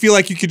week. Do you feel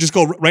like you could just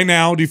go right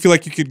now? Do you feel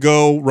like you could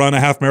go run a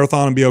half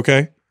marathon and be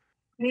okay?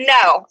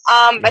 No.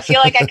 I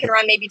feel like I could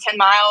run maybe 10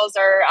 miles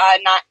or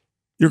not.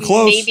 You're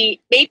close.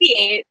 Maybe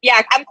 8. Yeah,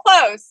 I'm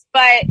close,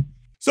 but.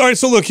 Sorry.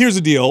 So look, here's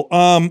the deal.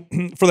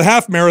 For the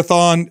half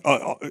marathon,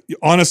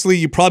 honestly,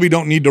 you probably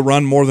don't need to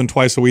run more than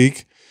twice a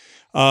week.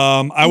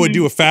 I would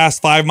do a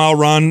fast 5-mile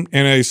run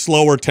and a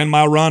slower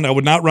 10-mile run. I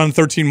would not run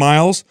 13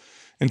 miles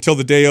until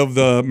the day of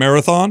the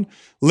marathon.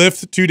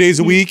 Lift 2 days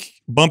a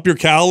week, bump your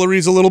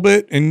calories a little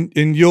bit,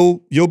 and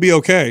you'll be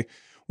okay.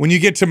 When you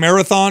get to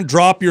marathon,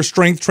 drop your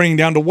strength training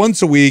down to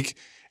once a week.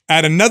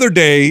 Add another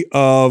day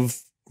of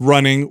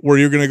running where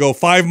you're going to go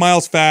 5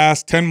 miles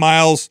fast, 10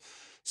 miles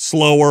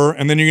slower,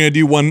 and then you're going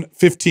to do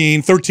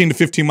 13 to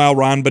 15 mile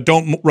run, but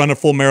don't run a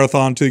full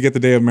marathon until you get the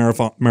day of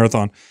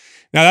marathon.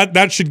 Now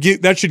that should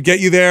get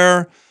you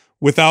there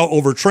without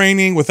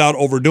overtraining, without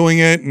overdoing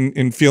it,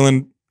 and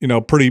feeling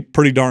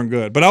pretty darn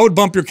good. But I would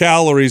bump your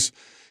calories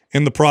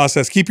in the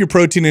process. Keep your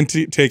protein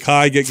intake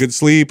high, get good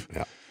sleep,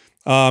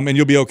 and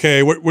you'll be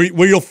okay.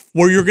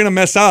 Where you're going to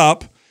mess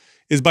up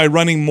is by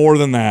running more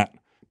than that.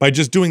 By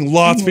just doing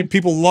lots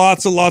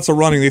of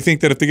running. They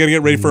think that if they got to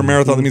get ready for a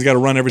marathon, that means you got to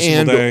run every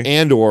single day.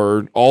 And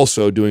or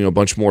also doing a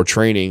bunch more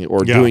training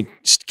or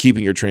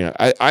keeping your training.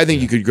 I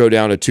think you could go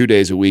down to 2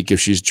 days a week if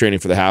she's training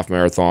for the half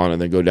marathon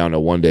and then go down to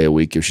 1 day a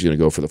week if she's going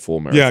to go for the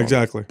full marathon. Yeah,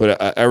 exactly. But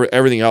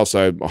everything else,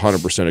 I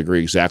 100%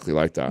 agree exactly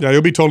like that. Yeah,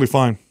 you'll be totally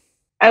fine.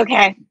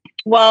 Okay.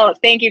 Well,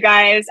 thank you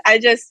guys. I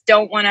just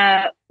don't want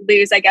to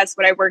lose, I guess,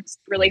 what I worked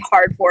really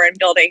hard for in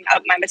building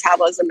up my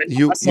metabolism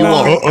and muscle.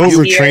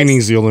 Overtraining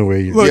is the only way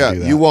you do that.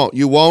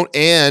 You won't.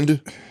 And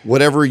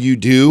whatever you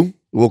do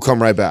will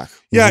come right back.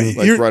 Yeah,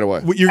 right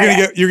away.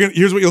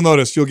 Here's what you'll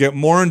notice. You'll get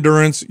more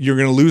endurance. You're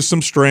going to lose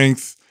some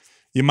strength.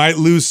 You might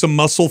lose some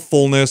muscle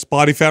fullness.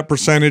 Body fat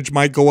percentage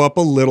might go up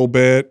a little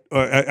bit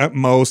at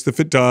most if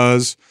it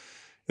does.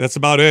 That's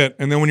about it.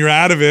 And then when you're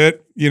out of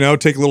it,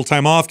 take a little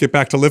time off, get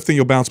back to lifting,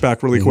 you'll bounce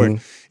back really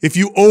quick. If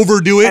you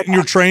overdo it in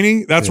your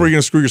training, that's where you're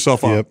going to screw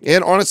yourself up.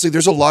 And honestly,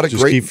 there's a lot of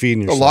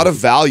a lot of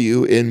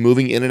value in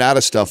moving in and out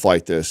of stuff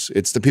like this.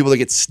 It's the people that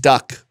get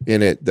stuck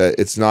in it that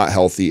it's not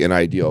healthy and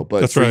ideal.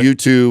 But for you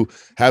to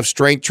have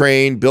strength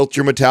trained, built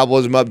your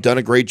metabolism up, done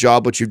a great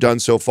job, what you've done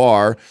so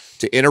far,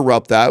 to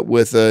interrupt that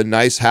with a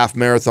nice half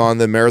marathon,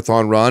 then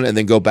marathon run, and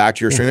then go back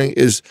to your training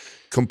is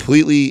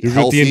completely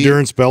healthy. The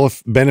endurance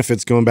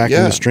benefits going back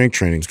into strength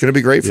training. It's going to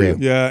be great for you.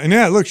 Yeah. And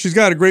look, she's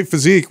got a great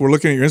physique. We're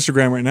looking at your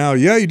Instagram right now.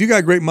 Yeah, you do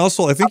got great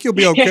muscle. I think you'll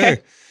be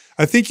okay.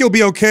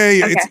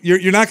 Okay.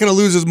 You're not going to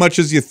lose as much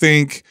as you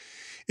think.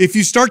 If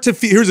you start to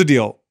feel, here's the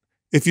deal.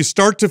 If you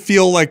start to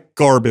feel like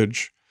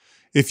garbage,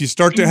 if you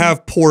start to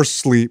have poor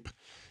sleep,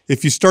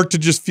 if you start to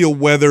just feel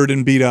weathered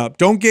and beat up,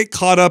 don't get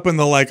caught up in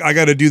the I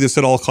got to do this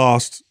at all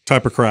costs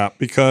type of crap,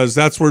 because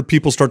that's where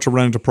people start to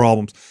run into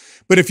problems.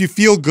 But if you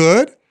feel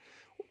good,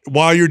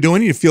 while you're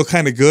doing it, you feel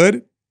kind of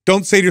good.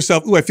 Don't say to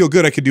yourself, "Ooh, I feel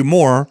good. I could do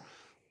more."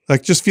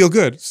 Just feel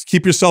good. Just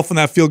keep yourself in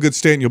that feel good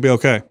state and you'll be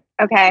okay.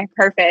 Okay,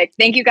 perfect.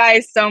 Thank you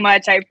guys so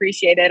much. I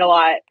appreciate it a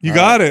lot. You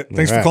got it.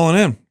 Thanks for calling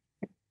in.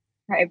 All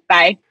right,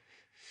 bye.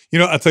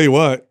 I'll tell you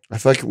what. I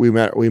feel like we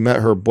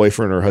met her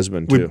boyfriend or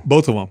husband too.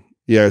 Both of them.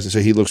 Yeah, as I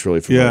say, he looks really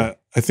familiar. Yeah,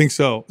 I think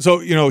so. So,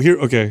 you know,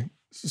 okay.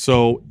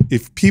 So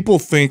if people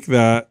think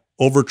that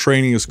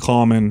overtraining is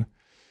common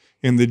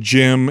in the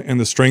gym and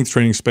the strength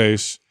training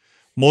space,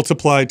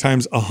 multiply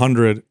times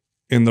 100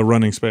 in the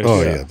running space.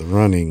 Oh yeah, the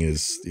running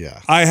is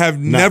I have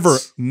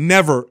nuts.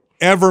 never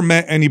ever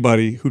met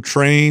anybody who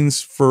trained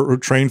for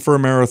a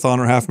marathon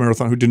or half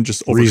marathon who didn't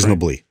just overtrain.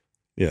 Reasonably.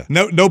 Yeah.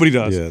 No, nobody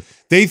does. Yeah.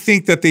 They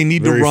think that they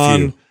need to Very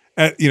run few.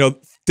 at, you know,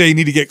 they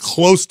need to get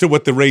close to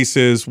what the race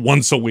is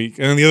once a week.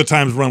 And then the other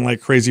times run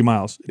like crazy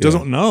miles. It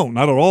doesn't, no,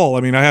 not at all.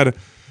 I mean, I had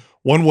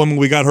one woman,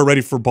 we got her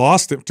ready for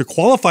Boston, to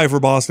qualify for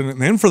Boston and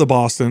then for the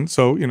Boston.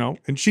 So, you know,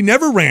 and she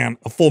never ran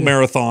a full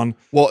marathon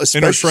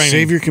in her training.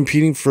 Save you're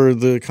competing for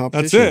the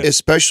competition. That's it.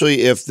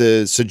 Especially if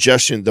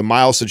the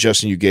mile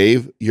suggestion you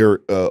gave,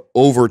 you're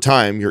over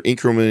time, you're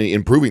incrementally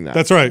improving that.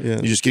 That's right. You're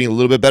just getting a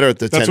little bit better at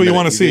the 10 That's what you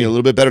want to see. You're getting a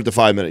little bit better at the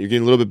 5 minute. You're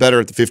getting a little bit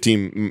better at the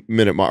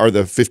 15-minute mile or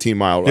the 15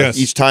 mile. Right? Yes.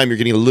 Each time you're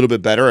getting a little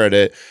bit better at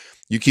it.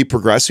 You keep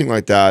progressing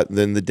like that,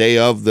 then the day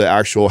of the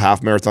actual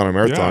half marathon or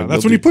marathon. Yeah,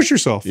 that's when you push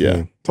yourself.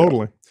 Yeah.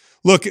 Totally.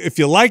 Look, if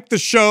you like the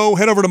show,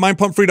 head over to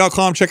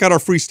mindpumpfree.com. Check out our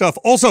free stuff.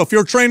 Also, if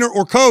you're a trainer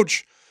or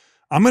coach,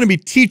 I'm going to be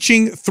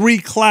teaching 3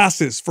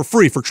 classes for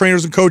free for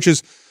trainers and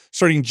coaches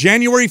starting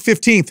January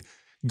 15th.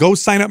 Go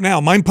sign up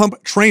now,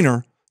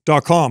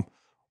 mindpumptrainer.com.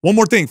 One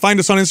more thing, find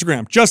us on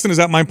Instagram. Justin is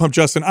at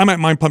mindpumpjustin. I'm at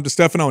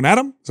mindpumpdestefano, and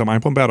Adam is at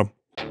mindpumpadam.